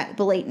be that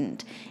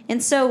blatant.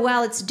 And so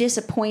while it's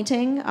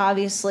disappointing,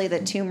 obviously,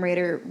 that Tomb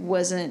Raider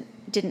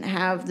didn't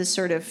have the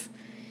sort of...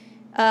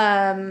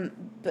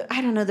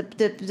 I don't know,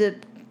 the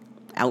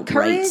outright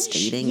courage,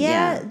 stating,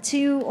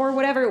 or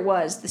whatever it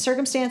was, the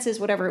circumstances,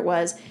 whatever it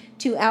was,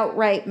 to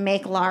outright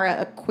make Lara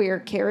a queer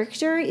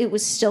character. It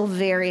was still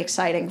very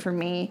exciting for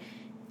me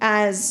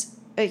as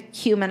a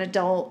human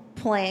adult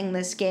playing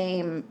this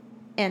game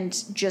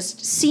and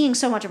just seeing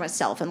so much of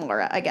myself in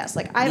Lara, I guess.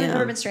 Like, I've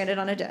never been stranded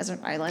on a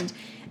desert island,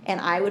 and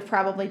I would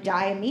probably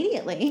die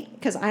immediately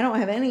because I don't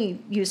have any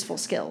useful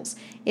skills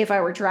if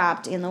I were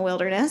dropped in the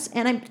wilderness.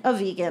 And I'm a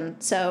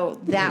vegan, so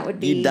that would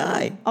be You'd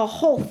die. A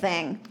whole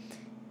thing.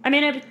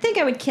 I think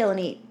I would kill and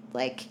eat,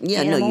 like,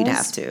 animals. No, you'd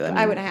have to.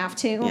 I would have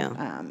to.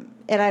 Yeah.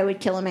 And I would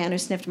kill a man who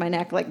sniffed my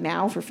neck, like,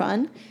 now for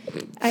fun.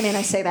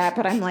 I say that,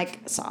 but I'm, like,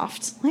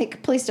 soft.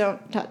 Like, please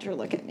don't touch or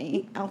look at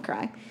me. I'll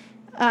cry.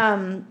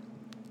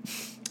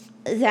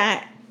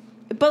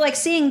 But, like,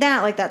 seeing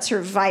that, like, that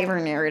survivor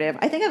narrative,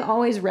 I think I've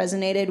always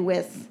resonated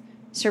with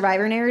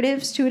survivor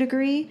narratives to a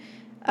degree.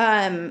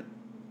 And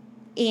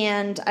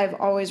I've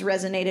always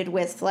resonated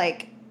with,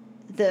 like,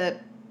 the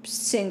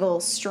single,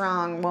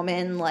 strong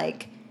woman,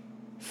 like,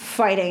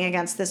 fighting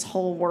against this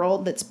whole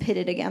world that's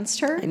pitted against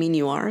her. I mean,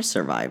 you are a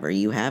survivor.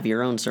 You have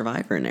your own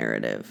survivor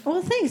narrative.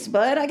 Well, thanks,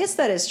 bud. I guess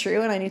that is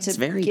true, and I need to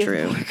give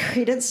more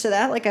credence to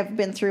that. Like,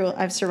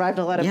 I've survived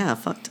a lot of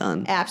fuck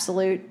ton.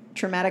 absolute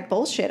traumatic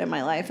bullshit in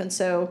my life, and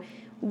so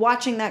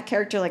watching that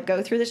character, like,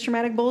 go through this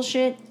traumatic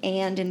bullshit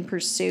and in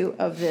pursuit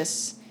of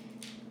this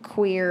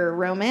queer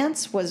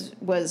romance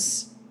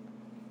was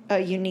a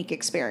unique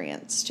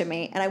experience to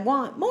me, and I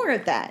want more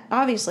of that.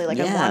 Obviously, like,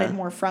 I wanted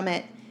more from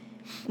it.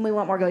 And we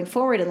want more going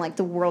forward, and, like,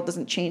 the world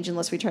doesn't change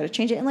unless we try to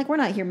change it. And, like, we're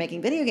not here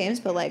making video games,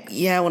 but, like...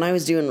 Yeah, when I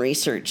was doing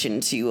research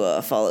into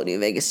Fallout New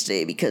Vegas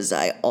today, because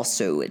I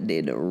also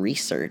did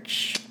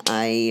research,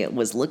 I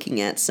was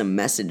looking at some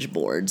message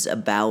boards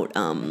about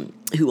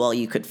who all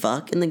you could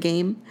fuck in the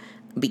game,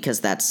 because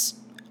that's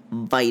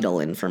vital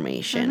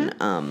information.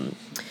 Mm-hmm.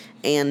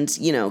 And,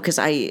 you know, because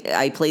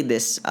I played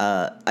this,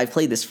 I've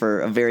played this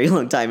for a very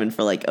long time, and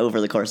for, like, over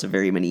the course of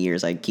very many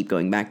years, I keep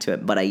going back to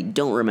it, but I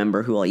don't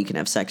remember who all you can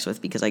have sex with,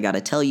 because I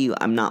gotta tell you,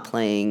 I'm not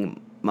playing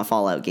my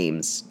Fallout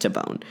games to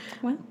bone.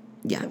 What?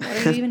 Yeah.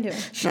 What are you even doing?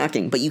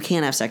 Shocking. But you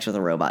can have sex with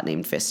a robot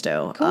named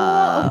Fisto. Cool.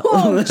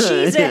 Oh,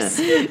 Jesus.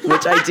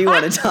 Which I do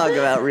want to talk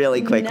about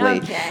really quickly.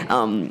 Okay.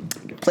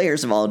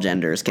 Players of all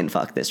genders can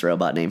fuck this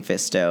robot named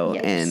Fisto,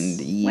 Yikes. and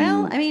you...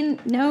 Well, I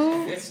mean,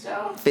 no...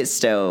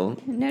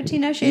 Fisto. No tea,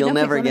 no shade, You'll no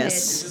never pickle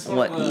guess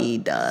what he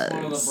does.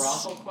 One of the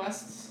brothel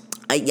quests?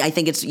 I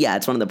think it's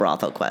one of the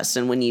brothel quests,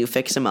 and when you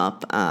fix him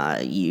up,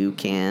 you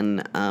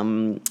can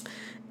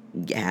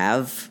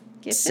have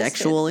Get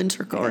sexual fisted.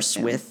 intercourse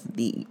with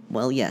the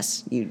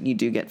yes, you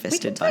do get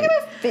fisted can by talk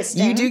about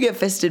fisting. you do get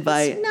fisted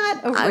by It's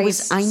not a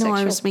race. I know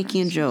I was sexual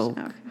making a joke.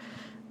 process.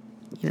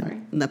 You know,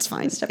 Sorry. that's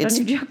fine. I stepped on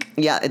your joke.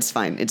 Yeah, it's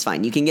fine. It's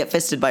fine. You can get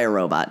fisted by a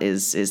robot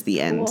is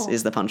the end, Cool.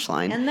 is the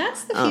punchline. And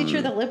that's the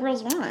future the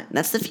liberals want.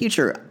 That's the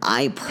future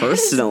I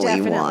personally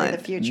definitely want. the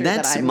future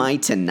that's that I'm my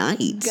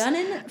tonight.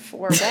 Gunning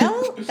for.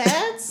 Well,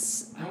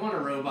 that's... I want a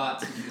robot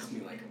to use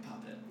me like a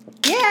puppet.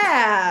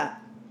 Yeah!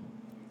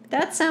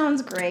 That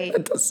sounds great.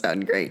 That does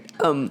sound great.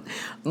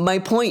 My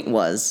point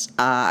was,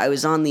 I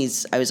was on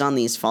these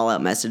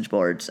Fallout message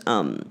boards,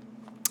 and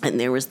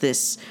there was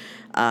this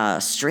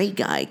straight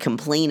guy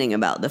complaining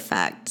about the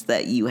fact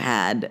that you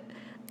had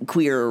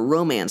queer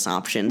romance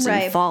options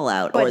in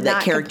Fallout, but or that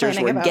not characters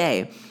were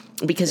gay,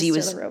 because he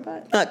was the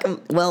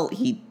robot. well,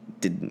 he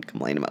didn't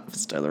complain about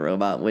Fisto the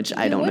robot, which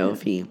I don't know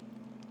if he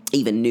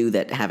even knew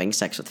that having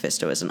sex with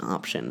Fisto is an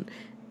option.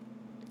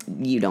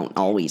 You don't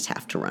always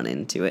have to run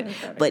into it,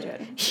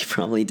 but he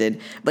probably did.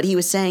 But he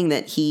was saying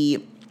that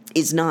he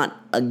is not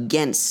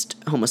against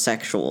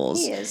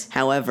homosexuals. He is.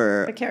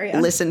 However, But carry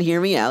on. Listen, hear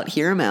me out.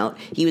 Hear him out.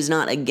 He was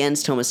not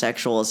against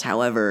homosexuals.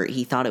 However,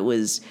 he thought it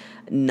was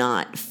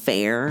not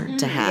fair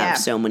to have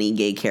so many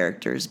gay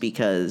characters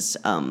because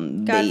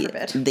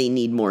they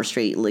need more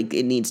straight. Like,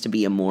 it needs to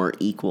be a more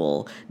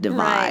equal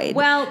divide. Right.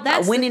 Well,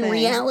 that's when the in thing.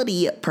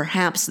 reality,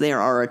 perhaps there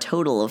are a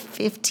total of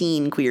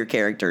 15 queer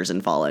characters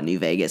in Fallout New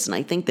Vegas, and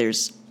I think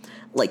there's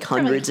like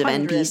hundreds of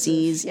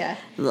NPCs. Yeah.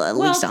 At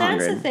least 100.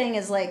 That's the thing,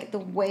 is like the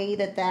way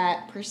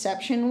that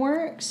perception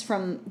works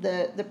from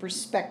the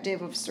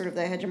perspective of sort of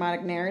the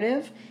hegemonic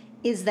narrative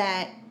is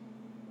that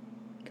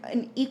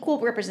an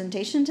equal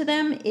representation to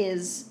them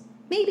is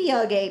maybe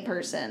a gay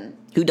person.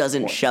 Who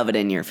doesn't shove it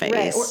in your face.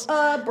 Right,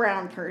 or a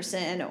brown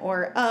person,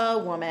 or a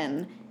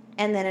woman,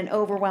 and then an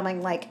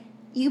overwhelming, like,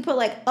 you put,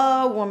 like,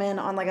 a woman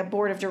on, like, a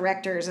board of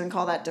directors and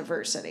call that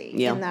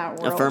diversity in that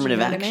world. Affirmative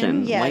you know what I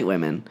action, mean? Yeah. white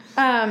women.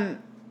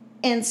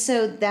 And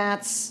so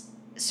that's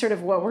sort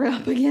of what we're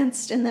up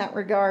against in that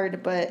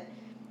regard. But,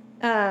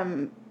 I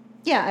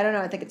don't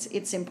know. I think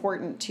it's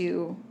important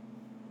to...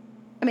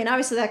 I mean,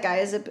 obviously that guy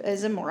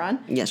is a moron.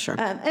 Yeah, sure.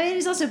 I mean,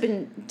 he's also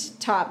been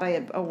taught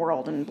by a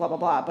world and blah, blah,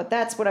 blah. But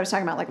that's what I was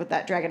talking about, like, with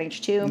that Dragon Age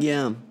 2.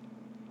 Yeah.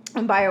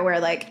 And BioWare,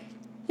 like...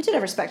 I did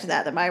have respect to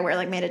that BioWare,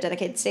 like, made a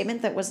dedicated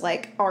statement that was,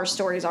 like, our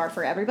stories are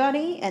for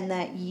everybody, and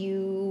that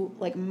you,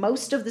 like,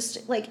 most of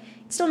the... like,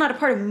 it's still not a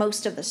part of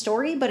most of the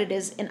story, but it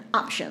is an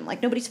option.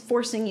 Like, nobody's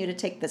forcing you to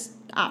take this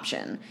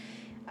option.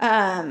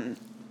 And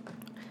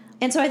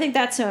so I think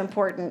that's so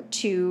important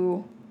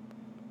to...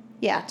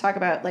 talk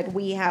about, like,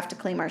 we have to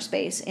claim our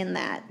space in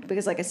that.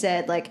 Because, like I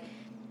said, like,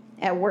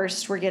 at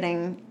worst, we're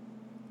getting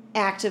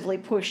actively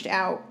pushed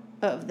out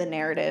of the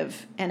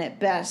narrative, and at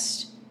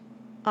best,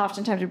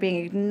 oftentimes we're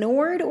being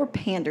ignored or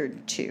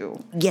pandered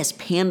to. Yes,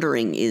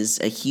 pandering is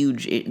a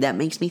huge... that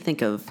makes me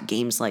think of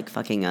games like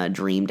fucking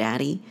Dream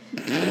Daddy.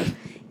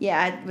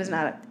 Yeah,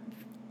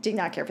 did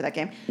not care for that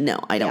game. No,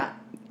 I don't. Yeah.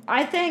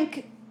 I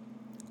think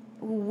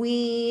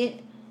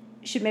we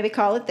should maybe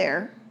call it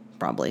there.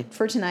 Probably.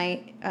 For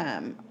tonight.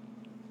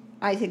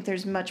 I think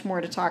there's much more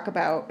to talk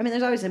about. I mean,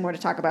 there's obviously more to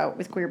talk about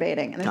with queer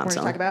baiting, and there's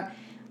Constantly. more to talk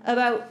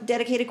about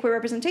dedicated queer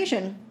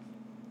representation.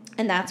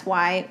 And that's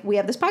why we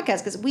have this podcast,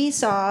 because we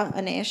saw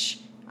Anish.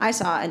 I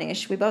saw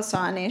Anish. We both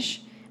saw Anish.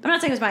 I'm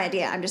not saying it was my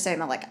idea. I'm just saying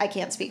that, like, I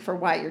can't speak for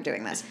why you're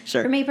doing this.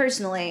 Sure. For me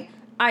personally,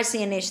 I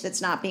see a niche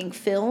that's not being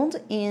filled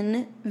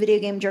in video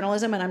game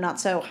journalism, and I'm not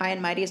so high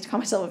and mighty as to call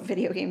myself a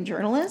video game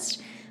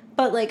journalist.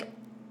 But, like,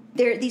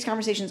 these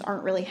conversations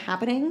aren't really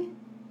happening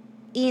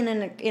in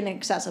an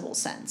accessible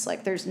sense.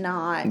 Like, there's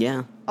not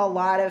a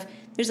lot of...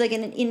 There's, like,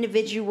 an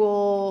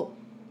individual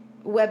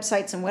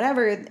websites and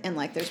whatever, and,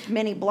 like, there's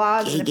many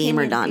blogs.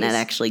 GayGamer.net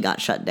actually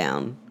got shut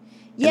down.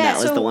 Yeah, and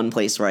that was the one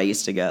place where I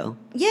used to go.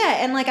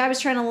 Yeah, and, like, I was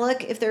trying to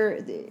look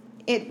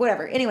if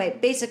whatever. Anyway,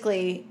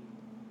 basically,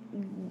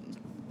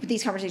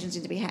 these conversations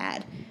need to be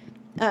had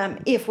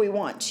if we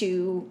want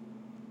to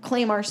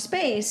claim our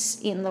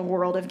space in the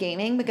world of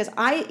gaming, because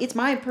it's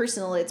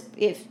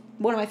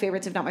one of my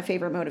favorites, if not my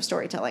favorite mode of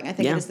storytelling. I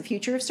think it is the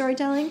future of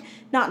storytelling,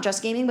 not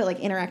just gaming, but, like,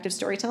 interactive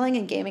storytelling,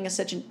 and gaming is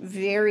such a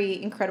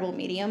very incredible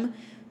medium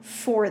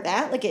for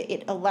that. Like,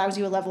 it allows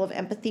you a level of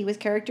empathy with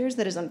characters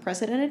that is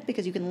unprecedented,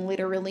 because you can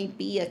literally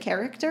be a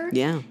character.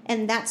 Yeah.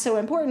 And that's so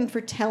important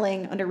for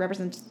telling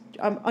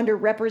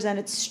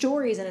underrepresented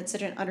stories, and it's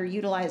such an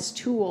underutilized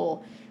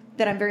tool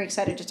that I'm very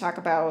excited to talk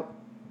about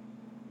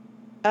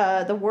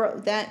the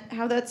world,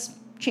 how that's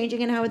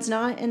changing and how it's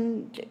not,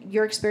 and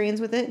your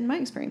experience with it and my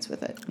experience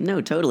with it. No,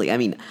 totally. I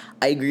mean,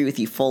 I agree with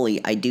you fully.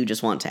 I do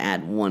just want to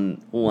add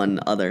one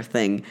other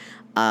thing.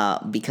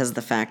 Because of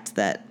the fact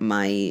that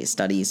my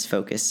studies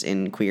focus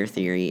in queer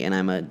theory, and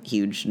I'm a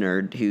huge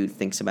nerd who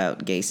thinks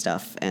about gay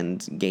stuff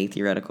and gay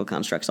theoretical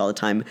constructs all the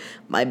time,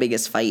 my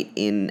biggest fight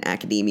in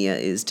academia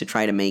is to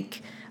try to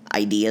make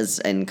ideas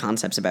and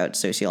concepts about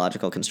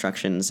sociological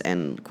constructions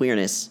and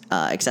queerness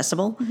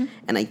accessible. Mm-hmm.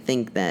 And I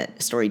think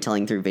that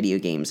storytelling through video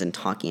games and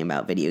talking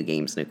about video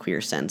games in a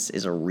queer sense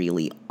is a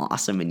really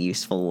awesome and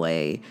useful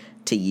way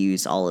to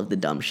use all of the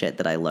dumb shit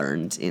that I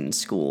learned in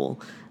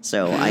school.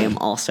 So I am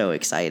also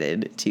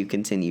excited to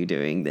continue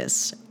doing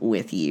this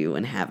with you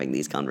and having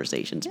these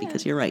conversations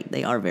because you're right,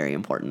 they are very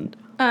important.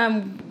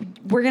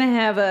 We're going to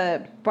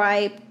have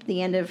by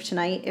the end of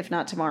tonight, if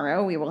not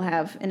tomorrow, we will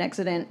have an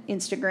Excellent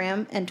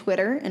Instagram and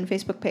Twitter and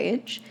Facebook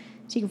page.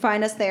 So you can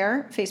find us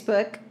there.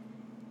 Facebook.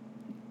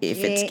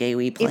 If it's gay,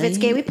 we play. If it's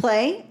gay, we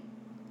play.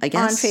 I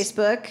guess. On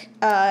Facebook.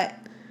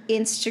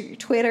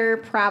 Twitter,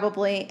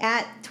 probably.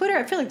 At Twitter,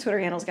 I feel like Twitter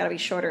handle's got to be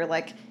shorter.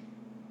 Like,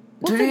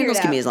 Twitter handles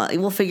can be as long.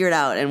 We'll figure it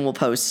out and we'll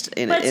post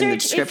in the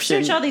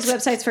description. Search all these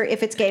websites for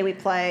If It's Gay, We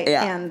Play.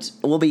 Yeah. And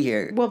we'll be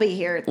here. We'll be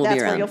here. We'll That's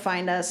be where around. you'll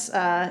find us.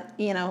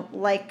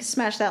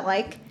 Smash that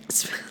like.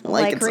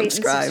 Like and rate,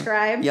 subscribe. And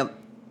subscribe. Yep.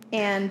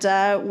 And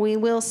we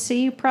will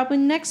see you probably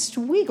next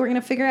week. We're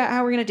going to figure out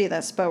how we're going to do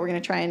this, but we're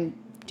going to try and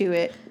do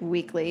it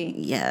weekly.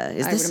 Yeah.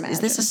 Is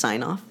this a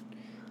sign-off?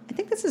 I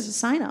think this is a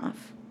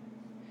sign-off.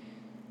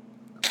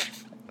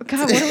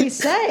 God, what do we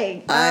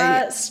say?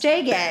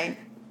 Stay gay.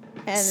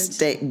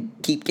 And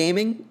keep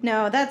gaming?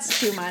 No, that's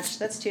too much.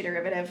 That's too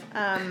derivative.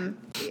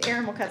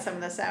 Aaron will cut some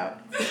of this out.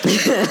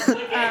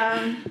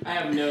 I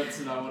have notes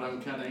about what I'm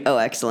cutting. Oh,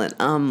 excellent.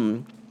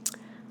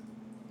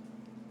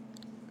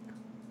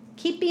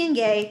 Keep being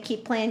gay.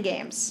 Keep playing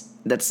games.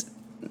 That's.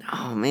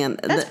 Oh man,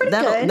 that's pretty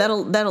good.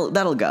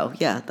 That'll go.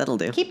 Yeah, that'll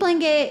do. Keep playing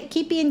gay.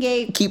 Keep being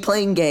gay. Keep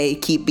playing gay.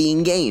 Keep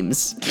being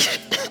games.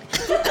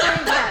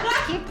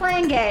 Keep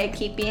playing gay.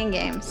 Keep being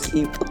games.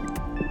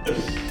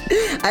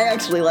 I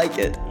actually like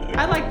it.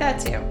 I like that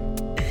too.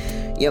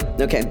 Yep.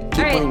 Okay. Keep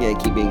playing gay.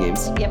 Keep being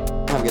games. Yep.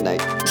 Have a good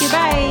night.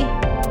 Goodbye.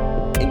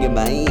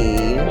 Goodbye.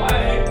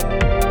 Bye.